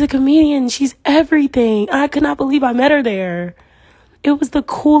 She's a comedian. She's everything. I could not believe I met her there. It was the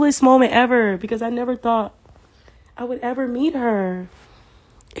coolest moment ever because I never thought I would ever meet her.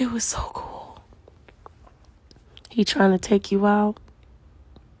 It was so cool. He trying to take you out?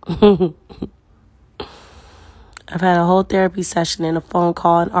 I've had a whole therapy session and a phone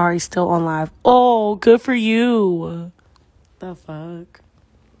call and Ari's still on live. Oh, good for you. The fuck?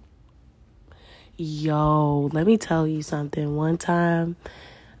 Yo, let me tell you something. One time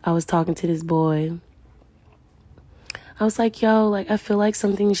I was talking to this boy. I was like, yo, like, I feel like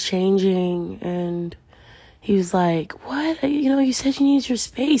something's changing. And he was like, what? You know, you said you needed your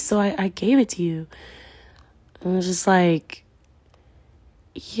space, so I gave it to you. And I was just like,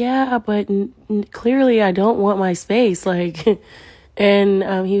 yeah, but clearly I don't want my space. Like,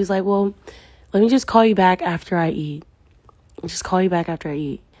 And he was like, well, let me just call you back after I eat. Just call you back after I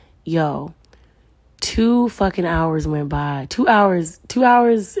eat. Yo, 2 fucking hours went by. 2 hours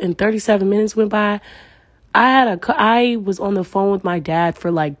and 37 minutes went by. I was on the phone with my dad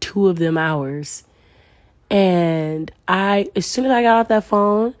for like 2 of them hours. And as soon as I got off that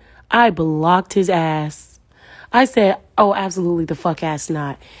phone, I blocked his ass. I said, oh, absolutely the fuck ass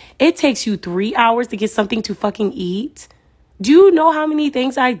not. It takes you 3 hours to get something to fucking eat. Do you know how many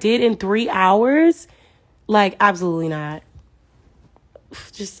things I did in 3 hours? Like, absolutely not.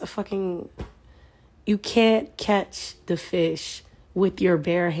 Just a fucking... You can't catch the fish with your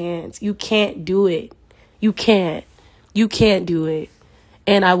bare hands. You can't do it. You can't. You can't do it.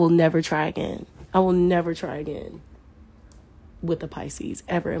 And I will never try again. I will never try again with the Pisces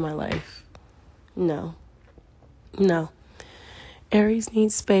ever in my life. No. No. Aries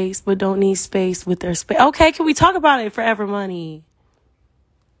needs space, but don't need space with their space. Okay, can we talk about it? Forever Money.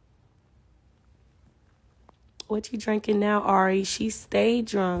 What you drinking now, Ari? She stayed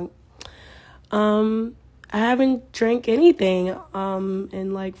drunk. I haven't drank anything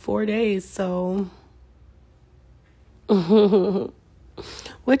in like 4 days, so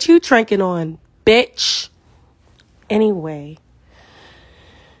what you drinking on, bitch? Anyway.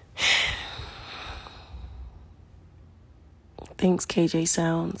 Thanks, KJ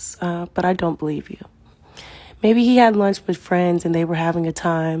Sounds, but I don't believe you. Maybe he had lunch with friends and they were having a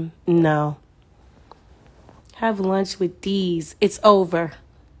time. No. Have lunch with these. It's over.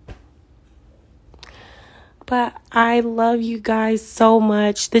 But I love you guys so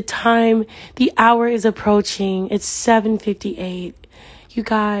much. The hour is approaching. It's 7:58. You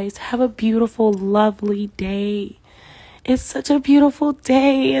guys have a beautiful, lovely day. It's such a beautiful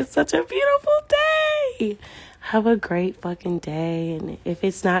day. It's such a beautiful day. Have a great fucking day. And if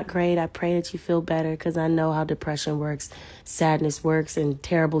it's not great, I pray that you feel better, because I know how depression works, sadness works, and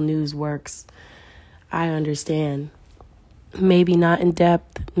terrible news works. I understand. Maybe not in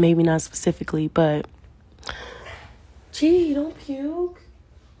depth, maybe not specifically, but gee, don't puke.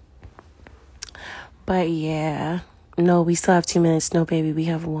 But yeah. No, we still have 2 minutes. No, baby, we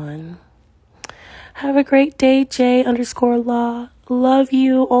have 1. Have a great day, J_law. Love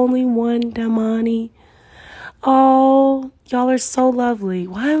you, only one, Damani. Oh, y'all are so lovely.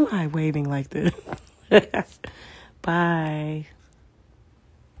 Why am I waving like this? Bye.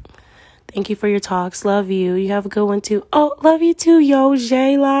 Thank you for your talks. Love you. You have a good one too. Oh, love you too, yo,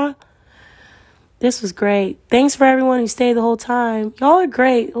 Jayla. This was great. Thanks for everyone who stayed the whole time. Y'all are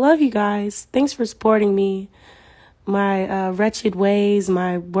great. Love you guys. Thanks for supporting me. My wretched ways,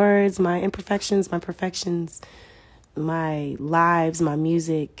 my words, my imperfections, my perfections, my lives, my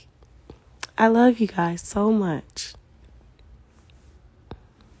music. I love you guys so much.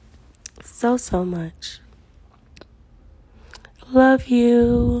 So, so much. Love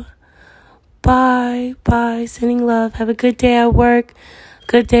you. Bye. Bye. Sending love. Have a good day at work.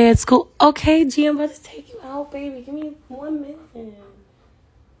 Good day at school. Okay, G, I'm about to take you out, baby. Give me 1 minute.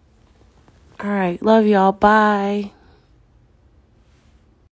 All right. Love y'all. Bye.